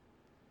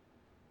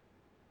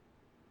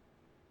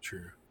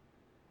 True.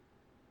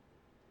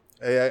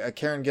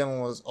 Karen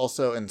Gillan was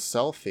also in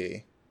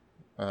Selfie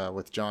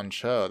with John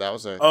Cho. That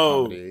was a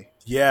Oh comedy.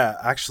 yeah,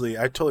 actually,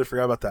 I totally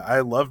forgot about that. I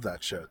loved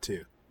that show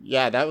too.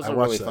 Yeah, that was I a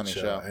really watched that funny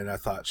show, show. and I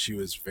thought she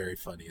was very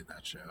funny in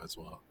that show as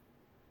well.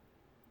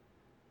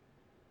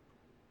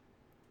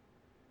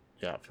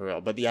 Yeah, for real.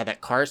 But yeah,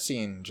 that car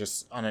scene,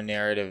 just on a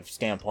narrative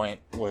standpoint,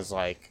 was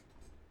like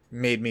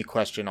made me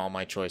question all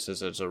my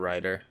choices as a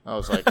writer. I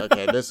was like,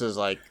 okay, this is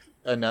like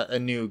a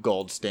new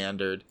gold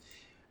standard.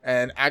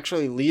 And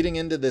actually, leading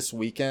into this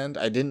weekend,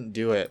 I didn't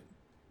do it,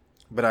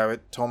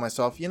 but told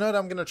myself, you know what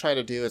I'm gonna try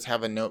to do is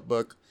have a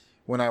notebook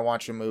when I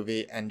watch a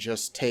movie and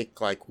just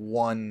take like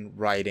one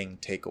writing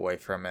takeaway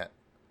from it,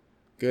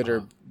 good Uh,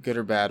 or good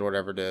or bad,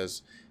 whatever it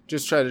is.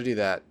 Just try to do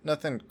that.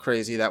 Nothing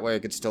crazy. That way, I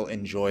could still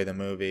enjoy the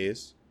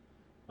movies.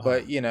 uh,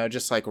 But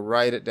just like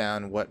write it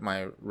down what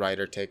my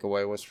writer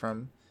takeaway was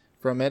from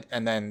it,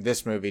 and then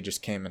this movie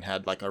just came and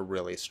had like a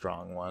really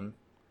strong one.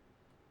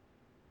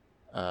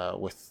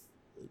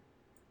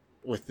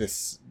 With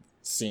this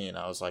scene,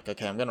 I was like,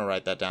 okay, I'm gonna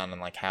write that down and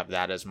like have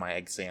that as my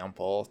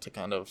example to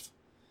kind of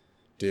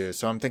do.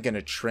 So I'm thinking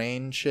a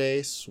train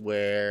chase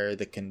where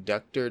the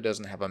conductor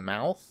doesn't have a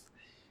mouth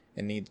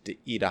and needs to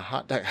eat a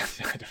hot dog.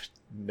 I don't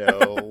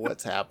know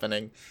what's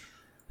happening.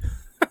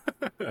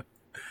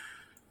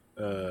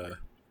 uh,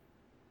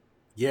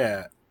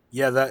 yeah,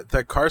 yeah.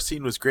 That car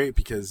scene was great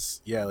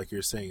because, yeah, like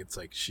you're saying, it's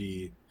like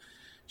she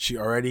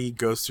already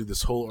goes through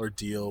this whole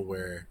ordeal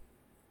where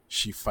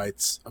she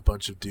fights a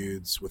bunch of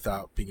dudes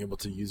without being able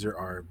to use her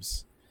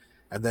arms,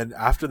 and then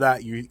after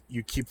that, you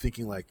keep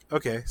thinking like,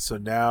 okay, so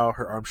now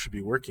her arms should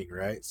be working,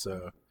 right?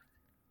 So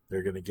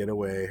they're gonna get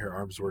away, her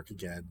arms work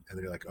again, and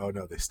they're like, oh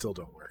no, they still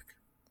don't work.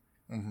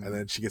 And Hmm.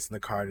 then she gets in the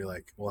car, and you're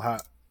like, well, how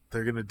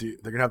they're gonna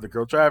have the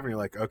girl drive, and you're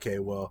like, okay,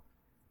 well,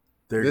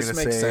 they're This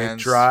gonna makes say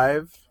sense.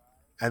 drive,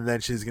 and then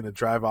she's gonna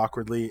drive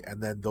awkwardly,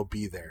 and then they'll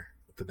be there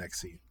at the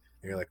next scene.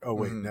 And you're like, oh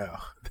wait, Hmm. no,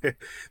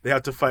 they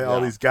have to fight all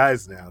Yeah. these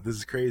guys now. This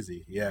is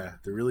crazy. Yeah,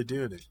 they're really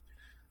doing it.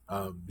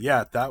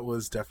 Yeah, that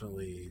was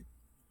definitely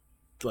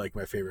like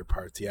my favorite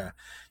parts. Yeah,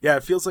 yeah.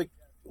 It feels like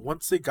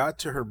once they got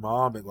to her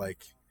mom, it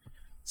like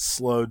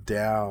slowed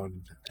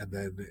down, and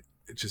then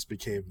it just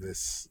became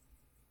this.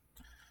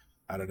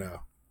 I don't know.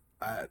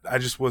 I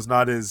just was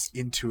not as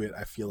into it,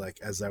 I feel like,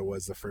 as I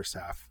was the first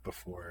half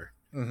before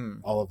Hmm.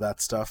 all of that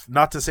stuff.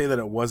 Not to say that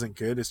it wasn't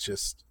good. It's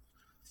just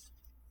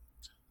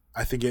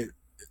I think it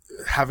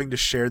having to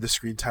share the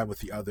screen time with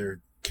the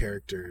other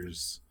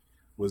characters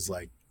was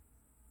like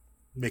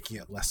making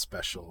it less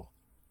special.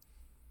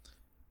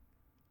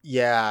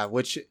 Yeah,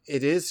 which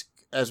it is,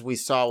 as we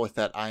saw with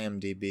that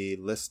IMDb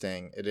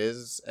listing, it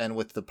is, and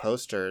with the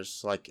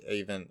posters, like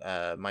even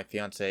my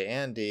fiance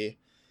Andy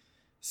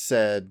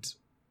said,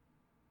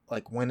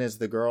 like, when is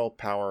the girl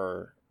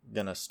power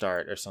gonna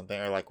start or something,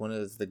 or like when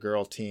is the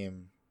girl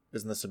team?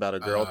 Isn't this about a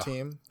girl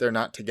team? They're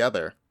not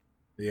together.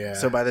 Yeah.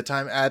 So by the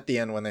time at the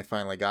end when they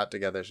finally got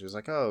together, she was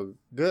like, "Oh,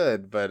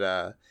 good,"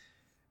 but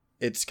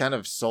it's kind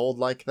of sold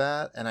like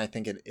that, and I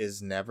think it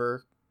is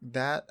never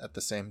that at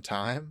the same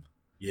time.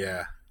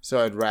 Yeah. So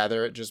I'd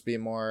rather it just be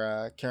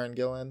more Karen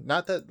Gillan.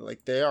 Not that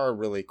like they are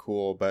really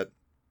cool, but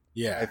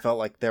Yeah. I felt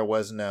like there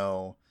wasn't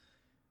as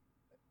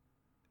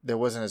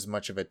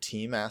much of a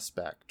team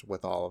aspect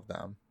with all of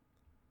them.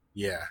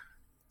 Yeah.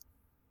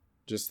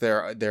 Just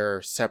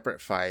their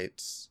separate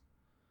fights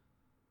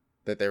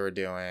that they were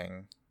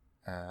doing,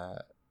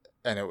 and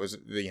it was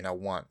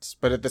once.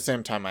 But at the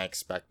same time, I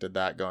expected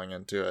that going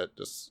into it.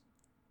 Just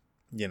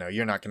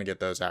you're not going to get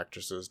those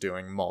actresses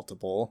doing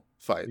multiple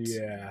fights.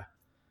 Yeah.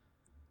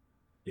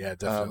 Yeah,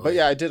 definitely. But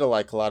yeah, I did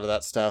like a lot of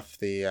that stuff.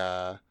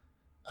 The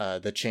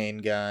chain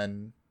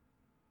gun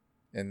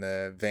in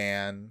the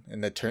van,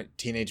 in the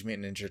Teenage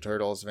Mutant Ninja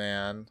Turtles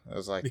van. I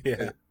was like,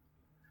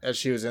 as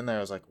she was in there,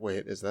 I was like,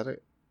 wait, is that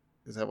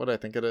what I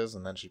think it is?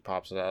 And then she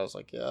pops it out. I was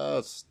like,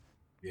 yes.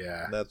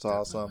 Yeah. That's definitely.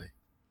 awesome.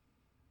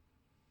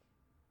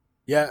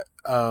 Yeah.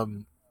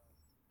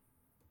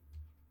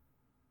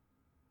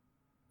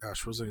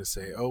 Gosh, what was I gonna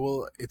say? Oh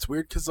well, it's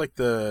weird because like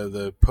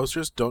the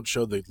posters don't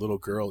show the little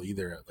girl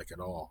either, like at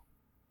all.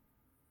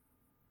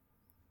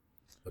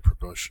 The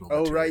promotional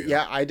material. Right,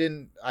 yeah, I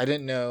didn't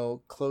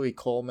know Chloe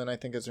Coleman, I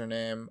think is her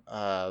name.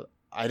 I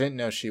didn't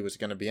know she was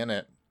gonna be in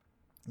it.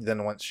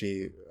 Then once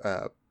she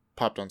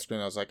popped on screen,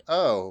 I was like,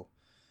 oh,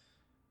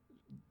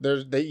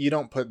 you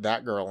don't put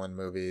that girl in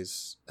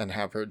movies and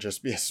have her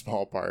just be a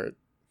small part.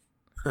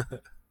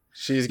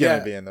 She's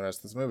gonna be in the rest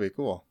of this movie.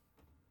 Cool.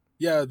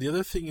 Yeah, the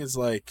other thing is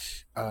like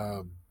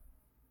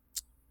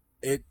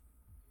it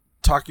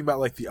talking about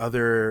like the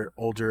other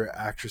older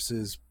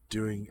actresses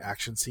doing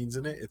action scenes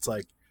in it. It's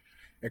like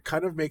it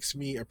kind of makes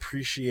me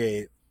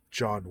appreciate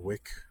John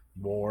Wick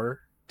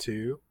more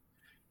too,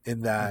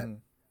 in that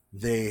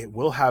they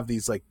will have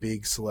these like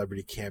big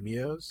celebrity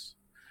cameos,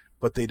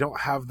 but they don't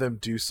have them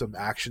do some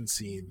action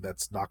scene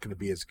that's not going to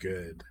be as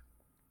good.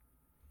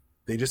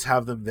 They just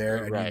have them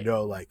there, and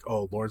like,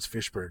 oh, Lawrence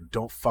Fishburne,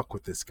 don't fuck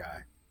with this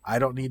guy. I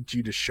don't need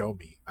you to show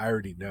me. I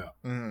already know.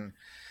 And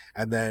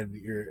then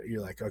you're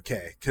like,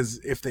 okay, because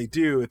if they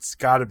do, it's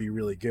got to be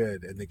really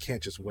good, and they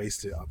can't just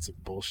waste it on some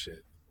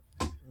bullshit.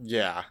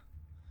 Yeah.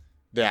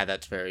 Yeah,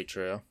 that's very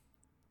true.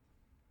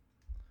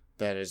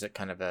 That is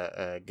kind of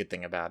a good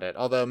thing about it.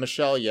 Although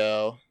Michelle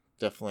Yeoh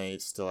definitely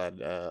still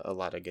had a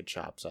lot of good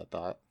chops, I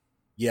thought.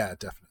 Yeah,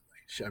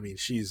 definitely. I mean,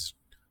 she's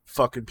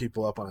fucking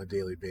people up on a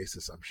daily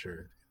basis, I'm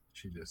sure.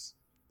 She just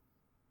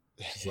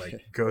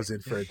like goes in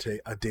for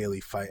a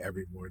daily fight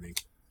every morning,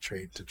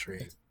 train to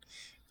train.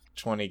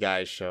 20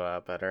 guys show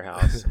up at her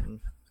house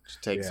and she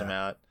takes them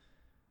out.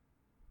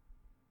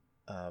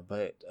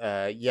 But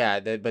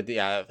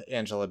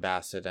Angela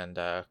Bassett and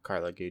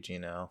Carla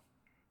Gugino,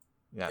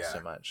 not so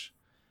much.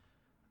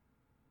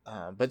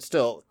 But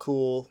still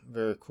cool,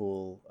 very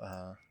cool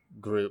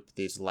group.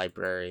 These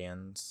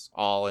librarians,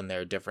 all in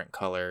their different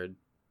colored,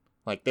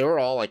 like they were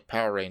all like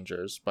Power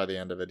Rangers by the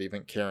end of it.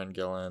 Even Karen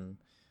Gillan,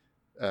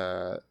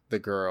 the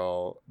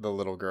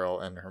little girl,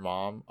 and her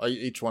mom.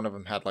 Each one of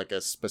them had like a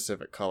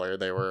specific color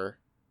they were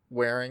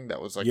wearing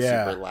that was like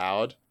super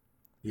loud.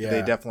 Yeah,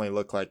 they definitely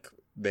look like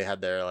they had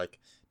their like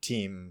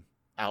team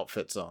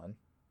outfits on.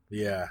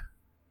 Yeah,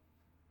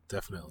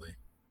 definitely.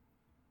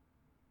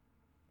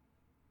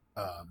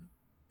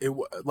 It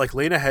like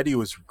Lena Headey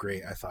was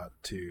great, I thought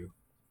too,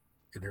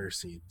 in her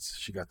scenes.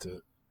 She got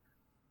to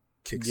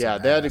kick some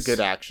ass. They had good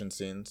action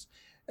scenes,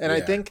 and I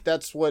think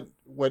that's what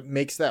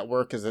makes that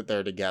work is that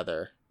they're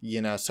together.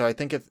 So I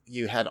think if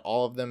you had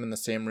all of them in the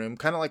same room,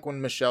 kind of like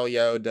when Michelle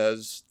Yeoh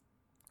does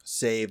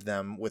save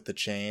them with the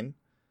chain,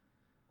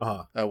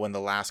 when the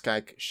last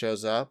guy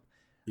shows up,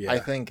 I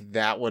think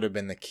that would have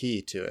been the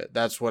key to it.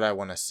 That's what I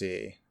want to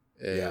see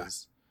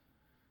is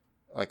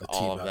like the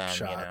all of them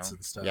shots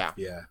and stuff.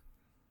 Yeah.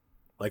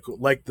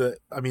 Like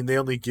they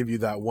only give you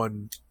that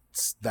one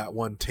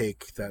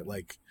take that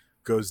like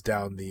goes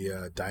down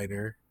the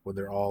diner when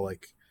they're all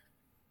like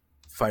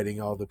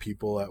fighting all the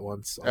people at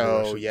once.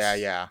 Oh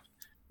yeah.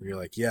 And you're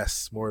like,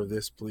 yes, more of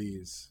this,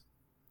 please.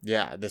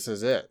 Yeah, this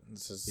is it.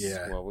 This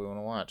is what we want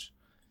to watch.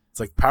 It's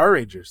like Power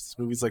Rangers. This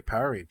movie's like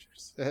Power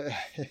Rangers.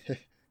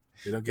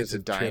 They don't get to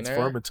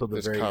transform until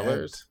the very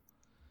end,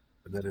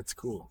 and then it's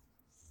cool.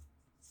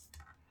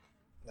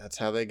 That's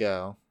how they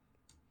go.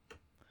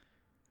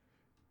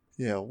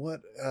 Yeah,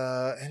 what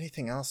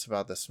anything else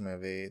about this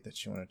movie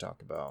that you want to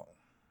talk about?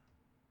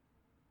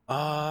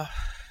 I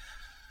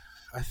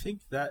think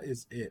that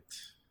is it.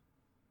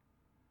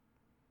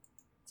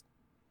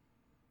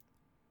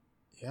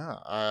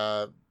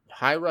 Yeah,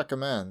 high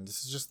recommend.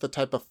 This is just the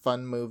type of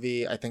fun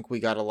movie. I think we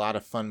got a lot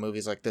of fun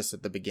movies like this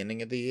at the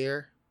beginning of the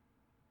year.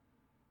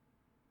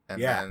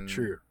 And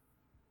true.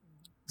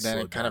 Then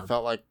slowed it kind of down.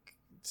 felt like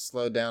it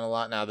slowed down a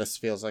lot. Now this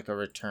feels like a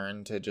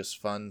return to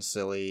just fun,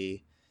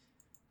 silly,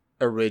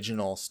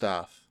 original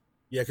stuff.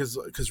 Yeah,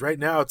 because right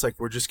now it's like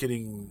we're just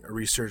getting a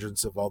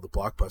resurgence of all the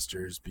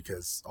blockbusters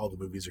because all the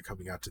movies are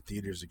coming out to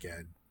theaters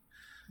again.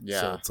 So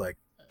Yeah. it's like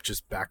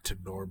just back to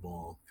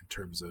normal in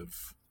terms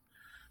of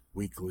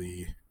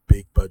weekly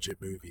big budget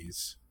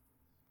movies.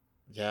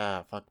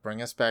 Yeah, fuck, bring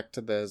us back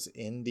to those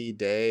indie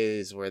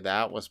days where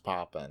that was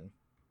popping.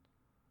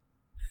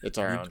 It's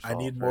our own I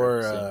fault need for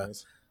more seeing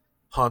these.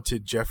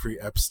 haunted Jeffrey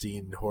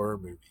Epstein horror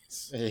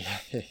movies.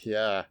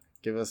 Yeah,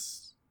 give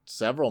us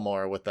several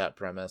more with that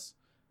premise.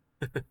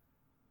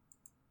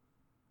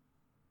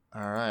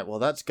 All right, well,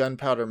 that's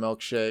Gunpowder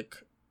Milkshake.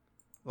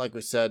 Like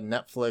we said,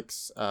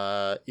 Netflix,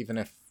 even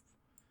if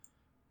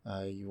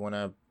you want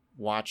to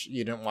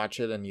you didn't watch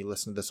it and you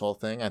listened to this whole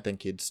thing, I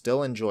think you'd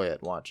still enjoy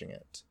it watching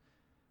it.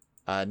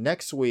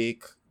 Next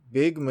week,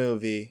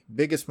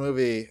 biggest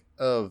movie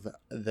of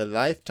the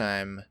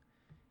lifetime,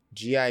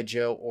 G.I.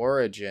 Joe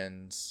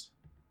Origins,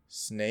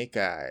 Snake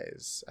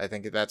Eyes. I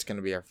think that's going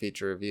to be our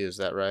feature review. Is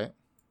that right?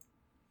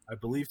 I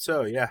believe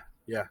so. Yeah.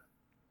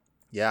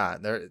 Yeah,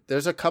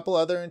 there's a couple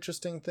other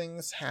interesting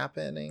things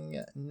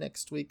happening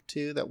next week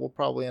too that we'll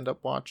probably end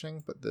up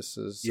watching, but this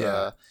is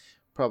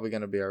probably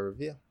going to be our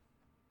review.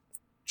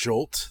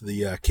 Jolt,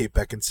 the Kate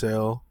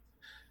Beckinsale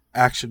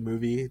action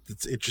movie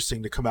that's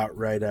interesting to come out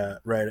right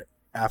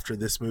after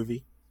this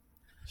movie.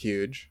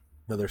 Huge.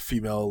 Another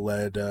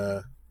female-led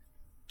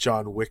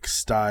John Wick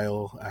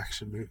style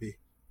action movie.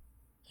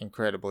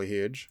 Incredibly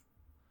huge.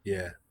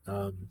 Yeah.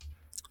 The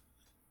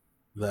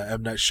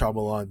M. Night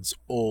Shyamalan's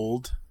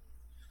Old.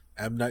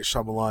 M. Night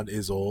Shyamalan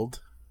is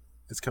Old.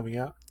 It's coming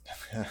out.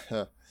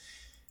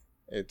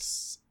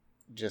 It's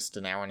just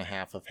an hour and a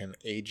half of him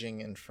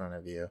aging in front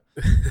of you.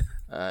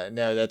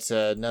 No, that's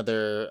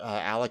another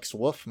Alex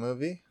Wolff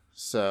movie.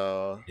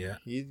 So yeah,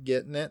 he's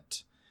getting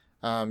it.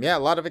 Yeah, a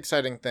lot of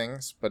exciting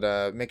things,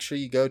 but make sure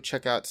you go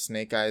check out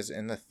Snake Eyes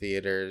in the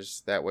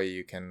theaters. That way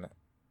you can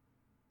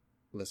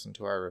listen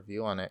to our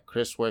review on it.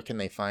 Chris, where can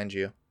they find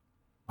you?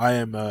 I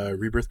am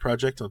Rebirth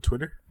Project on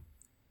Twitter.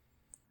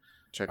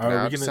 Check it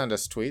out. Send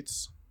us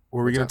tweets.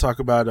 Were we going to talk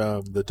about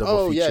the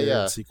double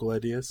feature and sequel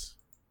ideas?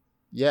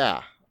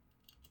 Yeah.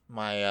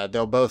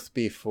 They'll both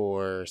be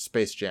for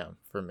Space Jam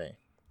for me.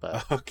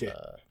 But, okay.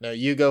 No,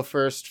 you go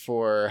first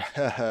for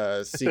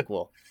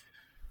sequel.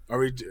 Are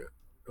we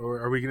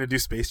going to do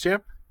Space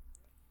Jam?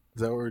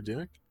 Is that what we're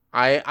doing?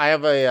 I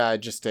have a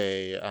just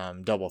a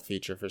double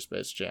feature for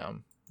Space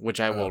Jam, which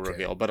I will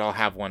reveal, but I'll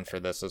have one for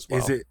this as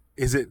well.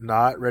 Is it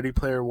not Ready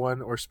Player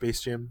One or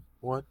Space Jam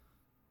 1?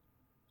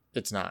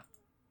 It's not.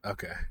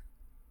 Okay.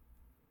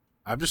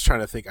 I'm just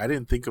trying to think. I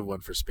didn't think of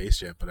one for Space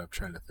Jam, but I'm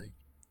trying to think.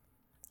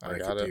 I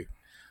got it.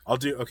 I'll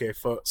do okay.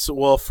 For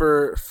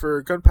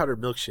Gunpowder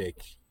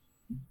Milkshake,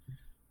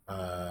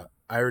 I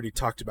already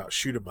talked about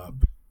Shoot 'Em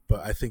Up, but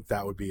I think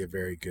that would be a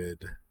very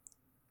good.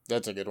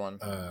 That's a good one.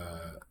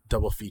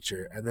 Double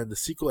feature, and then the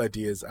sequel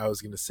ideas. I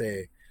was going to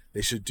say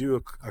they should do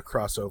a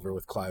crossover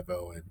with Clive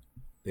Owen.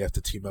 They have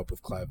to team up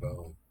with Clive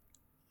Owen.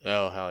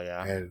 Oh hell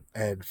yeah!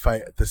 And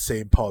fight the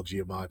same Paul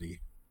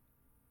Giamatti.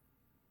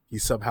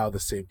 He's somehow the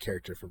same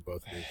character from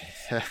both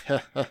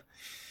movies.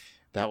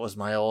 That was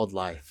my old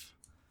life.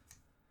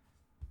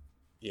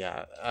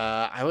 Yeah,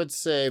 I would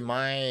say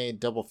my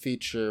double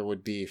feature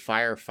would be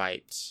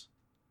Firefight.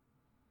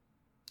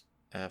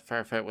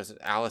 Firefight was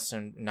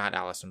not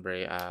Allison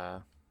Brie.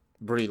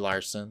 Brie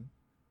Larson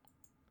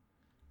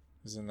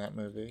is in that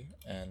movie,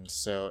 and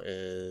so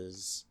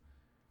is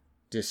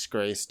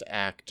disgraced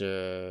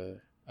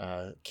actor,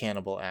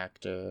 cannibal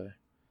actor.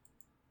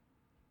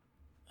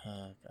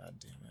 God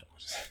damn it!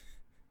 What is it?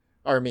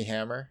 Armie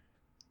Hammer.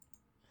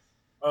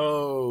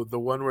 Oh, the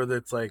one where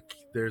there's like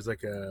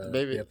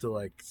Maybe you have to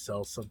like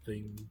sell some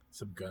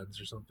guns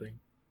or something.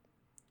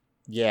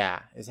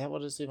 Yeah, is that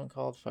what it's even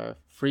called?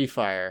 Free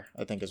Fire,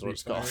 I think is what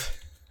it's called.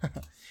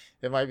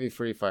 It might be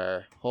Free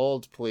Fire.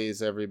 Hold,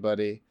 please,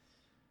 everybody.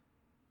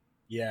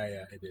 Yeah,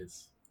 it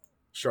is.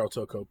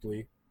 Charlton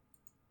Copley.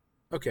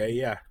 Okay,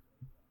 yeah.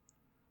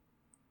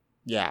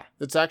 Yeah,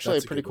 it's actually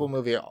a pretty cool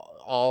movie.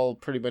 All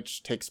pretty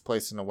much takes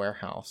place in a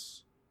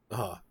warehouse.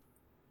 A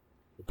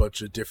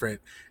bunch of different.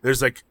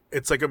 It's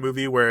like a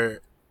movie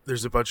where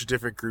there's a bunch of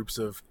different groups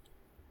of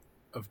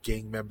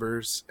gang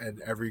members, and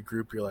every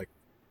group you're like,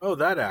 oh,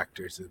 that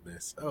actor's in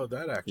this. Oh,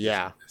 that actor's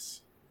in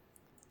this.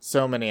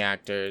 So many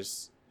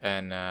actors,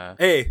 and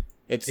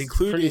it's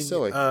including pretty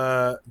silly.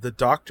 The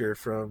doctor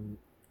from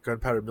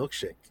Gunpowder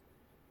Milkshake.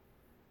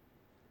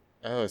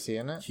 Oh, is he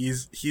in it?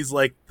 He's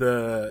like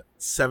the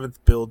 7th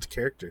billed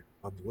character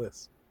on the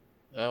list.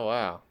 Oh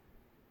wow!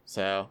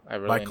 So I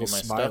really Michael knew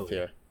my Smiley. stuff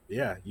here.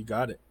 Yeah, you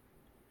got it.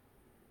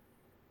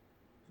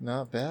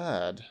 Not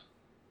bad.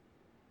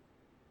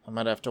 I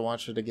might have to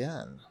watch it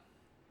again.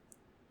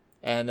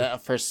 And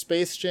for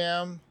Space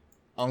Jam,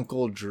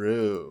 Uncle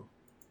Drew.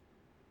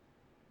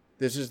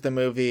 This is the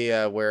movie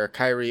where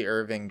Kyrie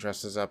Irving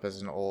dresses up as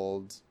an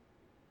old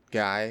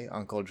guy,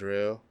 Uncle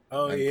Drew,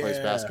 and plays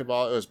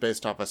basketball. It was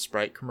based off a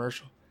Sprite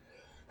commercial.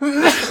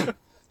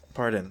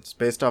 Pardon. It's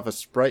based off a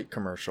Sprite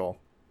commercial.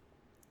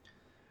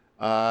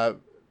 Not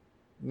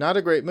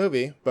a great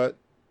movie, but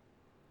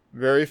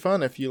very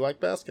fun if you like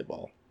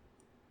basketball.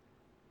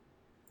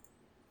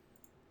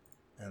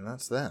 And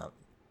that's that.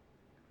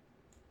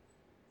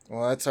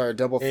 Well, that's our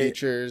double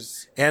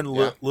features. And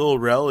Lil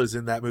Rel is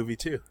in that movie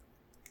too.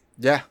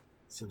 Yeah.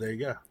 So there you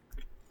go.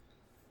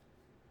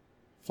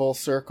 Full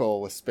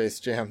circle with Space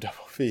Jam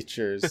double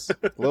features.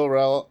 Lil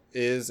Rel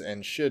is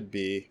and should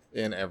be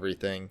in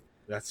everything.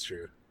 That's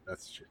true.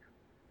 That's true.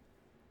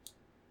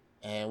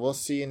 And we'll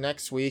see you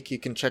next week. You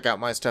can check out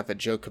my stuff at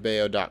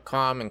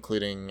joecabello.com,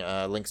 including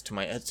links to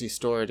my Etsy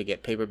store to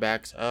get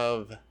paperbacks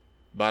of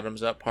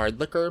Bottoms Up Hard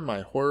Liquor,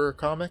 my horror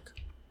comic.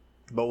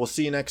 But we'll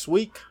see you next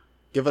week.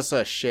 Give us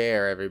a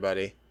share,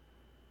 everybody.